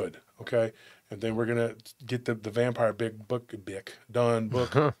be good. Okay. And then we're going to get the vampire book done.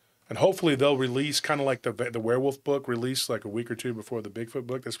 And hopefully they'll release kind of like the werewolf book released like a week or 2 before the Bigfoot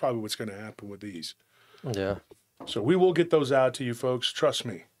book. That's probably what's going to happen with these. Yeah. So we will get those out to you folks. Trust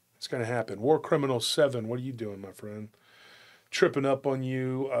me. It's going to happen. War Criminal 7. What are you doing, my friend? Tripping up on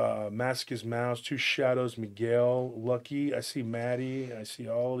you. Mask is Mouse. 2 Shadows. Miguel. Lucky. I see Maddie. I see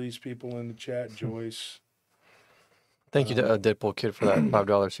all these people in the chat. Joyce. Thank you to Deadpool Kid for that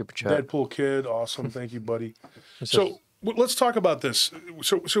 $5 super chat. Deadpool Kid, awesome. Thank you, buddy. So let's talk about this.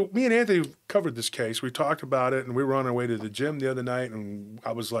 So me and Anthony covered this case. We talked about it, and we were on our way to the gym the other night, and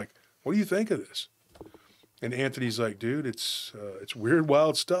I was like, what do you think of this? And Anthony's like, dude, it's weird,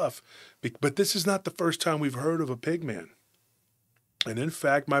 wild stuff. But this is not the first time we've heard of a pigman. And in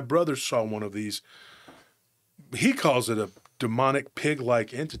fact, my brother saw one of these. He calls it a demonic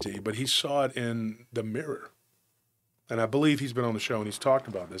pig-like entity, but he saw it in the mirror. And I believe he's been on the show and he's talked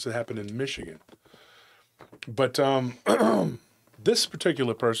about this. It happened in Michigan. But this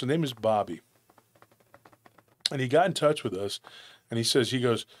particular person, name is Bobby. And he got in touch with us and he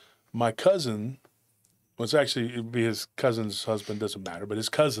goes, my cousin, well, it'd be his cousin's husband, doesn't matter, but his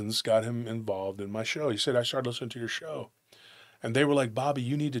cousins got him involved in my show. He said, I started listening to your show. And they were like, Bobby,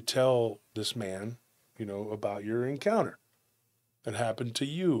 you need to tell this man, about your encounter that happened to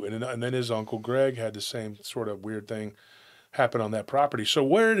you. And then his uncle Greg had the same sort of weird thing happen on that property. So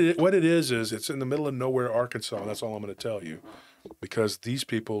what it is it's in the middle of nowhere, Arkansas. And that's all I'm going to tell you, because these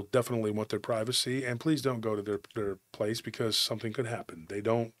people definitely want their privacy. And please don't go to their place because something could happen. They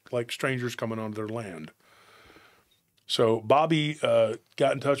don't like strangers coming onto their land. So Bobby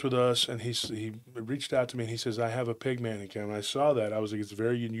got in touch with us, and he reached out to me, and he says, I have a pigman account. And I saw that. I was like, it's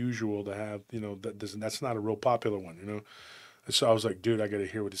very unusual to have, that's not a real popular one, And so I was like, dude, I got to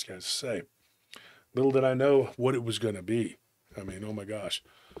hear what this guy has to say. Little did I know what it was going to be. I mean, oh my gosh.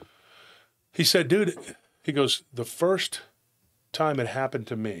 He said, dude, he goes, the first time it happened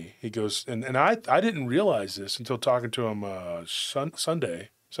to me, he goes, and I didn't realize this until talking to him Sunday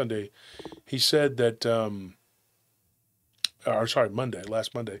Sunday. He said that,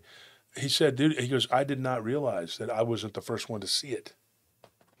 last Monday. He said, dude, he goes, I did not realize that I wasn't the first one to see it.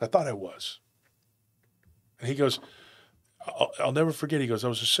 I thought I was. And he goes, I'll never forget. He goes, I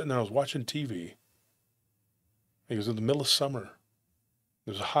was just sitting there, I was watching TV. He goes, in the middle of summer,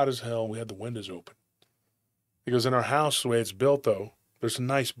 it was hot as hell, and we had the windows open. He goes, in our house, the way it's built, though, there's a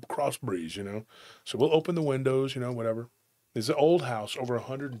nice cross breeze, you know. So we'll open the windows, you know, whatever. It's an old house, over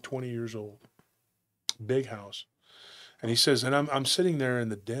 120 years old. Big house. And he says, and I'm sitting there in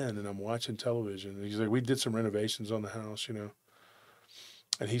the den, and I'm watching television. And he's like, we did some renovations on the house, you know.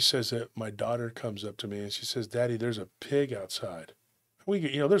 And he says that my daughter comes up to me, and she says, Daddy, there's a pig outside. We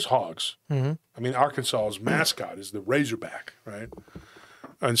get, you know, there's hogs. Mm-hmm. I mean, Arkansas's mascot is the Razorback, right?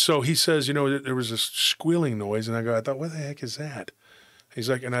 And so he says, you know, there was this squealing noise, and I thought, what the heck is that? He's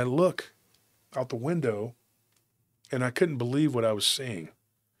like, and I look out the window, and I couldn't believe what I was seeing.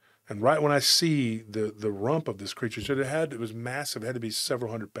 And right when I see the rump of this creature, so it was massive, it had to be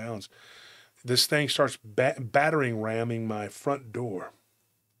several hundred pounds. This thing starts battering ramming my front door.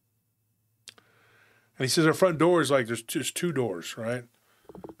 And he says our front door is like, there's just two doors, right?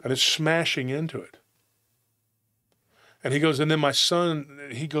 And it's smashing into it. And he goes, and then my son,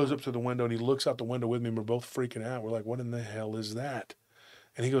 he goes up to the window and he looks out the window with me, and we're both freaking out. We're like, what in the hell is that?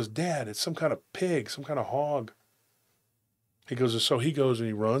 And he goes, Dad, it's some kind of pig, some kind of hog. He goes, so he goes and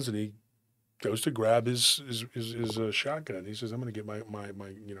he runs and he goes to grab his shotgun. He says, I'm going to get my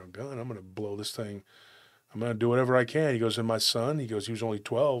gun. I'm going to blow this thing. I'm going to do whatever I can. He goes, and my son, he goes, he was only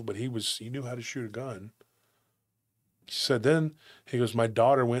 12, but he knew how to shoot a gun. He said, then he goes, my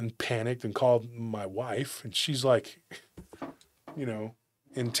daughter went and panicked and called my wife, and she's like, you know,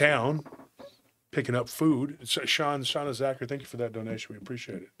 in town picking up food. Sean and Zachary, thank you for that donation. We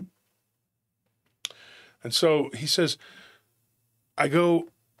appreciate it. And so he says, I go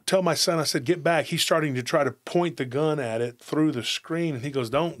tell my son, I said, get back. He's starting to try to point the gun at it through the screen. And he goes,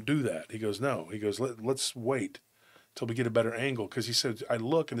 don't do that. He goes, no. He goes, let's wait till we get a better angle. Because he said, I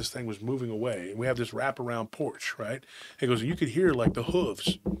look and this thing was moving away. And we have this wraparound porch, right? He goes, you could hear like the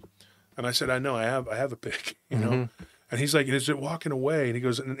hooves. And I said, I know, I have a pig, you know? And he's like, is it walking away? And he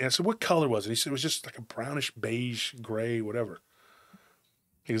goes, and I said, what color was it? He said, it was just like a brownish, beige, gray, whatever.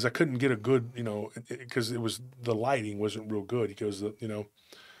 He goes, I couldn't get a good, you know, because the lighting wasn't real good. He goes, you know,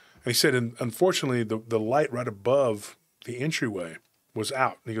 and he said, and unfortunately, the light right above the entryway was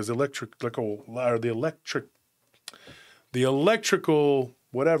out. And he goes, the electrical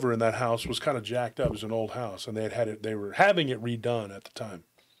whatever in that house was kind of jacked up. It was an old house, and they were having it redone at the time.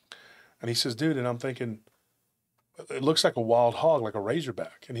 And he says, dude, and I'm thinking, it looks like a wild hog, like a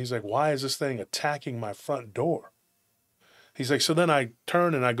razorback. And he's like, why is this thing attacking my front door? He's like, so then I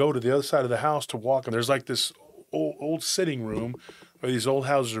turn and I go to the other side of the house to walk, and there's like this old sitting room where these old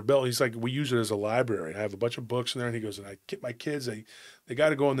houses are built. He's like, we use it as a library. I have a bunch of books in there, and he goes, and I get my kids, they got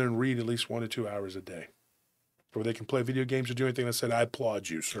to go in there and read at least 1 to 2 hours a day before they can play video games or do anything. I said, I applaud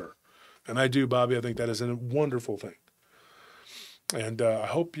you, sir. And I do, Bobby. I think that is a wonderful thing. And I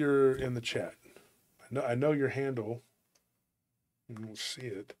hope you're in the chat. I know your handle. We'll see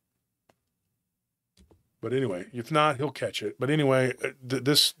it. But anyway, if not, he'll catch it. But anyway,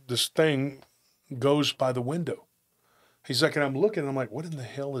 this thing goes by the window. He's like, and I'm looking, and I'm like, what in the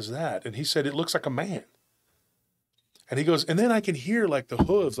hell is that? And he said, it looks like a man. And he goes, and then I can hear like the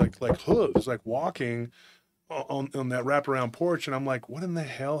hooves, like hooves, like walking on that wraparound porch. And I'm like, what in the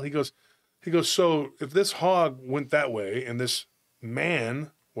hell? He goes, so if this hog went that way and this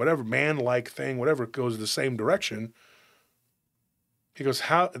man, whatever man-like thing, whatever, goes the same direction, he goes,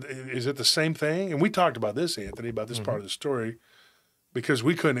 how is it the same thing? And we talked about this, Anthony, about this part of the story, because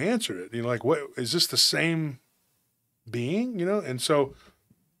we couldn't answer it. You know, like, what is this the same being? You know, and so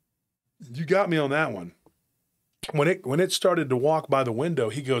you got me on that one. When it started to walk by the window,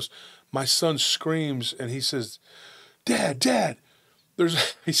 he goes, my son screams and he says, Dad,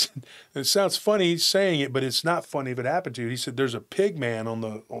 he said, it sounds funny saying it, but it's not funny if it happened to you. He said, there's a pig man on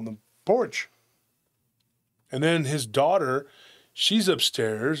the porch. And then his daughter, she's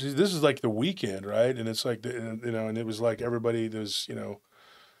upstairs. This is like the weekend, right? And it's like, you know, and it was like everybody was, you know,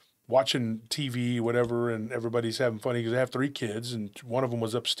 watching TV, whatever, and everybody's having fun because I have 3 kids, and one of them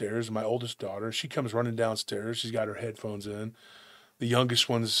was upstairs, my oldest daughter. She comes running downstairs. She's got her headphones in. The youngest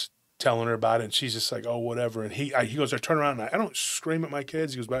one's telling her about it, and she's just like, oh, whatever. And he goes, I turn around, and I don't scream at my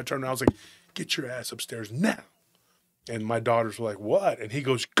kids. He goes, but I turn around, I was like, get your ass upstairs now. And my daughters were like, what? And he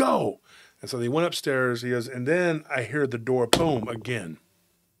goes, go. And so they went upstairs. He goes, and then I hear the door, boom, again.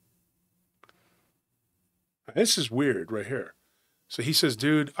 This is weird right here. So he says,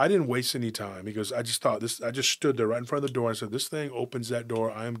 dude, I didn't waste any time. He goes, I just stood there right in front of the door. I said, this thing opens that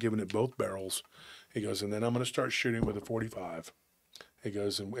door. I am giving it both barrels. He goes, and then I'm going to start shooting with a 45. He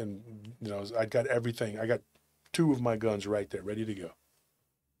goes, and you know, I got everything. I got 2 of my guns right there, ready to go.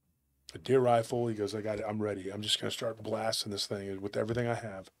 A deer rifle. He goes, I got it. I'm ready. I'm just going to start blasting this thing with everything I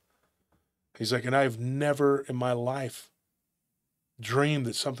have. He's like, and I've never in my life dreamed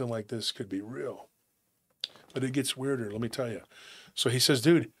that something like this could be real. But it gets weirder, let me tell you. So he says,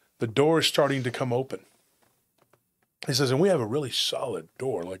 dude, the door is starting to come open. He says, and we have a really solid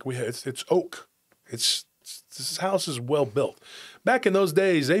door. Like it's oak. This house is well built. Back in those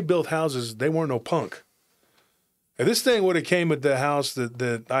days, they built houses. They weren't no punk. If this thing would have came at the house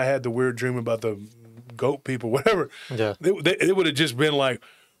that I had the weird dream about the goat people, whatever, Yeah. it would have just been like,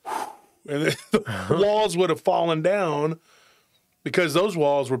 and the walls would have fallen down because those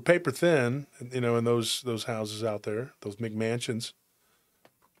walls were paper thin, you know, in those houses out there, those McMansions.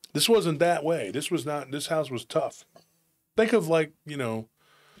 This wasn't that way. This house was tough. Think of like, you know,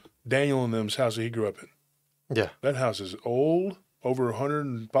 Daniel and them's house that he grew up in. Yeah. That house is old, over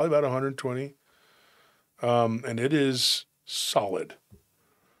 100, probably about 120. And it is solid.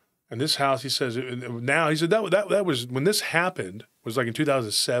 And this house, he says, now, he said that was, when this happened, was like in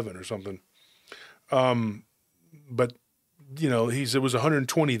 2007 or something. But, you know, it was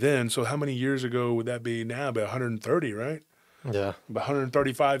 120 then, so how many years ago would that be now? About 130, right? Yeah. About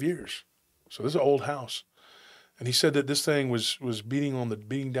 135 years. So this is an old house. And he said that this thing was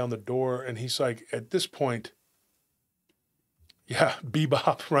beating down the door, and he's like, at this point, yeah,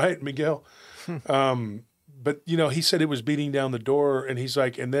 bebop, right, Miguel? But, you know, he said it was beating down the door, and he's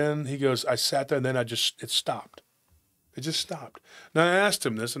like, and then he goes, I sat there, and then it stopped. It just stopped. Now, I asked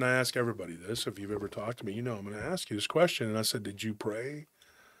him this, and I ask everybody this. If you've ever talked to me, you know I'm going to ask you this question. And I said, did you pray?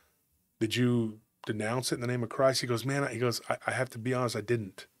 Did you denounce it in the name of Christ? He goes, man, I have to be honest, I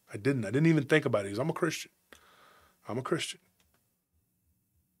didn't. I didn't even think about it. He goes, I'm a Christian.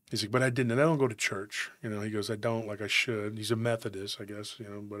 He's like, but I didn't. And I don't go to church. You know, he goes, I don't like I should. He's a Methodist, I guess, you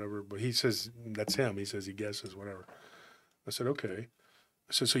know, whatever. But he says, that's him. He says he guesses, whatever. I said, okay.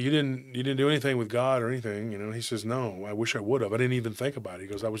 I said, so you didn't do anything with God or anything, you know? He says, no, I wish I would have. I didn't even think about it. He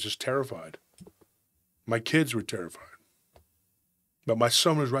goes, I was just terrified. My kids were terrified. But my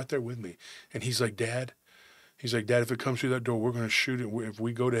son was right there with me. And he's like, Dad, if it comes through that door, we're going to shoot it. If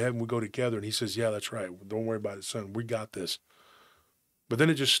we go to heaven, we go together. And he says, yeah, that's right. Don't worry about it, son. We got this. But then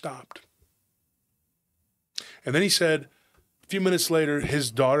it just stopped. And then he said, a few minutes later,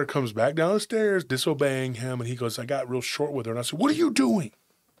 his daughter comes back down the stairs, disobeying him. And he goes, I got real short with her. And I said, what are you doing?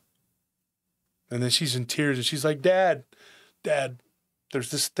 And then she's in tears. And she's like, Dad,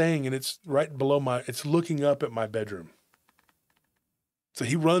 there's this thing. And it's right below it's looking up at my bedroom. So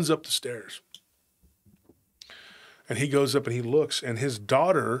he runs up the stairs. And he goes up and he looks. And his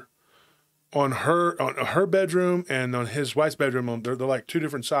daughter, on her bedroom and on his wife's bedroom, they're like 2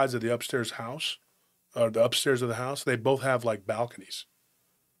 different sides of the upstairs house, the upstairs of the house. They both have like balconies.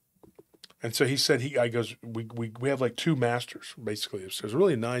 And so he said, I goes, we have like 2 masters basically upstairs.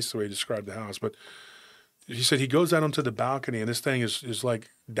 Really nice the way he described the house. But he said he goes out onto the balcony and this thing is like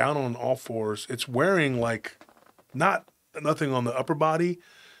down on all fours. It's wearing like nothing on the upper body,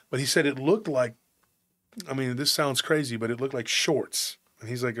 but he said it looked like, I mean, this sounds crazy, but it looked like shorts. And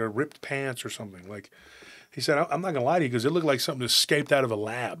he's like, a ripped pants or something. Like, he said, I'm not going to lie to you, because it looked like something escaped out of a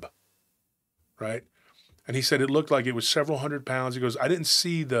lab, right? And he said it looked like it was several hundred pounds. He goes, I didn't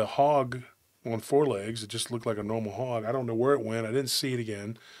see the hog on 4 legs. It just looked like a normal hog. I don't know where it went. I didn't see it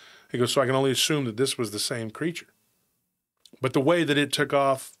again. He goes, so I can only assume that this was the same creature. But the way that it took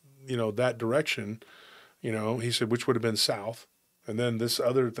off, you know, that direction, you know, he said, which would have been south. And then this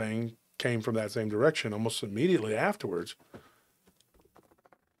other thing came from that same direction almost immediately afterwards.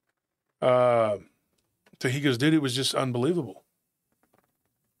 So he goes, dude, it was just unbelievable.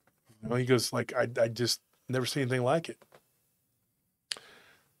 You know, he goes, like, I just never seen anything like it.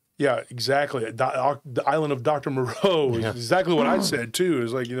 Yeah, exactly. The island of Dr. Moreau is exactly what I said too.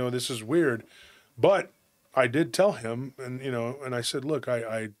 Is like, you know, this is weird, but I did tell him, and you know, and I said, look,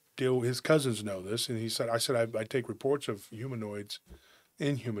 I deal. His cousins know this, and he said, I take reports of Inhumanoids,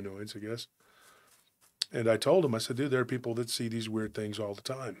 I guess. And I told him, I said, dude, there are people that see these weird things all the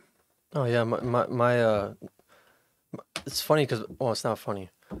time. Oh yeah, my it's funny because, well, it's not funny,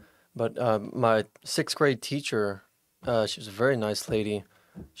 but my 6th grade teacher, she was a very nice lady.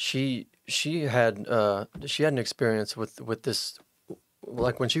 She had an experience with this,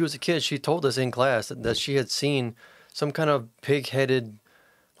 like when she was a kid. She told us in class that she had seen some kind of pig-headed,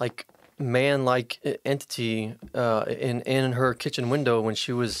 like man-like entity in her kitchen window when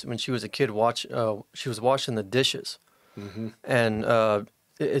she was a kid. She was washing the dishes. And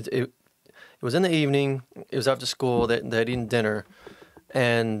it was in the evening. It was after school. They'd eaten dinner,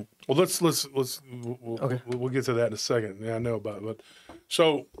 and Well, we'll get to that in a second. Yeah, I know about it. But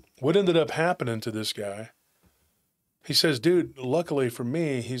so what ended up happening to this guy? He says, dude, luckily for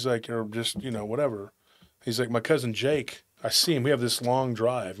me, he's like, or just, whatever. He's like, my cousin Jake, I see him. We have this long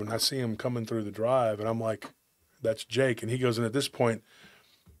drive, and I see him coming through the drive, and I'm like, that's Jake. And he goes, and at this point,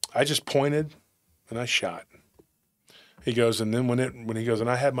 I just pointed and I shot. He goes, and then when he goes, and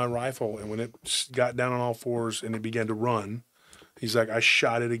I had my rifle, and when it got down on all fours and it began to run, he's like, I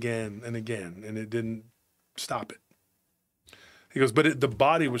shot it again and again, and it didn't stop it. He goes, but the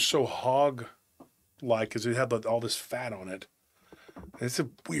body was so hog-like because it had all this fat on it. And it's a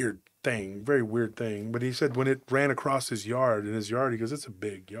weird thing, very weird thing. But he said when it ran across his yard, he goes, it's a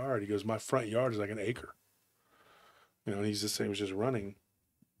big yard. He goes, my front yard is like an acre. And he's just saying it was just running.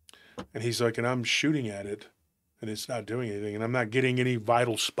 And he's like, and I'm shooting at it, and it's not doing anything, and I'm not getting any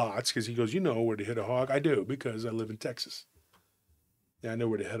vital spots because he goes, you know where to hit a hog? I do, because I live in Texas. Yeah, I know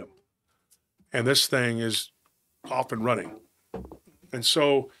where to hit them. And this thing is off and running. And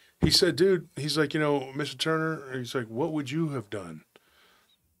so he said, dude, he's like, Mr. Turner, he's like, what would you have done?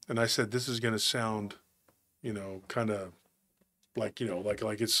 And I said, this is going to sound, kind of like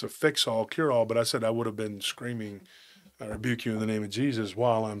it's a fix-all, cure-all. But I said I would have been screaming, I rebuke you in the name of Jesus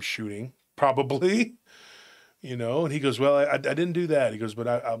while I'm shooting, probably. And he goes, well, I didn't do that. He goes, but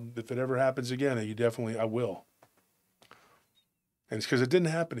if it ever happens again, I will. And it's because it didn't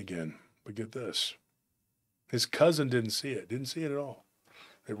happen again. But get this. His cousin didn't see it at all.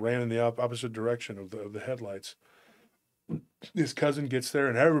 It ran in the opposite direction of the headlights. His cousin gets there,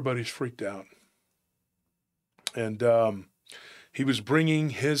 and everybody's freaked out. And he was bringing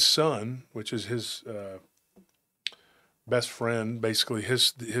his son, which is his best friend, basically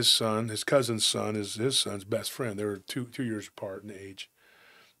his son, his cousin's son is his son's best friend. They were two years apart in age.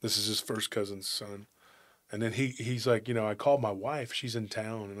 This is his first cousin's son. And then he's like, I called my wife. She's in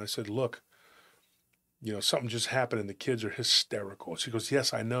town. And I said, look, something just happened and the kids are hysterical. She goes,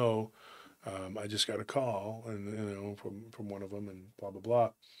 yes, I know. I just got a call and, from one of them and blah, blah,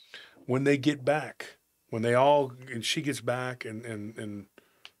 blah. When they get back, and she gets back and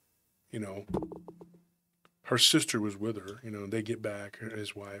her sister was with her, they get back,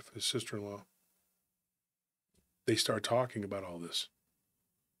 his wife, his sister-in-law. They start talking about all this.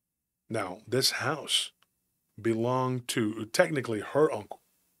 Now, this house belonged to technically her uncle,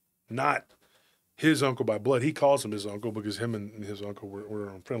 not his uncle by blood. He calls him his uncle because him and his uncle were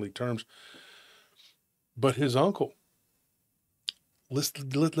on friendly terms. But his uncle,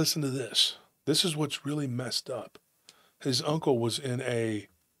 listen to this. This is what's really messed up. His uncle was in an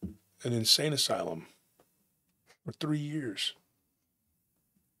insane asylum for 3 years.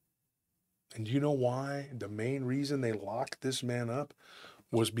 And do you know why? The main reason they locked this man up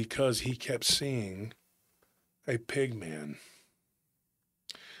was because he kept seeing a pig man.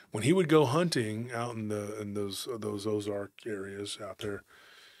 When he would go hunting out in those Ozark areas out there,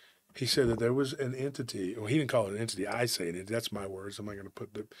 he said that there was an entity. Well, he didn't call it an entity. I say it. That's my words. I'm not going to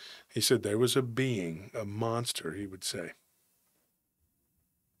put the. He said there was a being, a monster, he would say,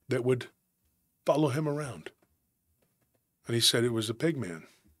 that would follow him around. And he said it was a pig man.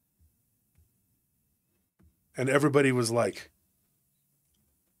 And everybody was like,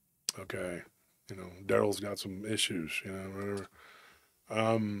 okay, Daryl's got some issues, whatever.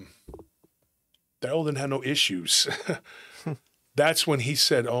 Daryl didn't have no issues. That's when he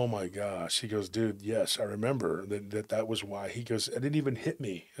said, oh my gosh. He goes, dude, yes, I remember that was why. He goes, it didn't even hit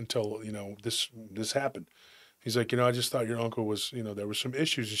me until, this happened. He's like, I just thought your uncle was, there was some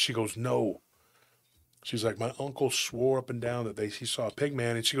issues. And she goes, no. She's like, my uncle swore up and down that he saw a pig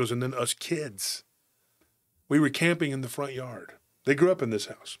man. And she goes, and then us kids, we were camping in the front yard. They grew up in this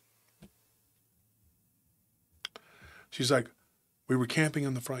house. She's like, we were camping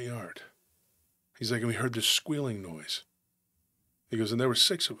in the front yard. He's like, and we heard this squealing noise. He goes, and there were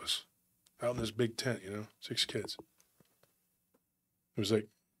 6 of us out in this big tent, 6 kids. It was like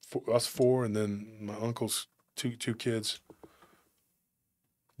us 4 and then my uncle's two kids,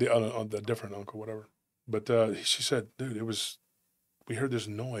 the different uncle, whatever. But she said, dude, we heard this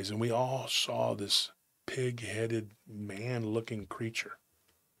noise and we all saw this pig-headed man-looking creature.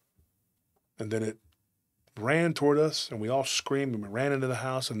 And then it ran toward us and we all screamed and we ran into the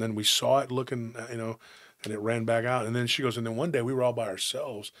house and then we saw it looking, and it ran back out. And then she goes, and then one day we were all by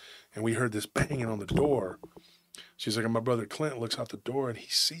ourselves and we heard this banging on the door. She's like, and my brother Clint looks out the door and he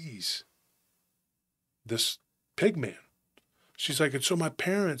sees this pig man. She's like, and so my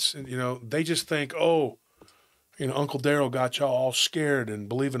parents, they just think, oh, Uncle Daryl got y'all all scared and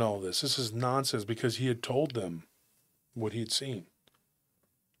believing all this. This is nonsense because he had told them what he had seen.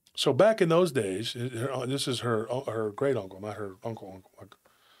 So back in those days, this is her great uncle, not her uncle.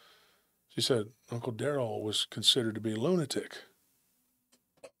 She said Uncle Daryl was considered to be a lunatic.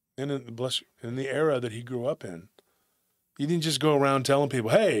 And bless you, in the era that he grew up in, he didn't just go around telling people,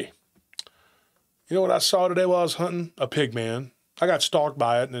 "Hey, you know what I saw today while I was hunting? A pig man. I got stalked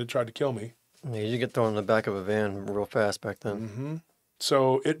by it, and it tried to kill me." Yeah, you get thrown in the back of a van real fast back then. Mm-hmm.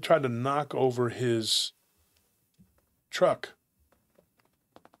 So it tried to knock over his truck,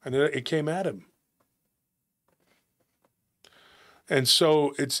 and it came at him. And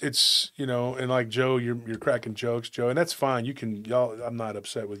so it's and like Joe, you're cracking jokes, Joe, and that's fine. I'm not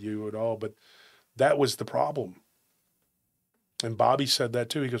upset with you at all, but that was the problem. And Bobby said that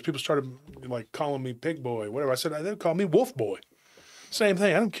too. He goes, people started like calling me pig boy, whatever. I said, they call me wolf boy. Same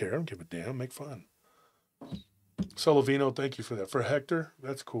thing. I don't care. I don't give a damn. Make fun. Solovino, thank you for that. For Hector,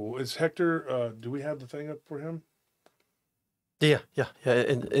 that's cool. Is Hector, do we have the thing up for him? Yeah.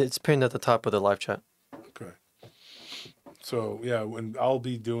 It's pinned at the top of the live chat. Okay. So yeah, and I'll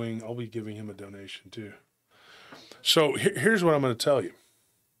be giving him a donation too. So here's what I'm going to tell you.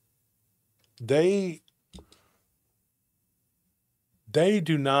 They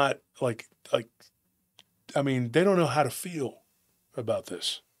do not they don't know how to feel about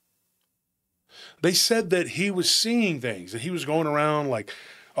this. They said that he was seeing things, that he was going around like,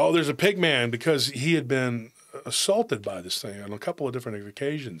 oh, there's a pig man, because he had been assaulted by this thing on a couple of different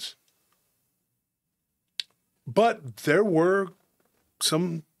occasions. But there were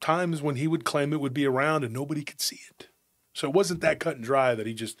some times when he would claim it would be around and nobody could see it. So it wasn't that cut and dry that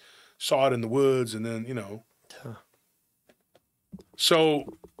he just saw it in the woods and then, Huh.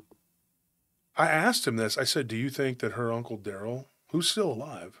 So I asked him this. I said, do you think that her Uncle Daryl, who's still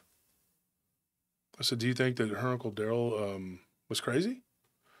alive, I said, do you think that her Uncle Daryl was crazy?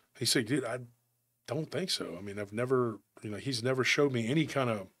 He said, dude, I don't think so. I mean, I've never, he's never showed me any kind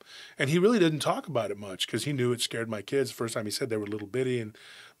of, and he really didn't talk about it much because he knew it scared my kids. The first time he said they were little bitty, and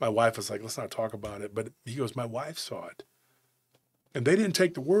my wife was like, let's not talk about it. But he goes, my wife saw it. And they didn't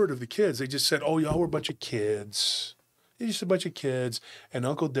take the word of the kids. They just said, oh, y'all were a bunch of kids. You're just a bunch of kids. And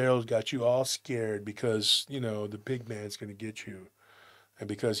Uncle Daryl's got you all scared because, the big man's going to get you. And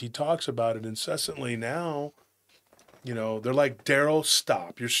because he talks about it incessantly now, they're like, Daryl,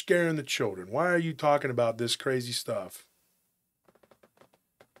 stop. You're scaring the children. Why are you talking about this crazy stuff?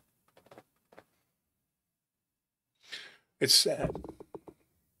 It's sad.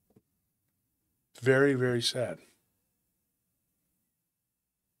 Very, very sad.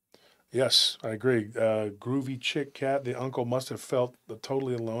 Yes, I agree. Groovy Chick Cat, the uncle must have felt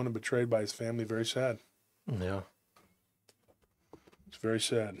totally alone and betrayed by his family. Very sad. Yeah. It's very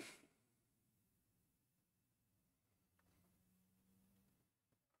sad.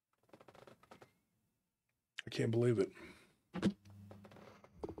 I can't believe it.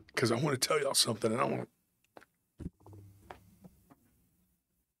 Because I want to tell y'all something, and I want to...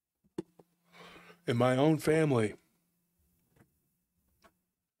 In my own family,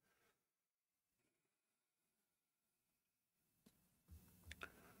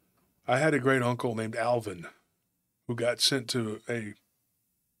 I had a great uncle named Alvin who got sent to a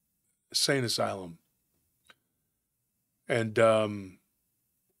insane asylum. And I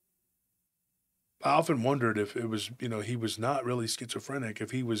often wondered if it was, he was not really schizophrenic,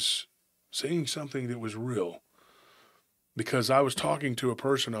 if he was seeing something that was real. Because I was talking to a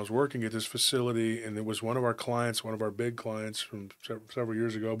person, I was working at this facility, and it was one of our clients, one of our big clients from several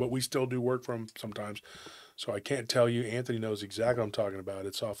years ago, but we still do work for him sometimes. So I can't tell you. Anthony knows exactly what I'm talking about.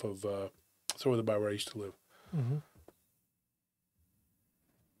 It's off of, it's over by where I used to live. Mm-hmm.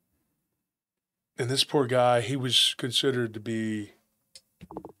 And this poor guy, he was considered to be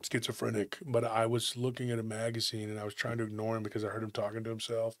schizophrenic, but I was looking at a magazine and I was trying to ignore him because I heard him talking to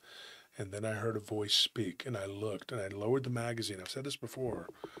himself. And then I heard a voice speak, and I looked, and I lowered the magazine. I've said this before,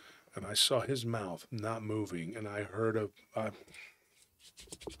 and I saw his mouth not moving, and I heard a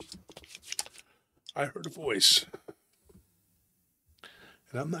voice.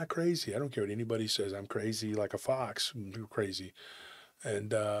 And I'm not crazy. I don't care what anybody says. I'm crazy like a fox. I'm crazy.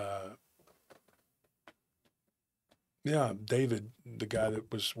 And yeah, David, the guy that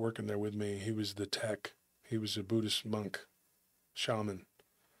was working there with me, he was the tech. He was a Buddhist monk, shaman.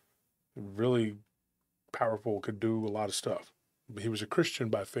 Really powerful, could do a lot of stuff. He was a Christian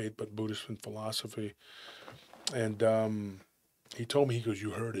by faith, but Buddhist in philosophy. And he told me, he goes, you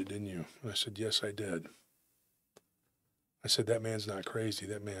heard it, didn't you? And I said, yes, I did. I said, that man's not crazy.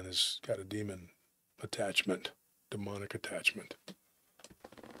 That man has got a demon attachment, demonic attachment.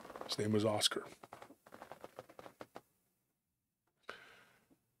 His name was Oscar.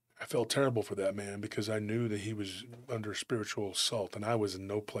 felt terrible for that man because I knew that he was under spiritual assault, and I was in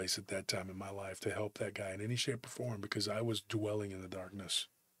no place at that time in my life to help that guy in any shape or form because I was dwelling in the darkness.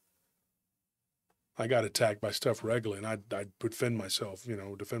 I got attacked by stuff regularly, and I'd defend myself.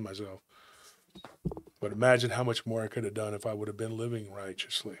 But imagine how much more I could have done if I would have been living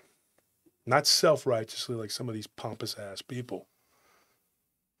righteously. Not self-righteously like some of these pompous-ass people,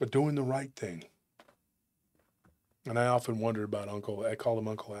 but doing the right thing. And I often wondered about I call him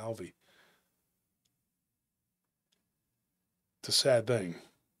Uncle Alvy. It's a sad thing.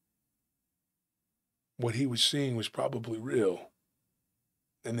 What he was seeing was probably real.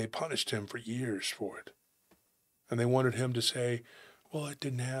 And they punished him for years for it. And they wanted him to say, well, it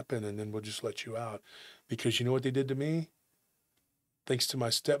didn't happen, and then we'll just let you out. Because you know what they did to me? Thanks to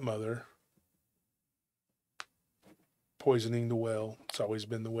my stepmother poisoning the well. It's always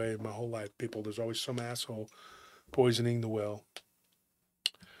been the way of my whole life. People, there's always some asshole poisoning the well.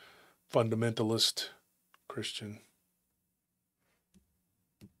 Fundamentalist Christian.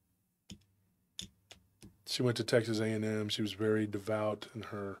 She went to Texas A&M. She was very devout in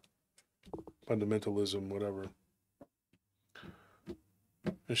her fundamentalism, whatever.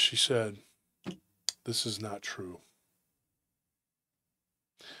 And she said, this is not true.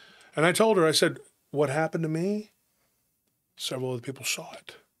 And I told her, I said, what happened to me? Several other people saw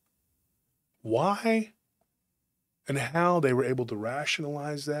it. Why and how they were able to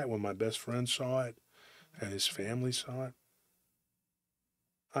rationalize that when my best friend saw it and his family saw it,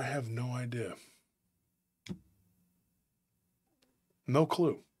 I have no idea. No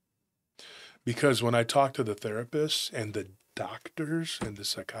clue. Because when I talked to the therapists and the doctors and the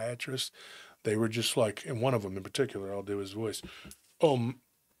psychiatrists, they were just like, and one of them in particular, I'll do his voice,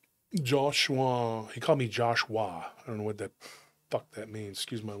 Joshua, he called me Joshua. I don't know what the fuck that means.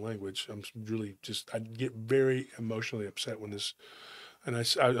 Excuse my language. I'm really I get very emotionally upset when this, and I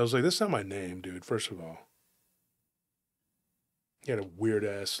was like, that's not my name, dude, first of all. He had a weird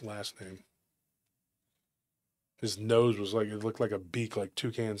ass last name. His nose was like, it looked like a beak, like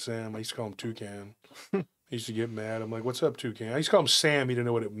Toucan Sam. I used to call him Toucan. He used to get mad. I'm like, what's up, Toucan? I used to call him Sam. He didn't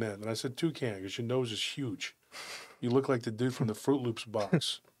know what it meant. And I said, Toucan, because your nose is huge. You look like the dude from the Fruit Loops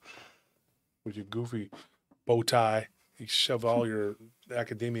box with your goofy bow tie. You shove all your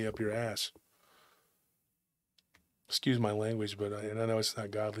academia up your ass. Excuse my language, but and I know it's not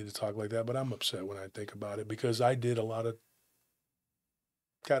godly to talk like that, but I'm upset when I think about it because I got a lot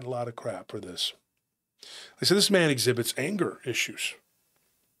of crap for this. They said this man exhibits anger issues,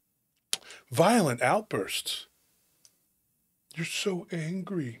 violent outbursts. You're so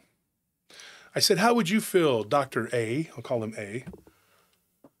angry. I said, how would you feel, Dr. A? I'll call him A.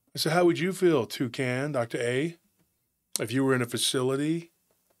 I said, how would you feel, Toucan, Dr. A, if you were in a facility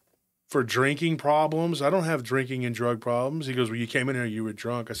for drinking problems? I don't have drinking and drug problems. He goes, well, you came in here, you were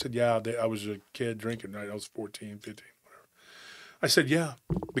drunk. I said, yeah, I was a kid drinking, right? I was 14, 15. I said, yeah,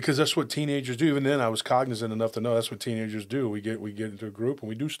 because that's what teenagers do. Even then, I was cognizant enough to know that's what teenagers do. We get into a group and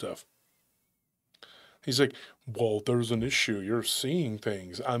we do stuff. He's like, well, there's an issue. You're seeing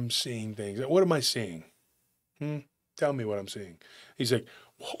things. I'm seeing things. What am I seeing? Tell me what I'm seeing. He's like,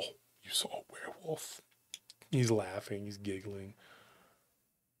 whoa, you saw a werewolf. He's laughing. He's giggling.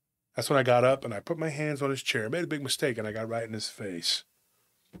 That's when I got up and I put my hands on his chair. I made a big mistake and I got right in his face.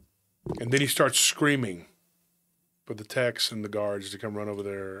 And then he starts screaming for the techs and the guards to come run over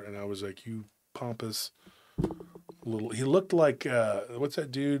there. And I was like, you pompous little... He looked like, what's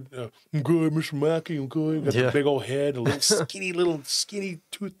that dude? I'm good, Mr. Mackey, I'm good. Got the big old head, a little skinny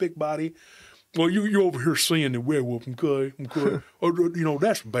toothpick body. Well, you're over here seeing the werewolf, I'm good. Oh,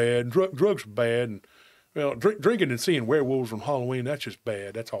 that's bad. Drugs are bad. And, well, drinking and seeing werewolves on Halloween, that's just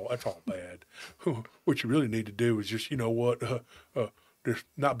bad. That's all bad. What you really need to do is just, just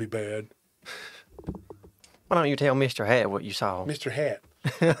not be bad. Why don't you tell Mr. Hat what you saw? Mr. Hat.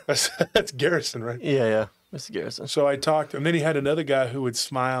 That's Garrison, right? Yeah. Mr. Garrison. So I talked, and then he had another guy who would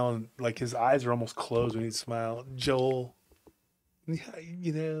smile, and like his eyes are almost closed when he'd smile. Joel, I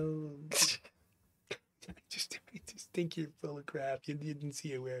just think you're full of crap. You didn't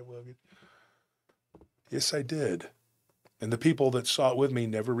see a werewolf. Yes, I did. And the people that saw it with me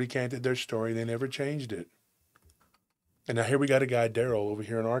never recanted their story. They never changed it. And now here we got a guy, Daryl, over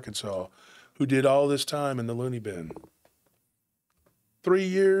here in Arkansas, who did all this time in the loony bin. 3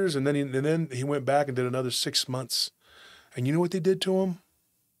 years, and then he went back and did another 6 months. And you know what they did to him?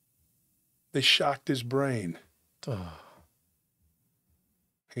 They shocked his brain. Oh.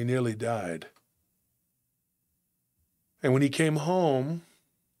 He nearly died. And when he came home,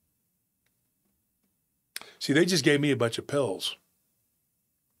 see, they just gave me a bunch of pills.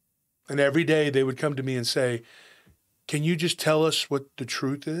 And every day they would come to me and say, can you just tell us what the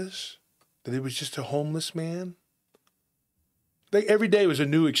truth is? That it was just a homeless man? Every day was a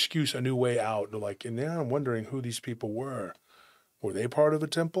new excuse, a new way out. They're like, and now I'm wondering who these people were. Were they part of a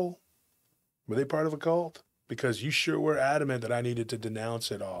temple? Were they part of a cult? Because you sure were adamant that I needed to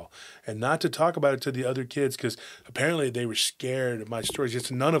denounce it all and not to talk about it to the other kids because apparently they were scared of my stories.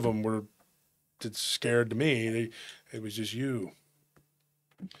 Just none of them were scared to me. It was just you.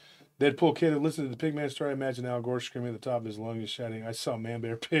 Deadpool kid who listened to the Pigman story. Imagine Al Gore screaming at the top of his lungs, shouting, "I saw Man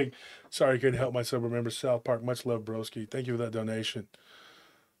Bear Pig. Sorry I couldn't help myself. Remember South Park. Much love, broski. Thank you for that donation."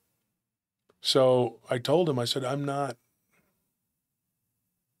 So I told him, I said, I'm not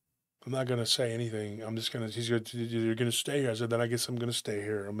going to say anything. I'm just going to, you're going to stay here. I said, then I guess I'm going to stay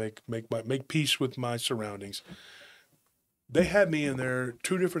here and make peace with my surroundings. They had me in there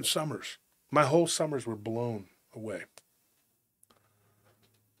 2 different summers. My whole summers were blown away.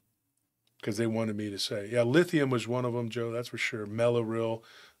 Because they wanted me to say, yeah, lithium was one of them, Joe, that's for sure. Meloril.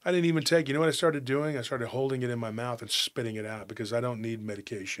 I didn't even take, you know what I started doing? I started holding it in my mouth and spitting it out because I don't need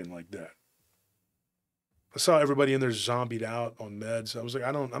medication like that. I saw everybody in there zombied out on meds. I was like,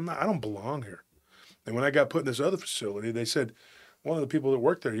 I don't belong here. And when I got put in this other facility, they said, one of the people that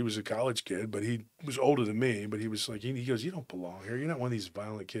worked there, he was a college kid, but he was older than me, but he was like, he goes, you don't belong here. You're not one of these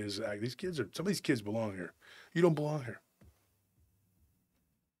violent kids. Some of these kids belong here. You don't belong here.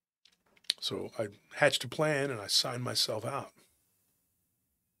 So I hatched a plan and I signed myself out.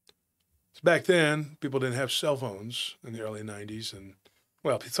 So back then, people didn't have cell phones in the early 90s. And,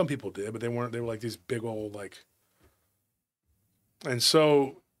 well, some people did, but they were like these big old, like. And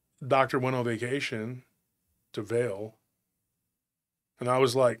so doctor went on vacation to Vail. And I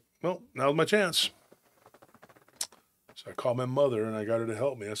was like, well, now's my chance. So I called my mother and I got her to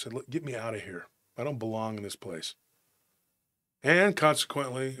help me. I said, look, get me out of here. I don't belong in this place. And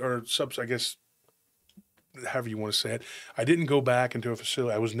consequently, I guess, however you want to say it, I didn't go back into a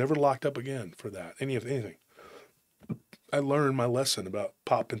facility. I was never locked up again for that, anything. I learned my lesson about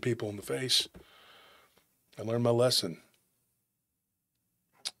popping people in the face. I learned my lesson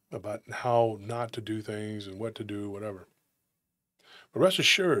about how not to do things and what to do, whatever. But rest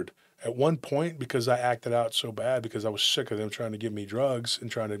assured, at one point, because I acted out so bad, because I was sick of them trying to give me drugs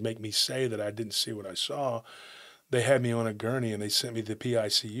and trying to make me say that I didn't see what I saw, they had me on a gurney and they sent me to the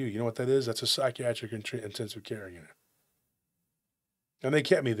PICU. You know what that is? That's a psychiatric intensive care unit. And they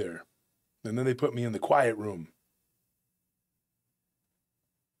kept me there. And then they put me in the quiet room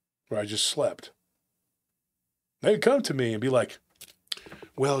where I just slept. They'd come to me and be like,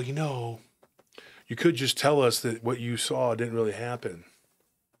 well, you could just tell us that what you saw didn't really happen.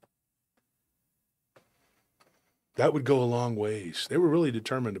 That would go a long ways. They were really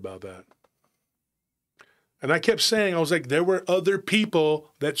determined about that. And I kept saying, I was like, there were other people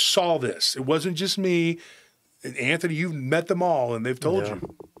that saw this. It wasn't just me. And Anthony, you've met them all, and they've told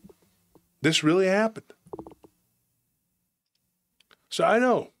you. This really happened. So I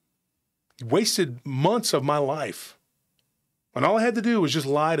know. Wasted months of my life. And all I had to do was just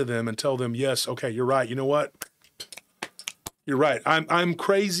lie to them and tell them, yes, okay, you're right. You know what? You're right. I'm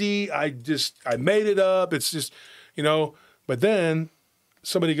crazy. I made it up. It's just, but then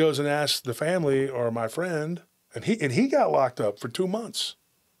somebody goes and asks the family or my friend, and he got locked up for 2 months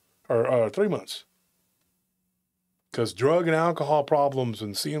or 3 months because drug and alcohol problems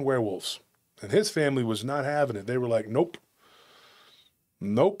and seeing werewolves. And his family was not having it. They were like, nope.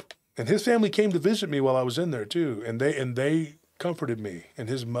 And his family came to visit me while I was in there too, and they comforted me. And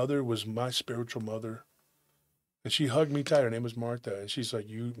his mother was my spiritual mother, and she hugged me tight. Her name was Martha, and she's like,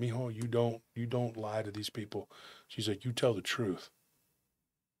 Mijo, you don't lie to these people. She's like, you tell the truth.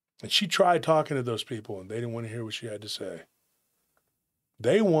 And she tried talking to those people, and they didn't want to hear what she had to say.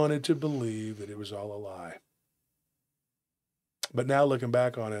 They wanted to believe that it was all a lie. But now looking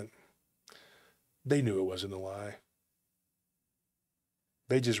back on it, they knew it wasn't a lie.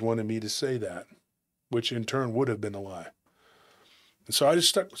 They just wanted me to say that, which in turn would have been a lie. And so I just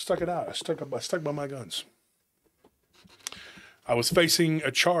stuck it out. I stuck by my guns. I was facing a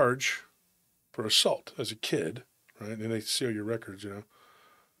charge for assault as a kid, right? And they seal your records,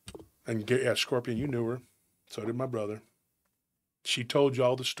 And yeah, Scorpion, you knew her. So did my brother. She told you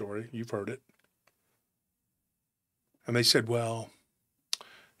all the story. You've heard it. And they said, well,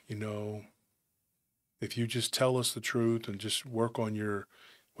 if you just tell us the truth and just work on your,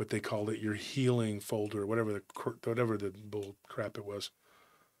 what they called it, your healing folder, whatever the bull crap it was,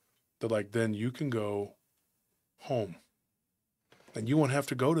 they're like, then you can go home. And you won't have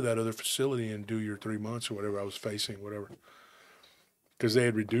to go to that other facility and do your 3 months or whatever I was facing, whatever. Because they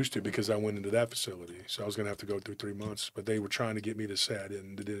had reduced it because I went into that facility. So I was going to have to go through 3 months. But they were trying to get me to say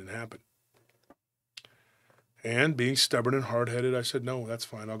it didn't happen. And being stubborn and hard-headed, I said, no, that's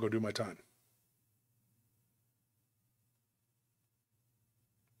fine. I'll go do my time.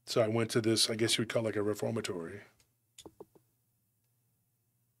 So I went to this, I guess you would call it like a reformatory.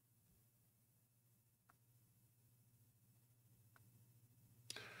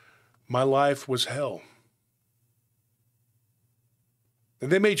 My life was hell. And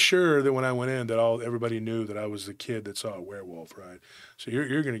they made sure that when I went in that everybody knew that I was the kid that saw a werewolf, right? So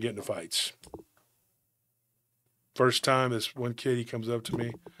you're going to get into fights. First time, this one kid, he comes up to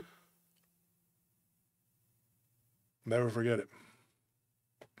me. Never forget it.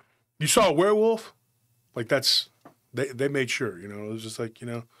 You saw a werewolf? Like they made sure, you know, it was just like, you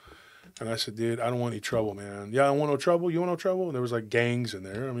know. And I said, dude, I don't want any trouble, man. Yeah, I don't want no trouble. You want no trouble? And there was like gangs in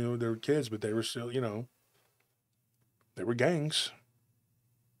there. I mean, they were kids, but they were still, you know, they were gangs.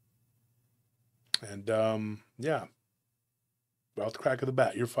 And, yeah, about the crack of the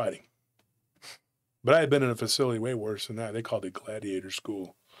bat, you're fighting. But I had been in a facility way worse than that. They called it gladiator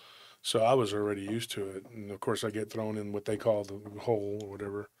school. So I was already used to it. And, of course, I get thrown in what they call the hole or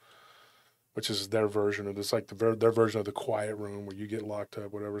whatever, which is their version of this, like their version of the quiet room where you get locked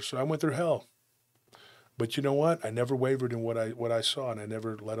up, whatever. So I went through hell. But you know what? I never wavered in what I saw, and I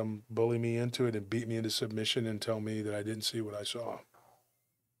never let them bully me into it and beat me into submission and tell me that I didn't see what I saw.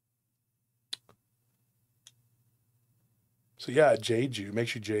 So yeah, it jades you,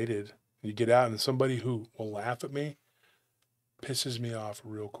 makes you jaded. You get out, and somebody who will laugh at me pisses me off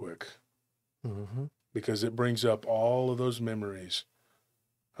real quick. Mm-hmm. Because it brings up all of those memories.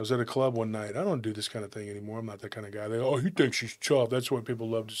 I was at a club one night. I don't do this kind of thing anymore. I'm not that kind of guy. Oh, he thinks he's tough. That's what people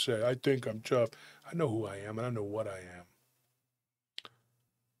love to say. I think I'm tough. I know who I am, and I know what I am.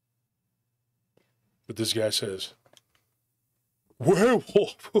 But this guy says,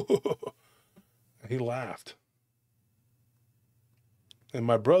 werewolf. And he laughed. And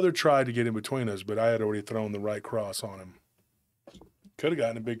my brother tried to get in between us, but I had already thrown the right cross on him. Could have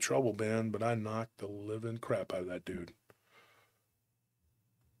gotten in big trouble, Ben, but I knocked the living crap out of that dude.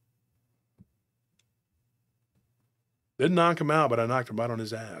 Didn't knock him out, but I knocked him out on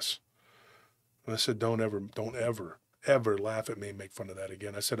his ass. And I said, don't ever laugh at me and make fun of that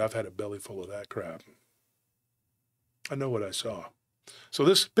again. I said, I've had a belly full of that crap. I know what I saw. So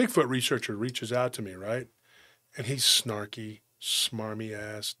this Bigfoot researcher reaches out to me, right? And he's snarky, smarmy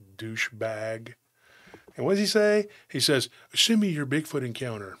ass douchebag. And what does he say? He says, send me your Bigfoot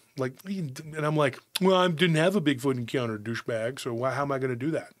encounter. Like, and I'm like, well, I didn't have a Bigfoot encounter, douchebag. So how am I going to do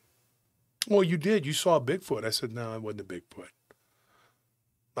that? Well, you did. You saw a Bigfoot. I said, no, it wasn't a Bigfoot.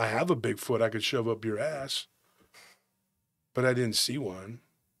 I have a Bigfoot I could shove up your ass, but I didn't see one.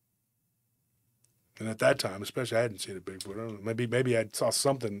 And at that time, especially, I hadn't seen a Bigfoot. I don't know, maybe I saw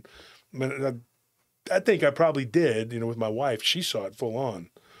something. I mean, I think I probably did, you know, with my wife. She saw it full on.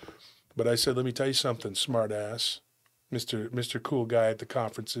 But I said, let me tell you something, smart ass, Mr. Cool Guy at the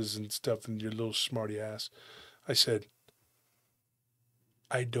conferences and stuff, and your little smarty ass. I said,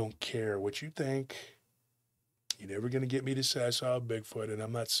 I don't care what you think. You're never going to get me to say I saw a Bigfoot, and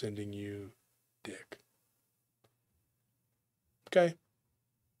I'm not sending you dick. Okay?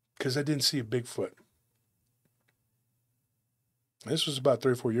 Because I didn't see a Bigfoot. This was about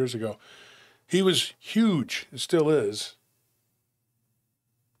 3 or 4 years ago. He was huge. It still is.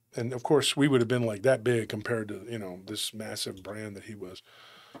 And, of course, we would have been like that big compared to, you know, this massive brand that he was.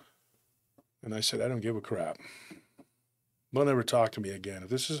 And I said, I don't give a crap. Don't ever talk to me again. If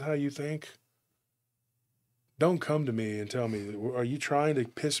this is how you think, don't come to me and tell me, are you trying to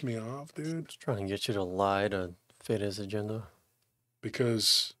piss me off, dude? Just trying to get you to lie to fit his agenda.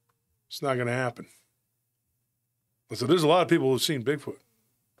 Because it's not going to happen. So there's a lot of people who've seen Bigfoot.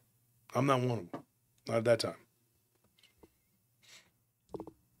 I'm not one of them. Not at that time.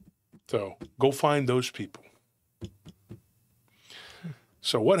 So go find those people.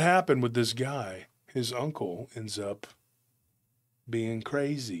 So what happened with this guy? His uncle ends up being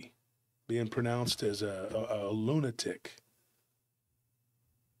crazy, being pronounced as a lunatic.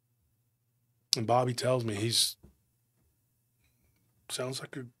 And Bobby tells me sounds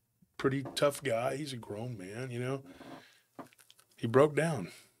like a pretty tough guy. He's a grown man, you know. He broke down.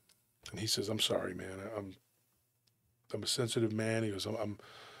 And he says, I'm sorry, man. I'm a sensitive man. He goes,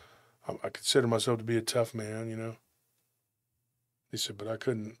 I consider myself to be a tough man, you know. He said, but I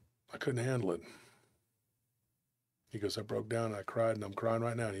couldn't handle it. He goes, I broke down and I cried, and I'm crying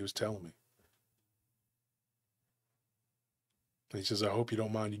right now. And he was telling me. And he says, I hope you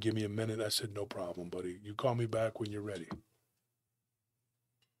don't mind. You give me a minute. I said, no problem, buddy. You call me back when you're ready.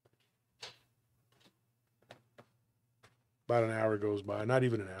 About an hour goes by, not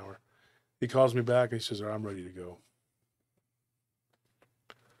even an hour. He calls me back and he says, I'm ready to go.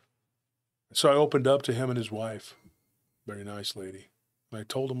 So I opened up to him and his wife, very nice lady. And I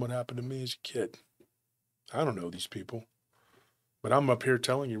told him what happened to me as a kid. I don't know these people, but I'm up here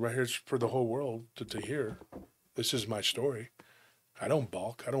telling you right here for the whole world to hear. This is my story. I don't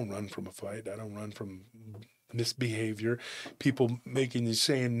balk. I don't run from a fight. I don't run from misbehavior. People making you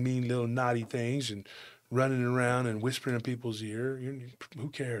saying mean little naughty things and running around and whispering in people's ear. Who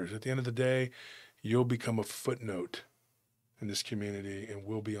cares? At the end of the day, you'll become a footnote in this community and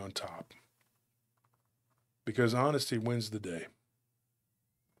we'll be on top. Because honesty wins the day.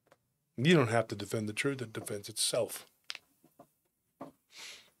 You don't have to defend the truth. It defends itself.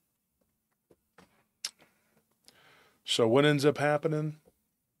 So what ends up happening?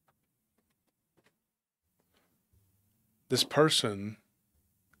 This person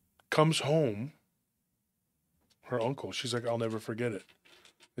comes home, her uncle, she's like, I'll never forget it.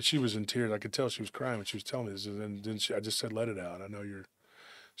 And she was in tears. I could tell she was crying when she was telling me this. And then I just said, let it out. I know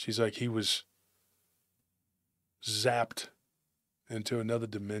she's like, he was zapped into another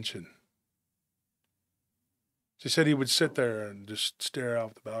dimension. She said he would sit there and just stare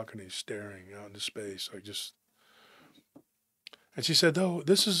out the balcony, staring out into space, like just. And she said, though,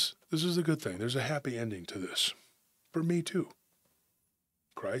 this is a good thing. There's a happy ending to this. For me too.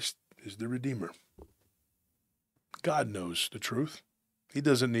 Christ is the Redeemer. God knows the truth. He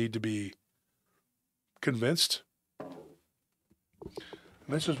doesn't need to be convinced. And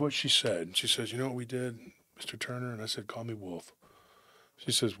this is what she said. She says, you know what we did, Mr. Turner? And I said, call me Wolf.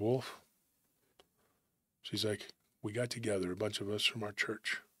 She says, Wolf? She's like, we got together, a bunch of us from our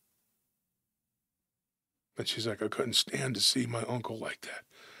church. And she's like, I couldn't stand to see my uncle like that.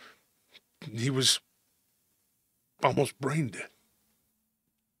 He was almost brain dead.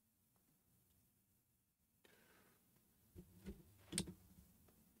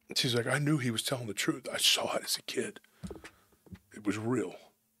 She's like, I knew he was telling the truth. I saw it as a kid. It was real.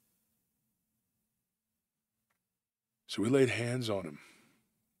 So we laid hands on him.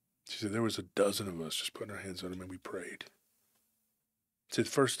 She said, there was a dozen of us just putting our hands on him and we prayed. It's the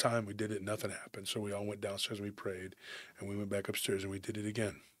first time we did it, nothing happened. So we all went downstairs and we prayed. And we went back upstairs and we did it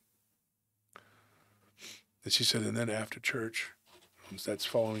again. And she said, and then after church, that's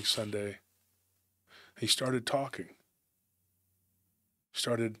following Sunday, he started talking.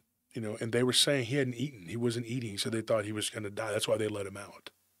 Started, and they were saying he hadn't eaten. He wasn't eating, so they thought he was going to die. That's why they let him out.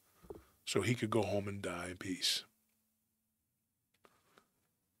 So he could go home and die in peace.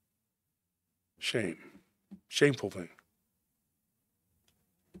 Shame. Shameful thing.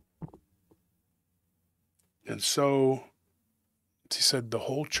 And so, she said the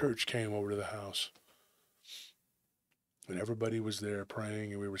whole church came over to the house. And everybody was there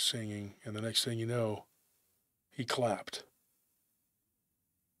praying and we were singing. And the next thing you know, he clapped.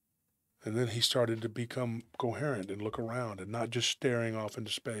 And then he started to become coherent and look around and not just staring off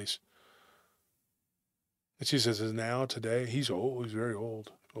into space. And she says, now, today, he's old. He's very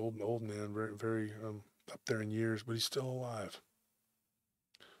old. Old man, very, very up there in years, but he's still alive.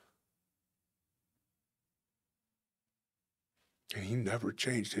 And he never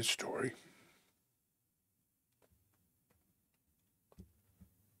changed his story.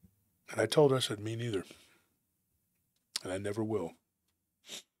 And I told her, I said, me neither. And I never will.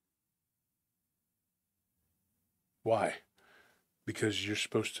 Why? Because you're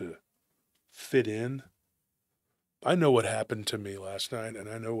supposed to fit in. I know what happened to me last night, and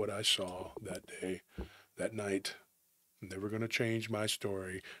I know what I saw that day, that night. And they were going to change my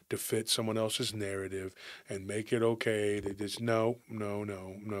story to fit someone else's narrative and make it okay. They just, no,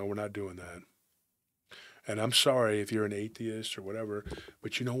 we're not doing that. And I'm sorry if you're an atheist or whatever,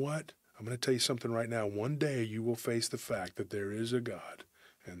 but you know what? I'm going to tell you something right now. One day you will face the fact that there is a God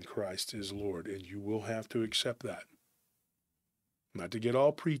and Christ is Lord, and you will have to accept that. Not to get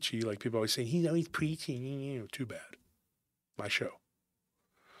all preachy, like people always say, he's always preaching. Too bad. My show.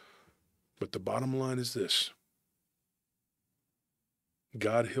 But the bottom line is this.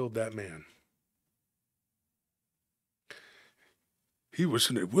 God healed that man. He was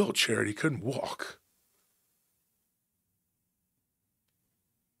in a wheelchair and he couldn't walk.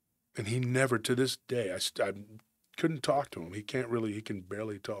 And he never, to this day, I couldn't talk to him. He can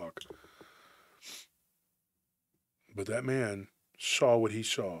barely talk. But that man saw what he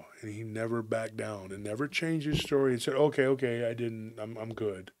saw, and he never backed down and never changed his story and said, okay, I'm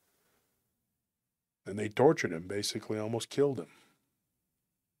good. And they tortured him, basically almost killed him.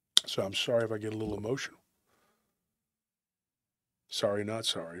 So I'm sorry if I get a little emotional. Sorry, not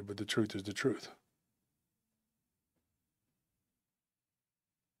sorry, but the truth is the truth.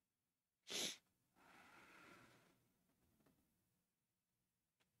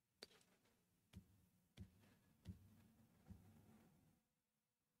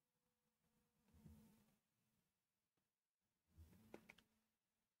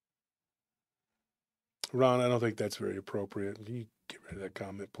 Ron, I don't think that's very appropriate. Can you get rid of that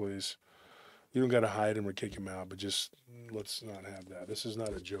comment, please? You don't got to hide him or kick him out, but just let's not have that. This is not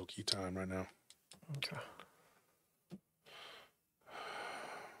a jokey time right now. Okay.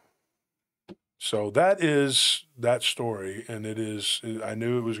 So that is that story, and it is. I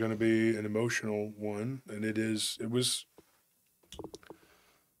knew it was going to be an emotional one, and it is. It was.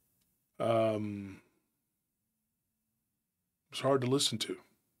 It's hard to listen to.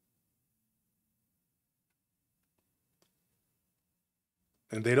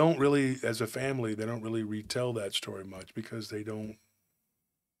 And they don't really, as a family, they don't really retell that story much because they don't.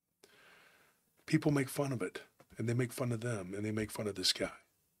 People make fun of it, and they make fun of them, and they make fun of this guy.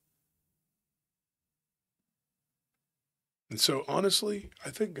 And so, honestly, I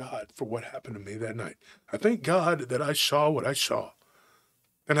thank God for what happened to me that night. I thank God that I saw what I saw.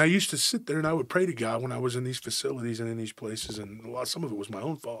 And I used to sit there and I would pray to God when I was in these facilities and in these places, and some of it was my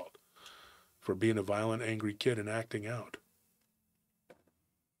own fault for being a violent, angry kid and acting out.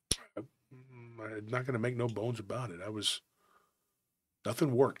 I'm not going to make no bones about it.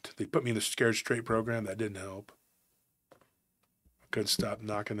 Nothing worked. They put me in the Scared Straight program. That didn't help. I couldn't stop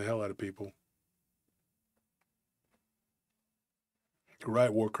knocking the hell out of people. You're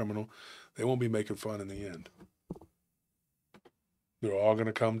right, war criminal. They won't be making fun in the end. They're all going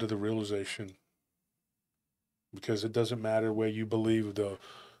to come to the realization, because it doesn't matter where you believe the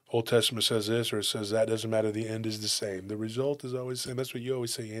Old Testament says this or it says that. Doesn't matter. The end is the same. The result is always the same. That's what you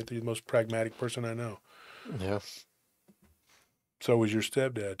always say, Anthony, the most pragmatic person I know. Yeah. So was your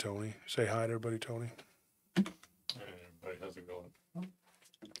stepdad, Tony. Say hi to everybody, Tony. Hey, everybody, how's it going?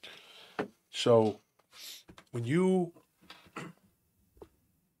 So when you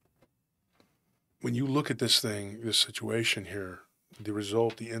look at this thing, this situation here,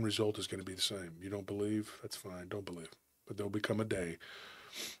 the end result is going to be the same. You don't believe? That's fine. Don't believe. But there'll become a day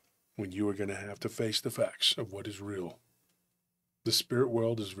when you are going to have to face the facts of what is real. The spirit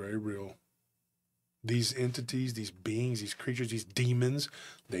world is very real. These entities, these beings, these creatures, these demons,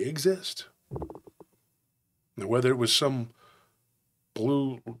 they exist. Now, whether it was some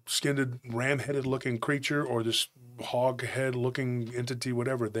blue-skinned, ram-headed looking creature or this hog-head looking entity,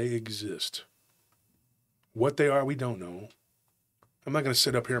 whatever, they exist. What they are, we don't know. I'm not going to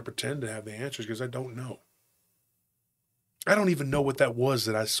sit up here and pretend to have the answers because I don't know. I don't even know what that was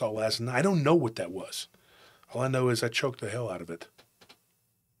that I saw last night. I don't know what that was. All I know is I choked the hell out of it.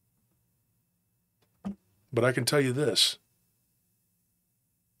 But I can tell you this.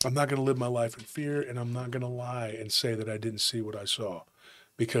 I'm not going to live my life in fear, and I'm not going to lie and say that I didn't see what I saw,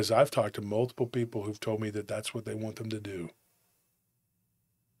 because I've talked to multiple people who've told me that that's what they want them to do.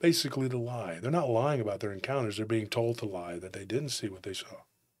 Basically to lie. They're not lying about their encounters. They're being told to lie, that they didn't see what they saw.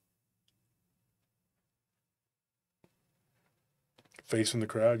 Facing the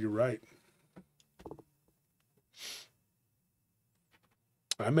crowd, you're right.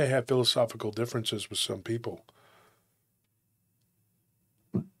 I may have philosophical differences with some people,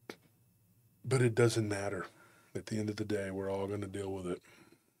 but it doesn't matter. At the end of the day, we're all going to deal with it.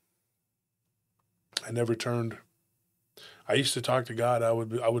 I never turned. I used to talk to God. I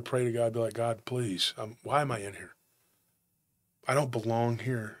would pray to God, be like, God, please, why am I in here? I don't belong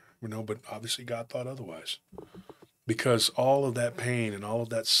here, but obviously God thought otherwise. Because all of that pain and all of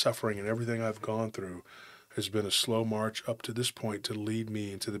that suffering and everything I've gone through has been a slow march up to this point to lead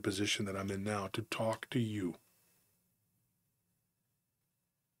me into the position that I'm in now, to talk to you.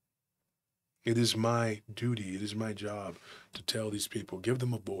 It is my duty, it is my job to tell these people, give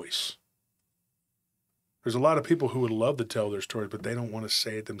them a voice. There's a lot of people who would love to tell their stories, but they don't want to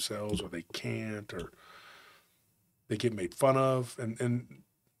say it themselves, or they can't, or they get made fun of. And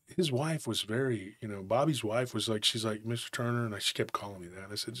his wife was very, Bobby's wife was like, she's like, Mr. Turner, and she kept calling me that.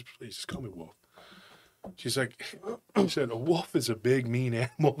 And I said, please, just call me Wolf. She's like, she said, a wolf is a big, mean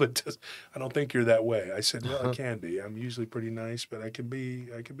animal that does, I don't think you're that way. I said, well, I can be. I'm usually pretty nice, but I can be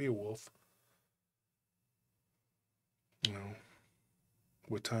a wolf.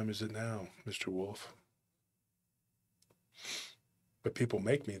 What time is it now, Mr. Wolf? But people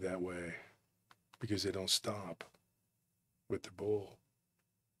make me that way because they don't stop with the bull.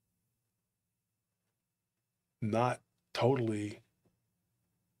 Not totally.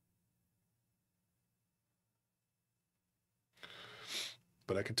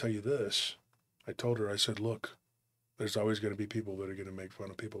 But I can tell you this. I told her, I said, look, there's always going to be people that are going to make fun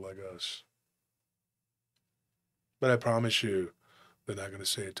of people like us. But I promise you, they're not going to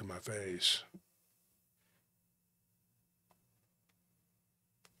say it to my face.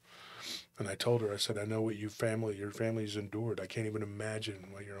 And I told her, I said, I know what your family's endured. I can't even imagine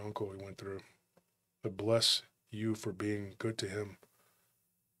what your uncle went through. But bless you for being good to him,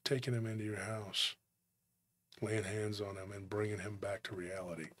 taking him into your house. laying hands on him and bringing him back to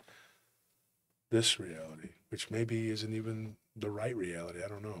reality. This reality, which maybe isn't even the right reality. I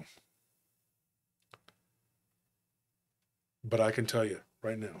don't know. But I can tell you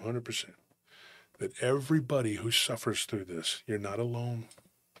right now, 100%, that everybody who suffers through this, you're not alone.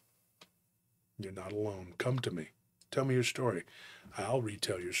 You're not alone. Come to me. Tell me your story. I'll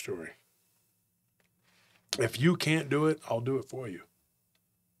retell your story. If you can't do it, I'll do it for you.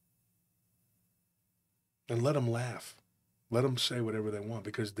 And let them laugh. Let them say whatever they want,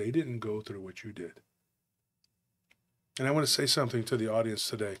 because they didn't go through what you did. And I want to say something to the audience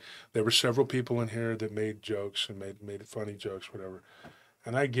today. There were several people in here that made jokes and made funny jokes, whatever.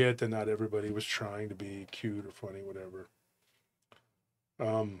 And I get that not everybody was trying to be cute or funny, whatever.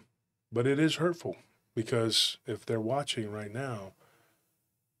 But it is hurtful, because if they're watching right now,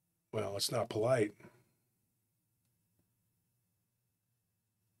 well, it's not polite.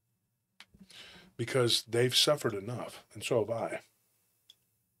 Because they've suffered enough, and so have I.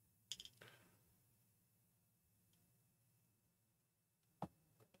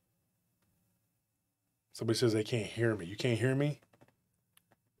 Somebody says they can't hear me. You can't hear me?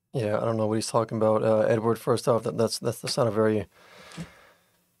 Yeah, I don't know what he's talking about. Edward, first off, that's not a very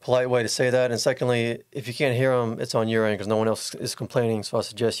polite way to say that. And secondly, if you can't hear him, it's on your end because no one else is complaining. So I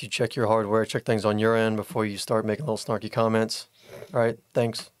suggest you check your hardware, check things on your end before you start making little snarky comments. All right,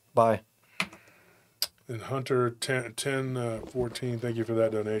 thanks. Bye. And Hunter 1014, thank you for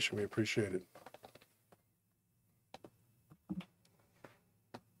that donation. We appreciate it.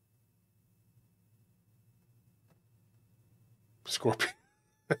 Scorpion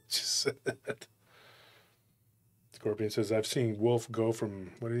just said that. Scorpion says, I've seen Wolf go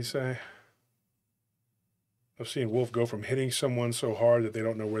from, what did he say? I've seen Wolf go from hitting someone so hard that they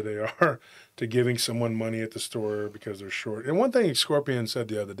don't know where they are to giving someone money at the store because they're short. And one thing Scorpion said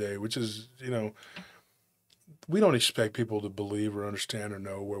the other day, which is, we don't expect people to believe or understand or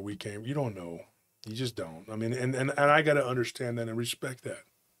know where we came. You don't know. You just don't. I mean, and I got to understand that and respect that.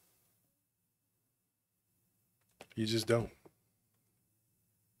 You just don't.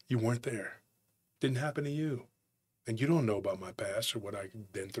 You weren't there. Didn't happen to you. And you don't know about my past or what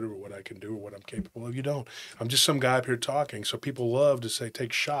I've been through or what I can do or what I'm capable of. You don't. I'm just some guy up here talking. So people love to say,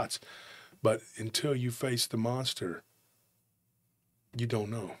 take shots. But until you face the monster, you don't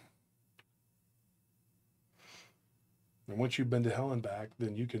know. And once you've been to hell and back,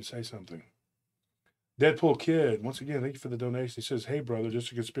 then you can say something. Deadpool Kid, once again, thank you for the donation. He says, hey, brother,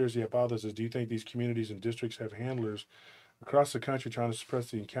 just a conspiracy hypothesis. Do you think these communities and districts have handlers across the country trying to suppress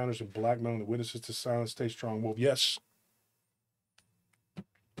the encounters and blackmailing the witnesses to silence? Stay strong, Wolf. Yes.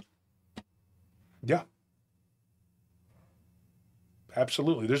 Yeah.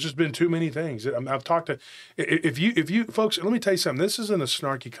 Absolutely. There's just been too many things. I've talked to, if you folks, let me tell you something. This isn't a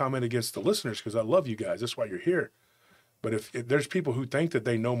snarky comment against the listeners because I love you guys. That's why you're here. But if there's people who think that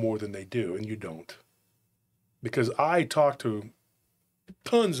they know more than they do, and you don't. Because I talk to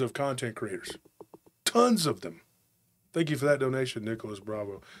tons of content creators. Tons of them. Thank you for that donation, Nicholas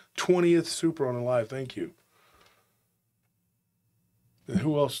Bravo. 20th Super on the live. Thank you. And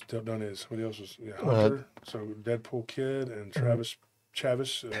who else done is? What else was? Yeah, Hunter. So Deadpool Kid and Travis.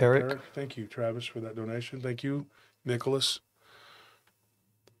 Perrick. Thank you, Travis, for that donation. Thank you, Nicholas.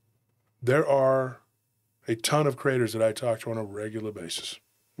 There are a ton of creators that I talk to on a regular basis.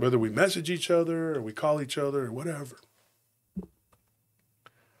 Whether we message each other or we call each other or whatever.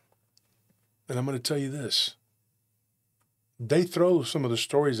 And I'm going to tell you this. They throw some of the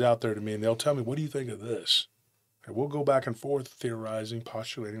stories out there to me and they'll tell me, what do you think of this? And we'll go back and forth theorizing,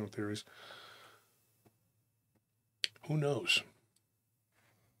 postulating on theories. Who knows?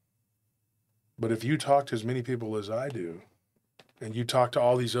 But if you talk to as many people as I do, and you talk to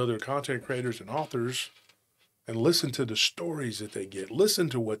all these other content creators and authors, and listen to the stories that they get, listen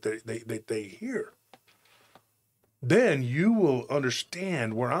to what they hear, then you will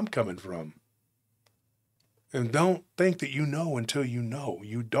understand where I'm coming from. And don't think that you know until you know.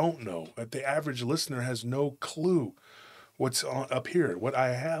 You don't know. The average listener has no clue what's up here, what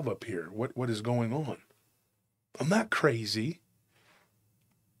I have up here, what is going on. I'm not crazy.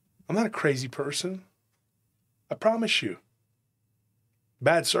 I'm not a crazy person. I promise you.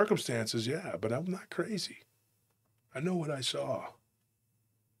 Bad circumstances, yeah, but I'm not crazy. I know what I saw.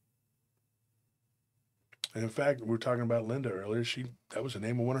 And in fact, we were talking about Linda earlier. That was the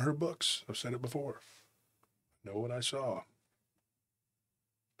name of one of her books. I've said it before. Know what I saw.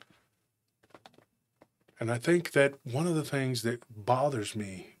 And I think that one of the things that bothers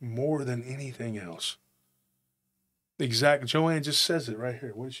me more than anything else, Joanne just says it right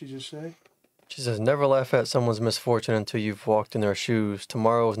here. What did she just say? She says, never laugh at someone's misfortune until you've walked in their shoes.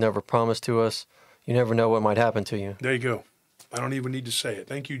 Tomorrow is never promised to us. You never know what might happen to you. There you go. I don't even need to say it.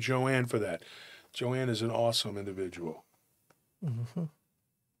 Thank you, Joanne, for that. Joanne is an awesome individual. Mm-hmm.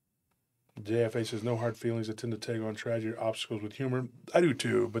 JFA says, no hard feelings. I tend to take on tragedy or obstacles with humor. I do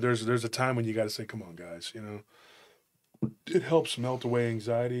too, but there's a time when you got to say, come on, guys, you know. It helps melt away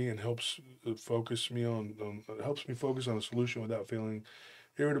anxiety and helps focus me on a solution without feeling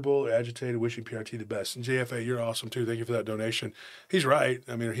irritable or agitated, wishing PRT the best. And JFA, you're awesome too. Thank you for that donation. He's right.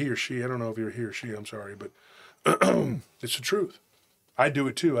 I mean, he or she, I don't know if you're he or she, I'm sorry, but it's the truth. I do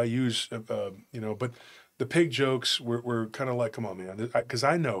it too. I use, but the pig jokes were kind of like, come on, man. Because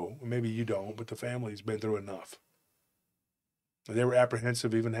I know, maybe you don't, but the family's been through enough. And they were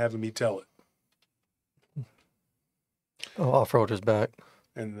apprehensive even having me tell it. Oh, off-roader's back.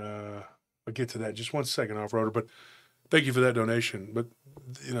 And I'll get to that in just 1 second, off-roader. But thank you for that donation. But,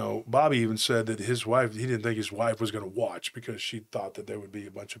 you know, Bobby even said that his wife, he didn't think his wife was going to watch because she thought that there would be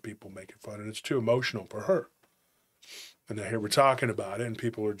a bunch of people making fun. And it's too emotional for her. And here we're talking about it and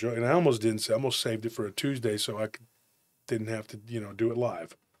people are joking. And I almost saved it for a Tuesday so I didn't have to, do it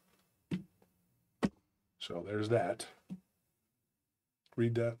live. So there's that.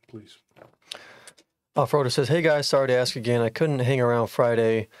 Read that, please. Off-roader says, hey guys, sorry to ask again. I couldn't hang around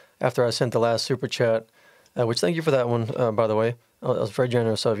Friday after I sent the last super chat, which thank you for that one, by the way. That was very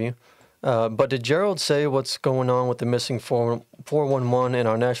generous of you. But did Gerald say what's going on with the missing 411 in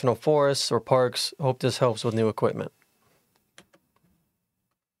our national forests or parks? Hope this helps with new equipment.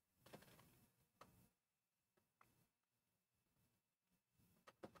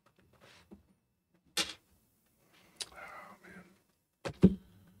 Oh, man.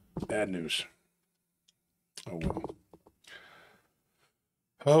 Bad news. Oh, well.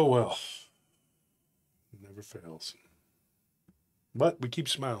 Oh, well. It never fails. But we keep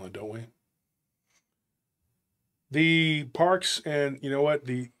smiling, don't we? The parks, and you know what?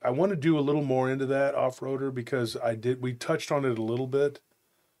 I want to do a little more into that off-roader because we touched on it a little bit.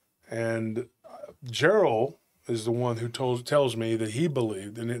 And Gerald is the one who tells me that he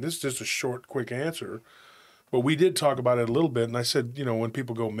believed, and this is just a short, quick answer, but we did talk about it a little bit, and I said, when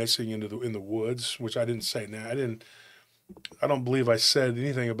people go missing in the woods, which I didn't say now. I don't believe I said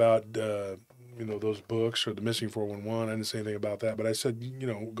anything about those books or the missing 411. I didn't say anything about that, but I said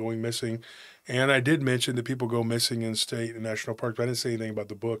going missing, and I did mention that people go missing in state and national parks. But I didn't say anything about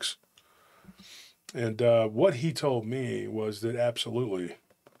the books. And what he told me was that absolutely,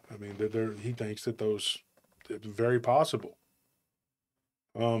 I mean, that he thinks that those it's very possible.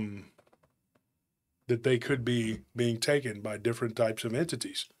 That they could be being taken by different types of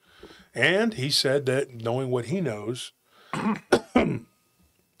entities. And he said that knowing what he knows,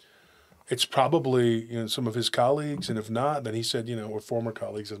 it's probably, some of his colleagues, and if not, then he said, or former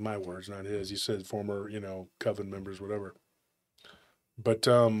colleagues, is my words, not his. He said former, coven members, whatever. But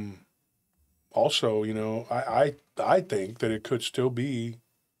also, I think that it could still be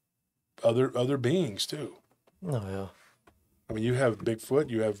other beings too. Oh, yeah. I mean, you have Bigfoot,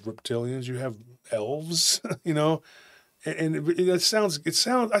 you have reptilians, you have elves, and I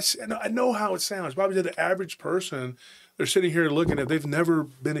know how it sounds. Probably to the average person, they're sitting here looking at, they've never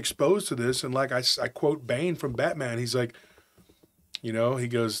been exposed to this. And like I quote Bane from Batman, he's like, he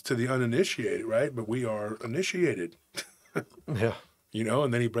goes to the uninitiated, right? But we are initiated. Yeah.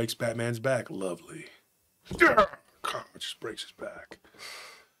 And then he breaks Batman's back. Lovely. God, just breaks his back.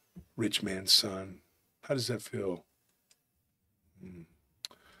 Rich man's son. How does that feel?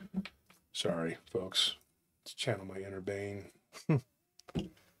 Sorry, folks. Let's channel my inner Bane.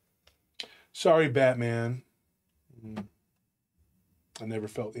 Sorry, Batman. I never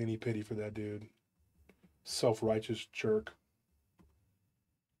felt any pity for that dude. Self-righteous jerk.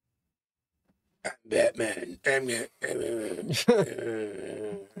 Batman.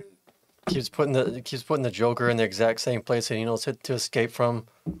 keeps putting the Joker in the exact same place that he knows to escape from.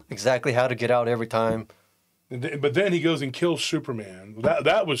 Exactly how to get out every time. But then he goes and kills Superman.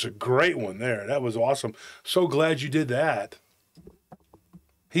 That was a great one there. That was awesome. So glad you did that.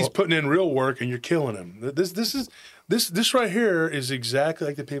 He's putting in real work and you're killing him. This right here is exactly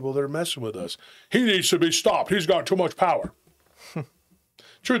like the people that are messing with us. He needs to be stopped. He's got too much power.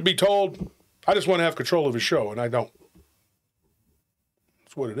 Truth be told, I just want to have control of his show, and I don't.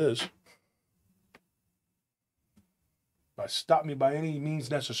 That's what it is. Stop me by any means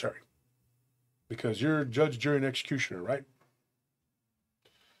necessary. Because you're judge, jury, and executioner, right?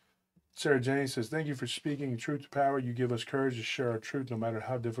 Sarah Jane says, thank you for speaking truth to power. You give us courage to share our truth no matter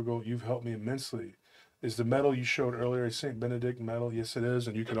how difficult. You've helped me immensely. Is the medal you showed earlier a St. Benedict medal? Yes, it is.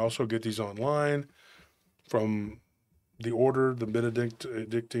 And you can also get these online from the order, the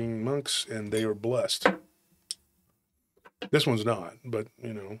Benedictine monks, and they are blessed. This one's not, but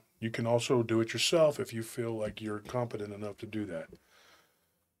you know, you can also do it yourself if you feel like you're competent enough to do that.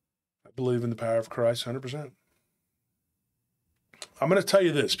 I believe in the power of Christ 100%. I'm going to tell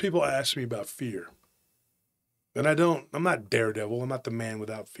you this. People ask me about fear. And I'm not Daredevil. I'm not the man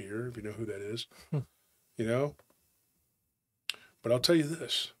without fear, if you know who that is. You know? But I'll tell you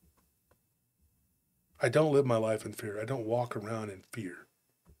this. I don't live my life in fear. I don't walk around in fear.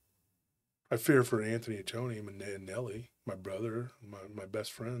 I fear for Anthony and Tony and Nellie, my brother, my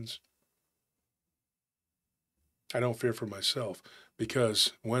best friends. I don't fear for myself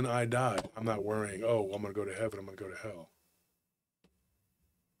because when I die, I'm not worrying, oh, I'm going to go to heaven, I'm going to go to hell.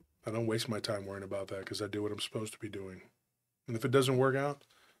 I don't waste my time worrying about that because I do what I'm supposed to be doing. And if it doesn't work out,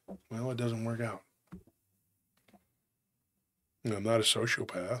 well, it doesn't work out. You know, I'm not a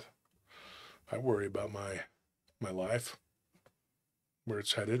sociopath. I worry about my life, where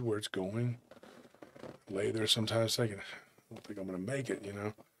it's headed, where it's going. Lay there sometimes thinking, I don't think I'm going to make it, you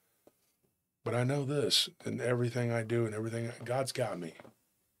know. But I know this, and everything I do and everything, God's got me.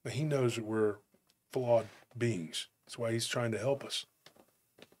 And He knows that we're flawed beings. That's why He's trying to help us.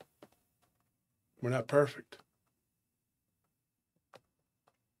 We're not perfect.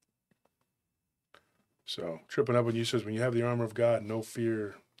 So, tripping up when you says, when you have the armor of God, no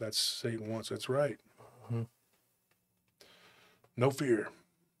fear, that's Satan wants. That's right. Mm-hmm. No fear.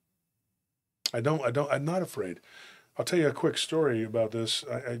 I'm not afraid. I'll tell you a quick story about this.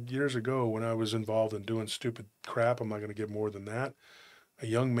 Years ago, when I was involved in doing stupid crap, I'm not going to get more than that. A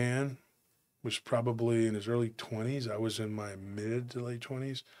young man was probably in his early 20s. I was in my mid to late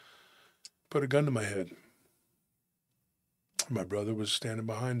 20s. Put a gun to my head. My brother was standing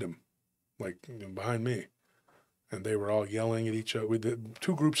behind him, like behind me. And they were all yelling at each other. We did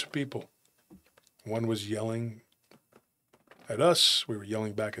two groups of people. One was yelling at us. We were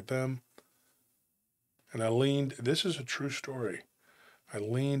yelling back at them. And I leaned, this is a true story. I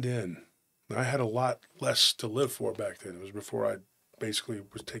leaned in. And I had a lot less to live for back then. It was before I basically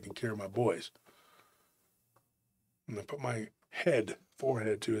was taking care of my boys. And I put my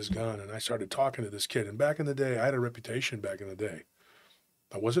forehead to his gun, and I started talking to this kid. And back in the day, I had a reputation back in the day.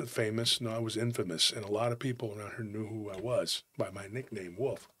 I wasn't famous. No, I was infamous. And a lot of people around here knew who I was by my nickname,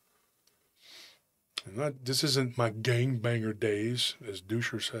 Wolf. And this isn't my gangbanger days, as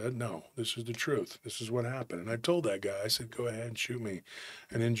Duscher said. No, this is the truth. This is what happened. And I told that guy, I said, go ahead and shoot me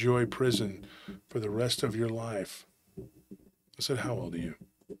and enjoy prison for the rest of your life. I said, how old are you?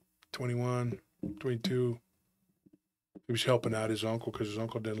 21, 22. He was helping out his uncle because his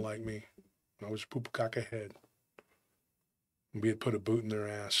uncle didn't like me. I was poop-a-caca head. And we had put a boot in their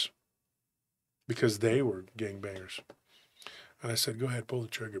ass because they were gangbangers. And I said, go ahead, pull the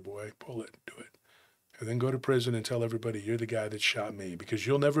trigger, boy. Pull it, do it. And then go to prison and tell everybody you're the guy that shot me because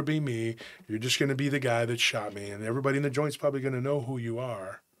you'll never be me. You're just going to be the guy that shot me. And everybody in the joint's probably going to know who you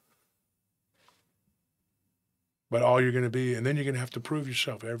are. But all you're going to be, and then you're going to have to prove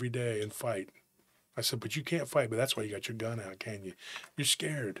yourself every day and fight. I said, but you can't fight, but that's why you got your gun out, can you? You're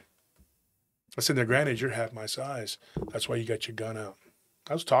scared. I said, now granted, you're half my size. That's why you got your gun out.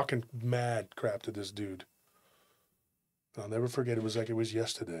 I was talking mad crap to this dude. I'll never forget, it was like it was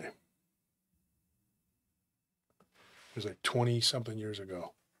yesterday. It was like 20-something years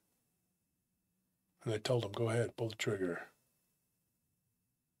ago. And I told him, go ahead, pull the trigger.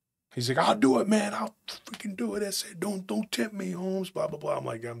 He's like, I'll do it, man. I'll freaking do it. I said, don't tempt me, Holmes, blah, blah, blah. I'm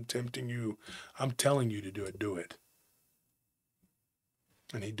like, I'm tempting you. I'm telling you to do it. Do it.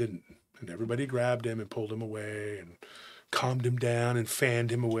 And he didn't. And everybody grabbed him and pulled him away and calmed him down and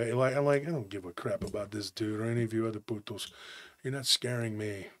fanned him away. I'm like, I don't give a crap about this dude or any of you other putos. You're not scaring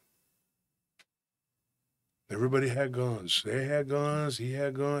me. Everybody had guns. They had guns. He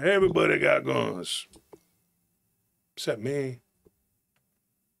had guns. Everybody got guns. Except me.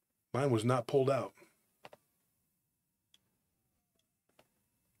 Mine was not pulled out.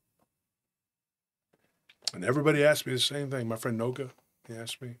 And everybody asked me the same thing. My friend Noga, he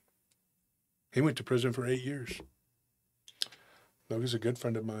asked me. He went to prison for 8 years. Noga's a good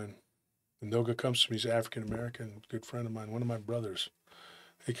friend of mine. And Noga comes to me, he's an African-American, good friend of mine, one of my brothers.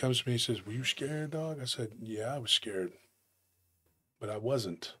 He comes to me, he says, were you scared, dog? I said, yeah, I was scared. But I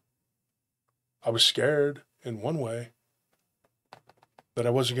wasn't. I was scared in one way. That I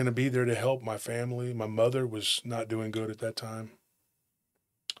wasn't going to be there to help my family. My mother was not doing good at that time.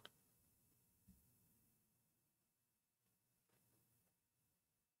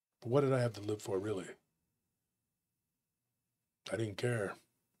 But what did I have to live for, really? I didn't care.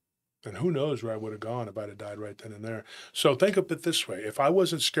 And who knows where I would have gone if I'd have died right then and there. So think of it this way. If I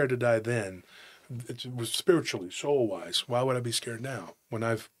wasn't scared to die then, it was spiritually, soul-wise, why would I be scared now when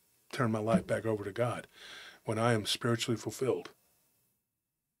I've turned my life back over to God? when I am spiritually fulfilled.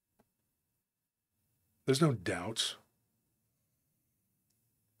 There's no doubts.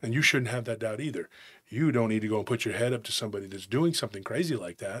 And you shouldn't have that doubt either. You don't need to go and put your head up to somebody that's doing something crazy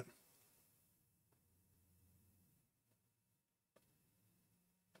like that.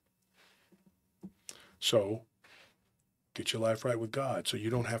 So, get your life right with God so you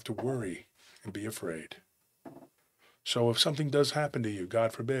don't have to worry and be afraid. So if something does happen to you,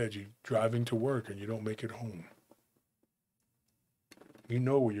 God forbid, you're driving to work and you don't make it home, you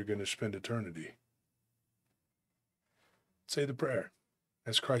know where you're going to spend eternity. Say the prayer.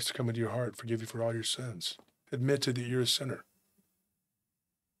 Ask Christ to come into your heart, forgive you for all your sins. Admit to that you're a sinner.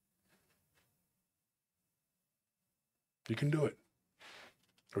 You can do it.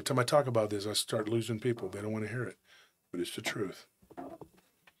 Every time I talk about this, I start losing people. They don't want to hear it. But it's the truth.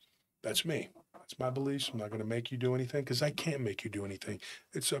 That's me. That's my beliefs. I'm not going to make you do anything because I can't make you do anything.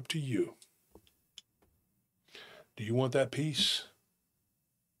 It's up to you. Do you want that peace?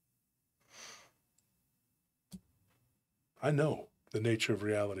 I know the nature of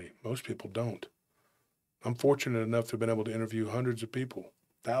reality. Most people don't. I'm fortunate enough to have been able to interview hundreds of people,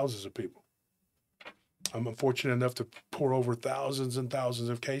 thousands of people. I'm fortunate enough to pour over thousands and thousands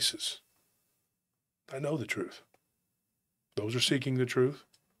of cases. I know the truth. Those are seeking the truth.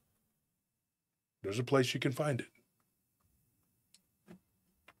 There's a place you can find it.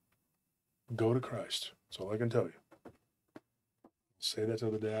 Go to Christ. That's all I can tell you. Say that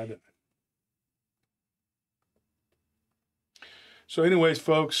till the day I die. So anyways,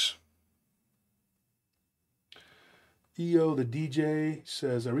 folks, EO, the DJ,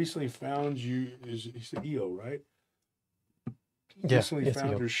 says, I recently found you, he said EO, right? Yeah, Recently it's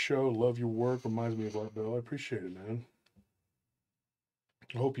found EO. your show. Love your work. Reminds me of Art Bell. I appreciate it, man.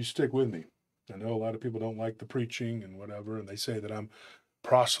 I hope you stick with me. I know a lot of people don't like the preaching and whatever, and they say that I'm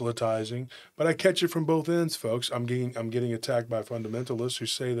proselytizing, but I catch it from both ends, folks. I'm getting attacked by fundamentalists who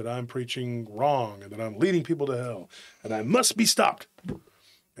say that I'm preaching wrong and that I'm leading people to hell and I must be stopped.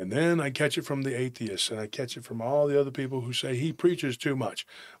 And then I catch it from the atheists and I catch it from all the other people who say he preaches too much.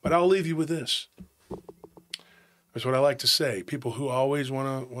 But I'll leave you with this. That's what I like to say. People who always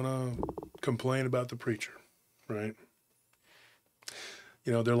want to complain about the preacher, right?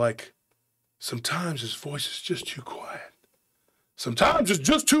 You know, they're like, sometimes his voice is just too quiet. Sometimes it's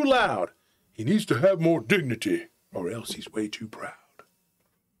just too loud. He needs to have more dignity, or else he's way too proud.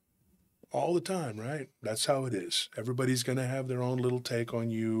 All the time, right? That's how it is. Everybody's going to have their own little take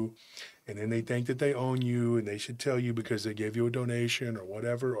on you, and then they think that they own you, and they should tell you because they gave you a donation or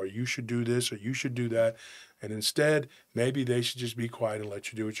whatever, or you should do this or you should do that. And instead, maybe they should just be quiet and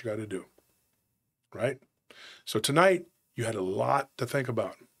let you do what you got to do, right? So tonight, you had a lot to think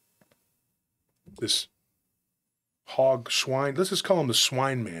about. This hog swine, let's just call him the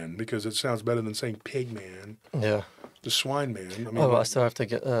swine man because it sounds better than saying pig man. Yeah. The swine man. I mean, Oh, I still have to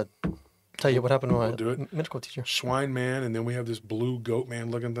get tell you what happened to my do it. medical teacher. Swine man, and then we have this blue goat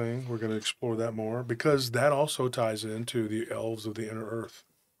man looking thing. We're going to explore that more because that also ties into the elves of the inner earth.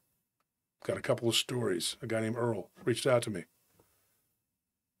 Got a couple of stories. A guy named Earl reached out to me.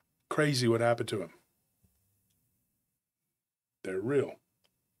 Crazy what happened to him. They're real.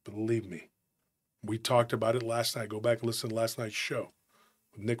 Believe me. We talked about it last night. Go back and listen to last night's show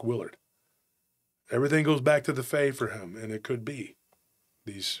with Nick Willard. Everything goes back to the Fae for him, and it could be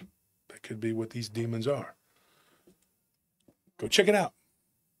that could be what these demons are. Go check it out.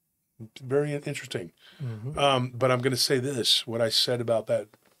 It's very interesting. Mm-hmm. But I'm going to say this: what I said about that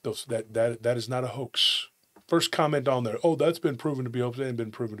is not a hoax. First comment on there. Oh, that's been proven to be hoax. It ain't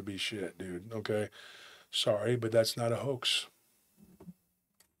been proven to be shit, dude. Okay, sorry, but that's not a hoax.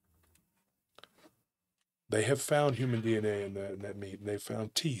 They have found human DNA in that meat, and they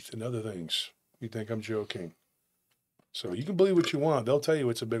found teeth and other things. You think I'm joking? So you can believe what you want. They'll tell you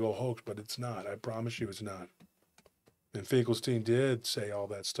it's a big old hoax, but it's not. I promise you it's not. And Finkelstein did say all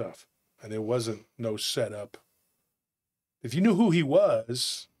that stuff, and there wasn't no setup. If you knew who he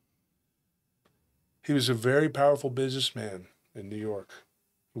was a very powerful businessman in New York.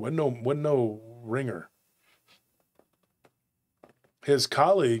 He wasn't no ringer. His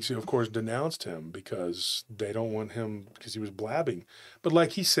colleagues, of course, denounced him because they don't want him, because he was blabbing. But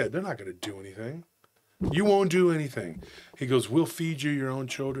like he said, they're not going to do anything. You won't do anything. He goes, we'll feed you your own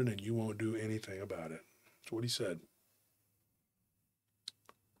children and you won't do anything about it. That's what he said.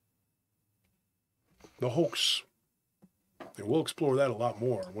 The hoax. And we'll explore that a lot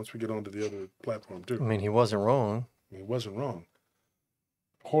more once we get onto the other platform too. I mean, he wasn't wrong. He wasn't wrong.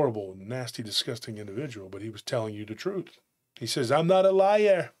 Horrible, nasty, disgusting individual, but he was telling you the truth. He says, I'm not a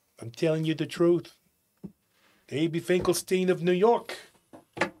liar. I'm telling you the truth. A.B. Finkelstein of New York.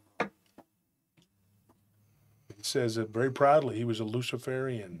 It says that very proudly he was a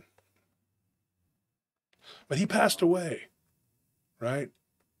Luciferian. But he passed away, right?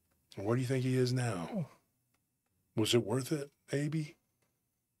 And where do you think he is now? Was it worth it, maybe?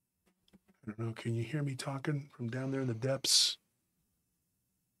 I don't know. Can you hear me talking from down there in the depths?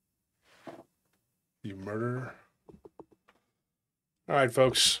 You murderer. All right,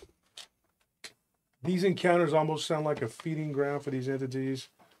 folks. These encounters almost sound like a feeding ground for these entities,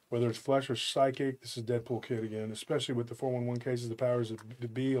 whether it's flesh or psychic. This is Deadpool Kid again, especially with the 411 cases. The powers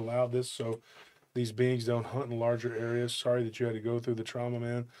that be allow this so these beings don't hunt in larger areas. Sorry that you had to go through the trauma,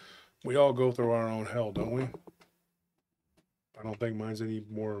 man. We all go through our own hell, don't we? I don't think mine's any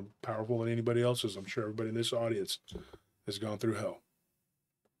more powerful than anybody else's. I'm sure everybody in this audience has gone through hell.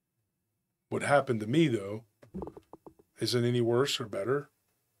 What happened to me, though, isn't any worse or better.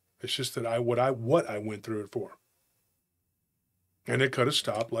 It's just that what I went through it for. And it could have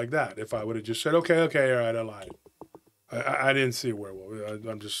stopped like that if I would have just said, okay, all right, I lied. I didn't see a werewolf.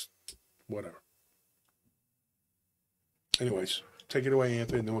 I'm just, whatever. Anyways, take it away,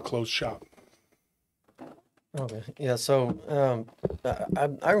 Anthony, and then we'll close shop. Okay. Yeah. So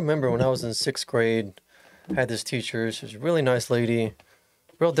I remember when I was in 6th grade, I had this teacher. She was a really nice lady,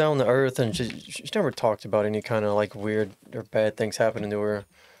 real down to earth, and she never talked about any kind of like weird or bad things happening to her.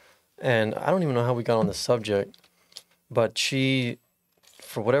 And I don't even know how we got on the subject, but she,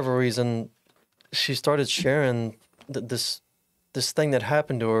 for whatever reason, she started sharing this thing that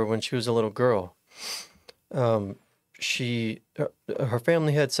happened to her when she was a little girl. Her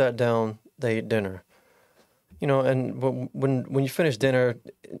family had sat down, they ate dinner. You know, and when you finish dinner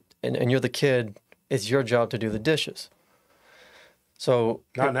and you're the kid, it's your job to do the dishes. So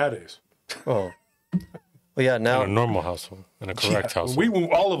not nowadays. Oh, well, yeah. Now in a normal household, in a correct household. We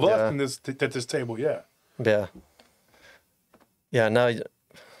all of us in at this table, yeah. Yeah. Yeah.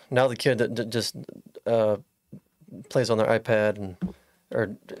 Now the kid that just plays on their iPad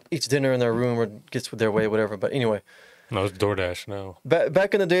or eats dinner in their room or gets their way, whatever. But anyway. No, it's DoorDash now.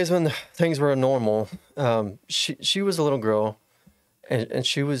 Back in the days when things were normal, she was a little girl, and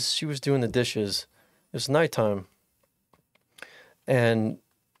she was doing the dishes. It was nighttime, and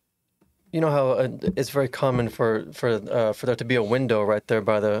you know how it's very common for there to be a window right there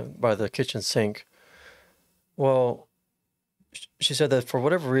by the kitchen sink. Well, she said that for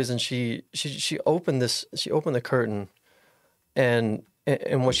whatever reason she opened the curtain, and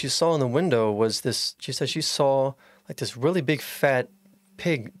what she saw in the window was this. She said she saw like this really big fat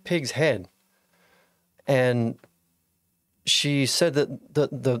pig's head, and she said that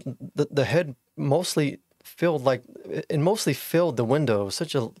the head mostly filled the window.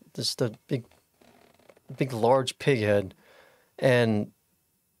 Such a big large pig head, and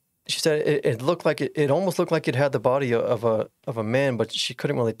she said it looked like it almost looked like it had the body of a man, but she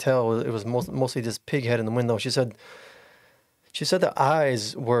couldn't really tell. It was mostly this pig head in the window. She said the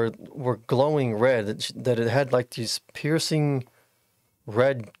eyes were glowing red, that it had like these piercing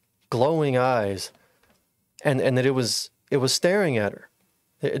red glowing eyes, and that it was staring at her.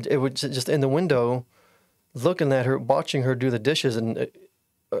 It was just in the window looking at her, watching her do the dishes, and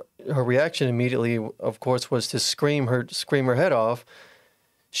her reaction immediately, of course, was to scream her head off.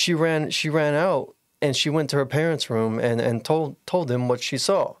 She ran out and she went to her parents' room and told them what she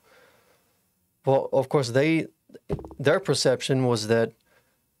saw. Well, of course, their perception was that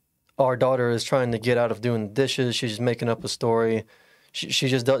our daughter is trying to get out of doing the dishes. She's making up a story. She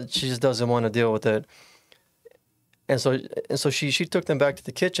just doesn't want to deal with it. And so she took them back to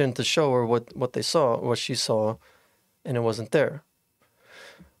the kitchen to show her what she saw, and it wasn't there.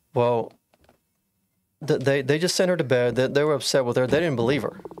 Well, they just sent her to bed. They were upset with her. They didn't believe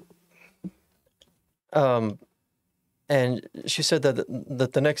her. And she said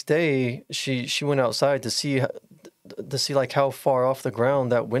that the next day she went outside to see like how far off the ground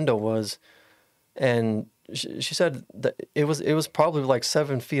that window was, and she said that it was probably like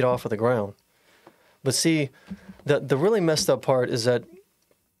 7 feet off of the ground. But see, the really messed up part is that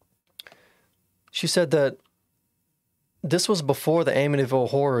she said that this was before the Amityville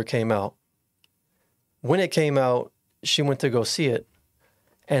Horror came out. When it came out, she went to go see it,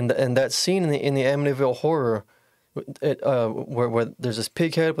 and that scene in the Amityville Horror, where there's this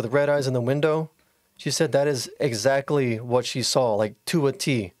pig head with red eyes in the window, she said that is exactly what she saw, like to a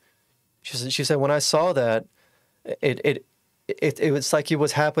T. She said when I saw that, it was like it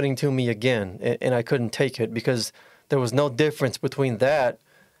was happening to me again, and I couldn't take it because there was no difference between that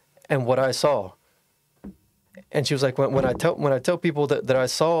and what I saw. And she was like, when I tell people that I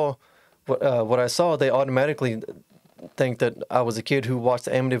saw what I saw, they automatically think that I was a kid who watched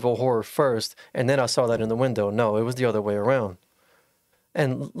the Amityville Horror first, and then I saw that in the window. No, it was the other way around.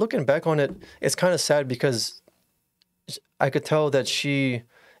 And looking back on it, it's kind of sad because I could tell that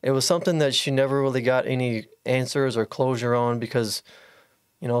it was something that she never really got any answers or closure on because,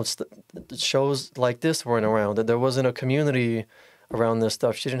 you know, the shows like this weren't around. That there wasn't a community around this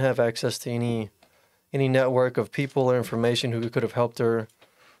stuff. She didn't have access to any network of people or information who could have helped her.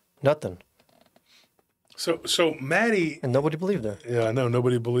 Nothing. So Maddie, And nobody believed her. yeah, I know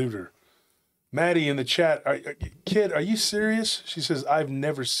nobody believed her. Maddie in the chat, kid, are you serious? She says, I've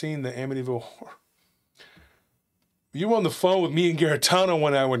never seen the Amityville Horror. You were on the phone with me and Garetano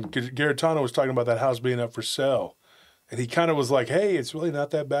when Garetano was talking about that house being up for sale. And he kind of was like, hey, it's really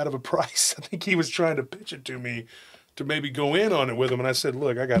not that bad of a price. I think he was trying to pitch it to me to maybe go in on it with him. And I said,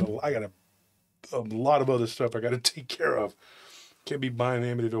 look, I got a lot of other stuff I got to take care of. Can't be buying the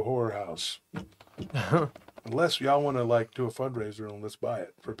Amityville Horror House. Unless y'all want to like do a fundraiser and let's buy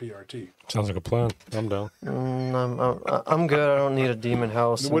it for PRT. Sounds like a plan. I'm down. I'm good. I don't need a demon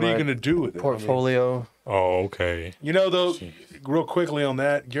house. What are you going to do with it? Portfolio. I mean, Oh, okay. you know, though, real quickly on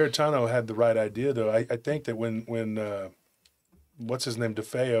that, Garetano had the right idea, though. I think that when what's his name,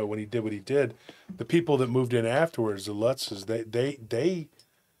 DeFeo, when he did what he did, the people that moved in afterwards, the Lutzes,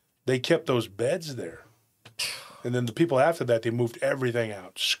 they kept those beds there. And then the people after that, they moved everything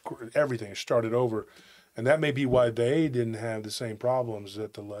out, everything, started over. And that may be why they didn't have the same problems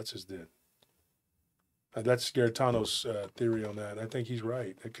that the Lutzes did. That's Garetano's theory on that. I think he's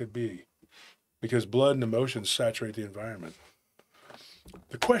right. It could be. Because blood and emotions saturate the environment.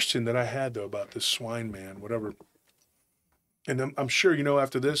 The question that I had, though, about this swine man, whatever, and I'm sure, you know,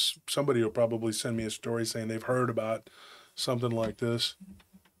 after this, somebody will probably send me a story saying they've heard about something like this.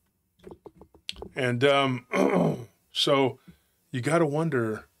 And so you got to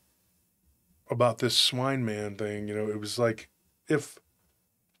wonder about this swine man thing. You know, it was like if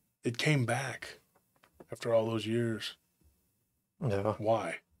it came back after all those years. Yeah.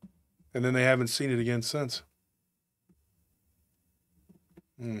 Why? And then they haven't seen it again since.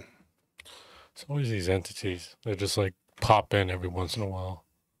 It's always these entities. They just like pop in every once in a while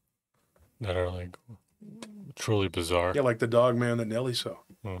that are like truly bizarre. Yeah, like the Dogman that Nellie saw.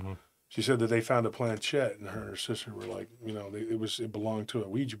 Mm-hmm. She said that they found a planchette, and her and her sister were like, you know, it belonged to a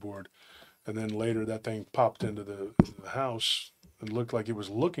Ouija board, and then later that thing popped into the house and looked like it was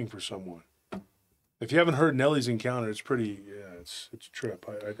looking for someone. If you haven't heard Nellie's encounter, it's pretty, yeah, it's a trip.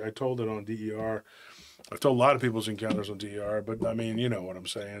 I told it on DER. I've told a lot of people's encounters on DER, but I mean, you know what I'm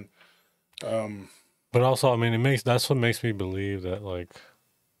saying. But also, I mean, that's what makes me believe that like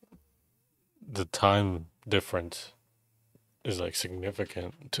the time difference is like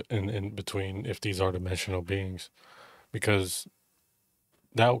significant in between if these are dimensional beings, because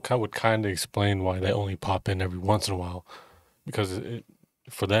that would kind of explain why they only pop in every once in a while, because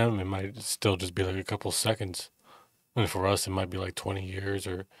for them it might still just be like a couple seconds, and for us it might be like 20 years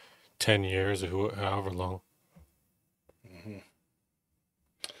or 10 years or however long. Mm-hmm.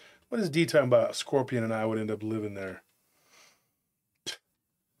 What is D talking about? Scorpion and I would end up living there.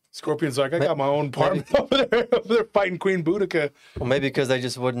 Scorpion's like, I got my own apartment over there fighting Queen Boudica. Well, maybe because they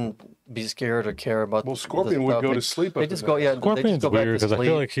just wouldn't be scared or care about. Well, Scorpion would go to sleep. They just go, yeah. Scorpion's weird because I feel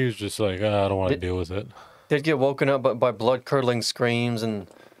sleep. like he was just like, I don't want to deal with it. They'd get woken up by blood curdling screams, and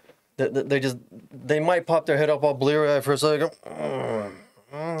they might pop their head up all bleary-eyed for a second.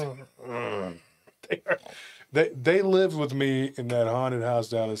 They lived with me in that haunted house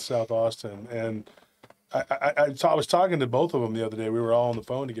down in South Austin, and I was talking to both of them the other day. We were all on the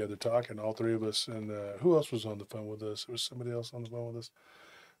phone together talking, all three of us. And who else was on the phone with us? There was somebody else on the phone with us.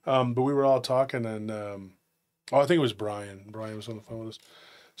 But we were all talking, and I think it was Brian. Brian was on the phone with us.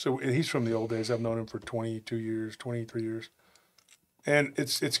 So and he's from the old days. I've known him for 22 years, 23 years. And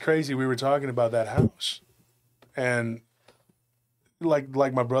it's crazy. We were talking about that house. And like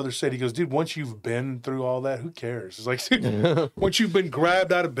my brother said, he goes, dude, once you've been through all that, who cares? It's like, dude, once you've been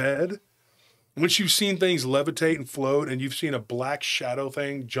grabbed out of bed, once you've seen things levitate and float, and you've seen a black shadow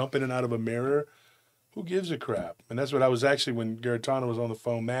thing jump in and out of a mirror, who gives a crap? And that's what I was actually, when Garetano was on the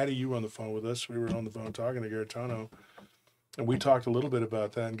phone. Maddie, you were on the phone with us. We were on the phone talking to Garetano, and we talked a little bit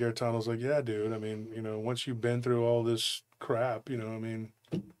about that. And Garetano's like, yeah, dude, I mean, you know, once you've been through all this crap, you know, I mean,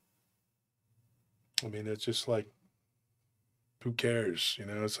 it's just like, who cares? You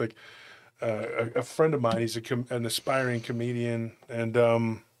know, it's like a friend of mine, he's an aspiring comedian, and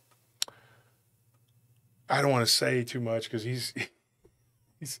I don't want to say too much because he's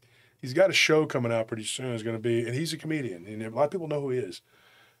got a show coming out pretty soon. It's going to be, and he's a comedian, and a lot of people know who he is.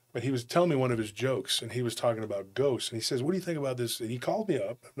 But he was telling me one of his jokes, and he was talking about ghosts. And he says, "What do you think about this?" And he called me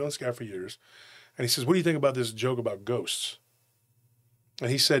up. I've known this guy for years, and he says, "What do you think about this joke about ghosts?"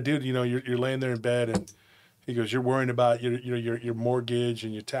 And he said, "Dude, you know, you're laying there in bed, and he goes, you're worrying about your mortgage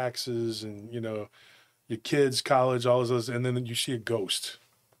and your taxes, and you know, your kids, college, all those, and then you see a ghost.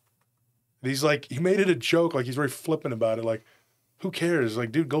 And he's like, he made it a joke, like he's very flippant about it. Like, who cares?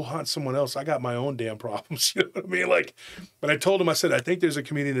 Like, dude, go hunt someone else. I got my own damn problems. You know what I mean? Like, but I told him, I said, I think there's a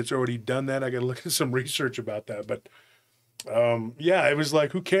comedian that's already done that. I got to look at some research about that. But yeah, it was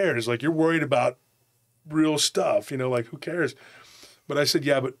like, who cares? Like, you're worried about real stuff, you know, like, who cares? But I said,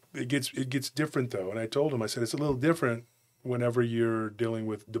 yeah, but it gets different though. And I told him, I said, it's a little different whenever you're dealing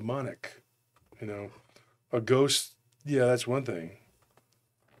with demonic, you know, a ghost. Yeah, that's one thing.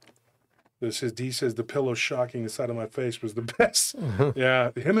 D says the pillow shocking the side of my face was the best.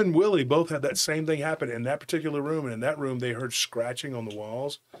 Yeah, him and Willie both had that same thing happen in that particular room. And in that room, they heard scratching on the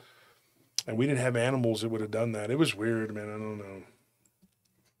walls. And we didn't have animals that would have done that. It was weird, man. I don't know.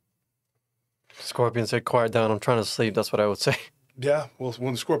 Scorpion said, quiet down. I'm trying to sleep. That's what I would say. Yeah, well,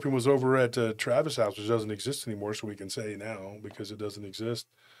 when the Scorpion was over at Travis' house, which doesn't exist anymore, so we can say now because it doesn't exist.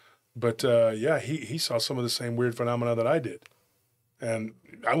 But yeah, he saw some of the same weird phenomena that I did. And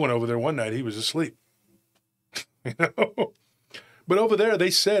I went over there one night, he was asleep. You know? But over there,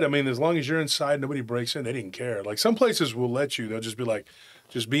 they said, I mean, as long as you're inside, nobody breaks in, they didn't care. Like some places will let you, they'll just be like,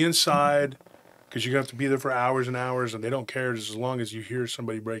 just be inside because you have to be there for hours and hours, and they don't care just as long as you hear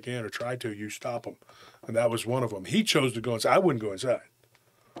somebody break in or try to, you stop them. And that was one of them. He chose to go inside. I wouldn't go inside.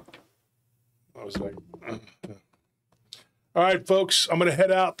 I was like, all right, folks, I'm going to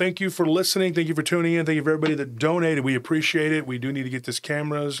head out. Thank you for listening. Thank you for tuning in. Thank you for everybody that donated. We appreciate it. We do need to get this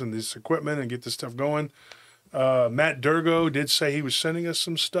cameras and this equipment and get this stuff going. Matt Durgo did say he was sending us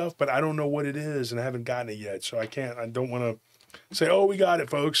some stuff, but I don't know what it is, and I haven't gotten it yet. So I don't want to say, oh, we got it,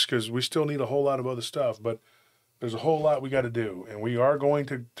 folks, because we still need a whole lot of other stuff. But there's a whole lot we got to do. And we are going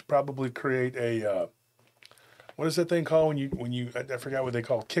to probably create a, what is that thing called when you I forgot what they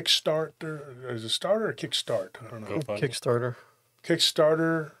call Kickstarter? Is it starter or Kickstart? I don't know. Kickstarter.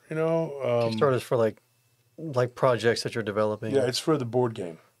 Kickstarter, you know. Kickstarter is for like projects that you're developing. Yeah, it's for the board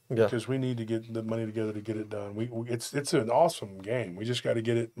game. Yeah. Because we need to get the money together to get it done. It's an awesome game. We just got to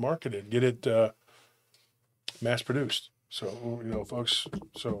get it marketed, get it mass produced. So, you know, folks,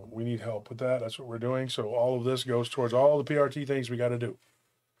 so we need help with that. That's what we're doing. So all of this goes towards all the PRT things we got to do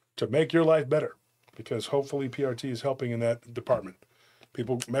to make your life better. Because hopefully PRT is helping in that department.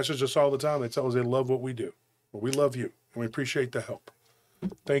 People message us all the time. They tell us they love what we do. Well, we love you, and we appreciate the help.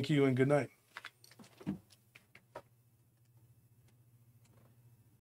 Thank you, and good night.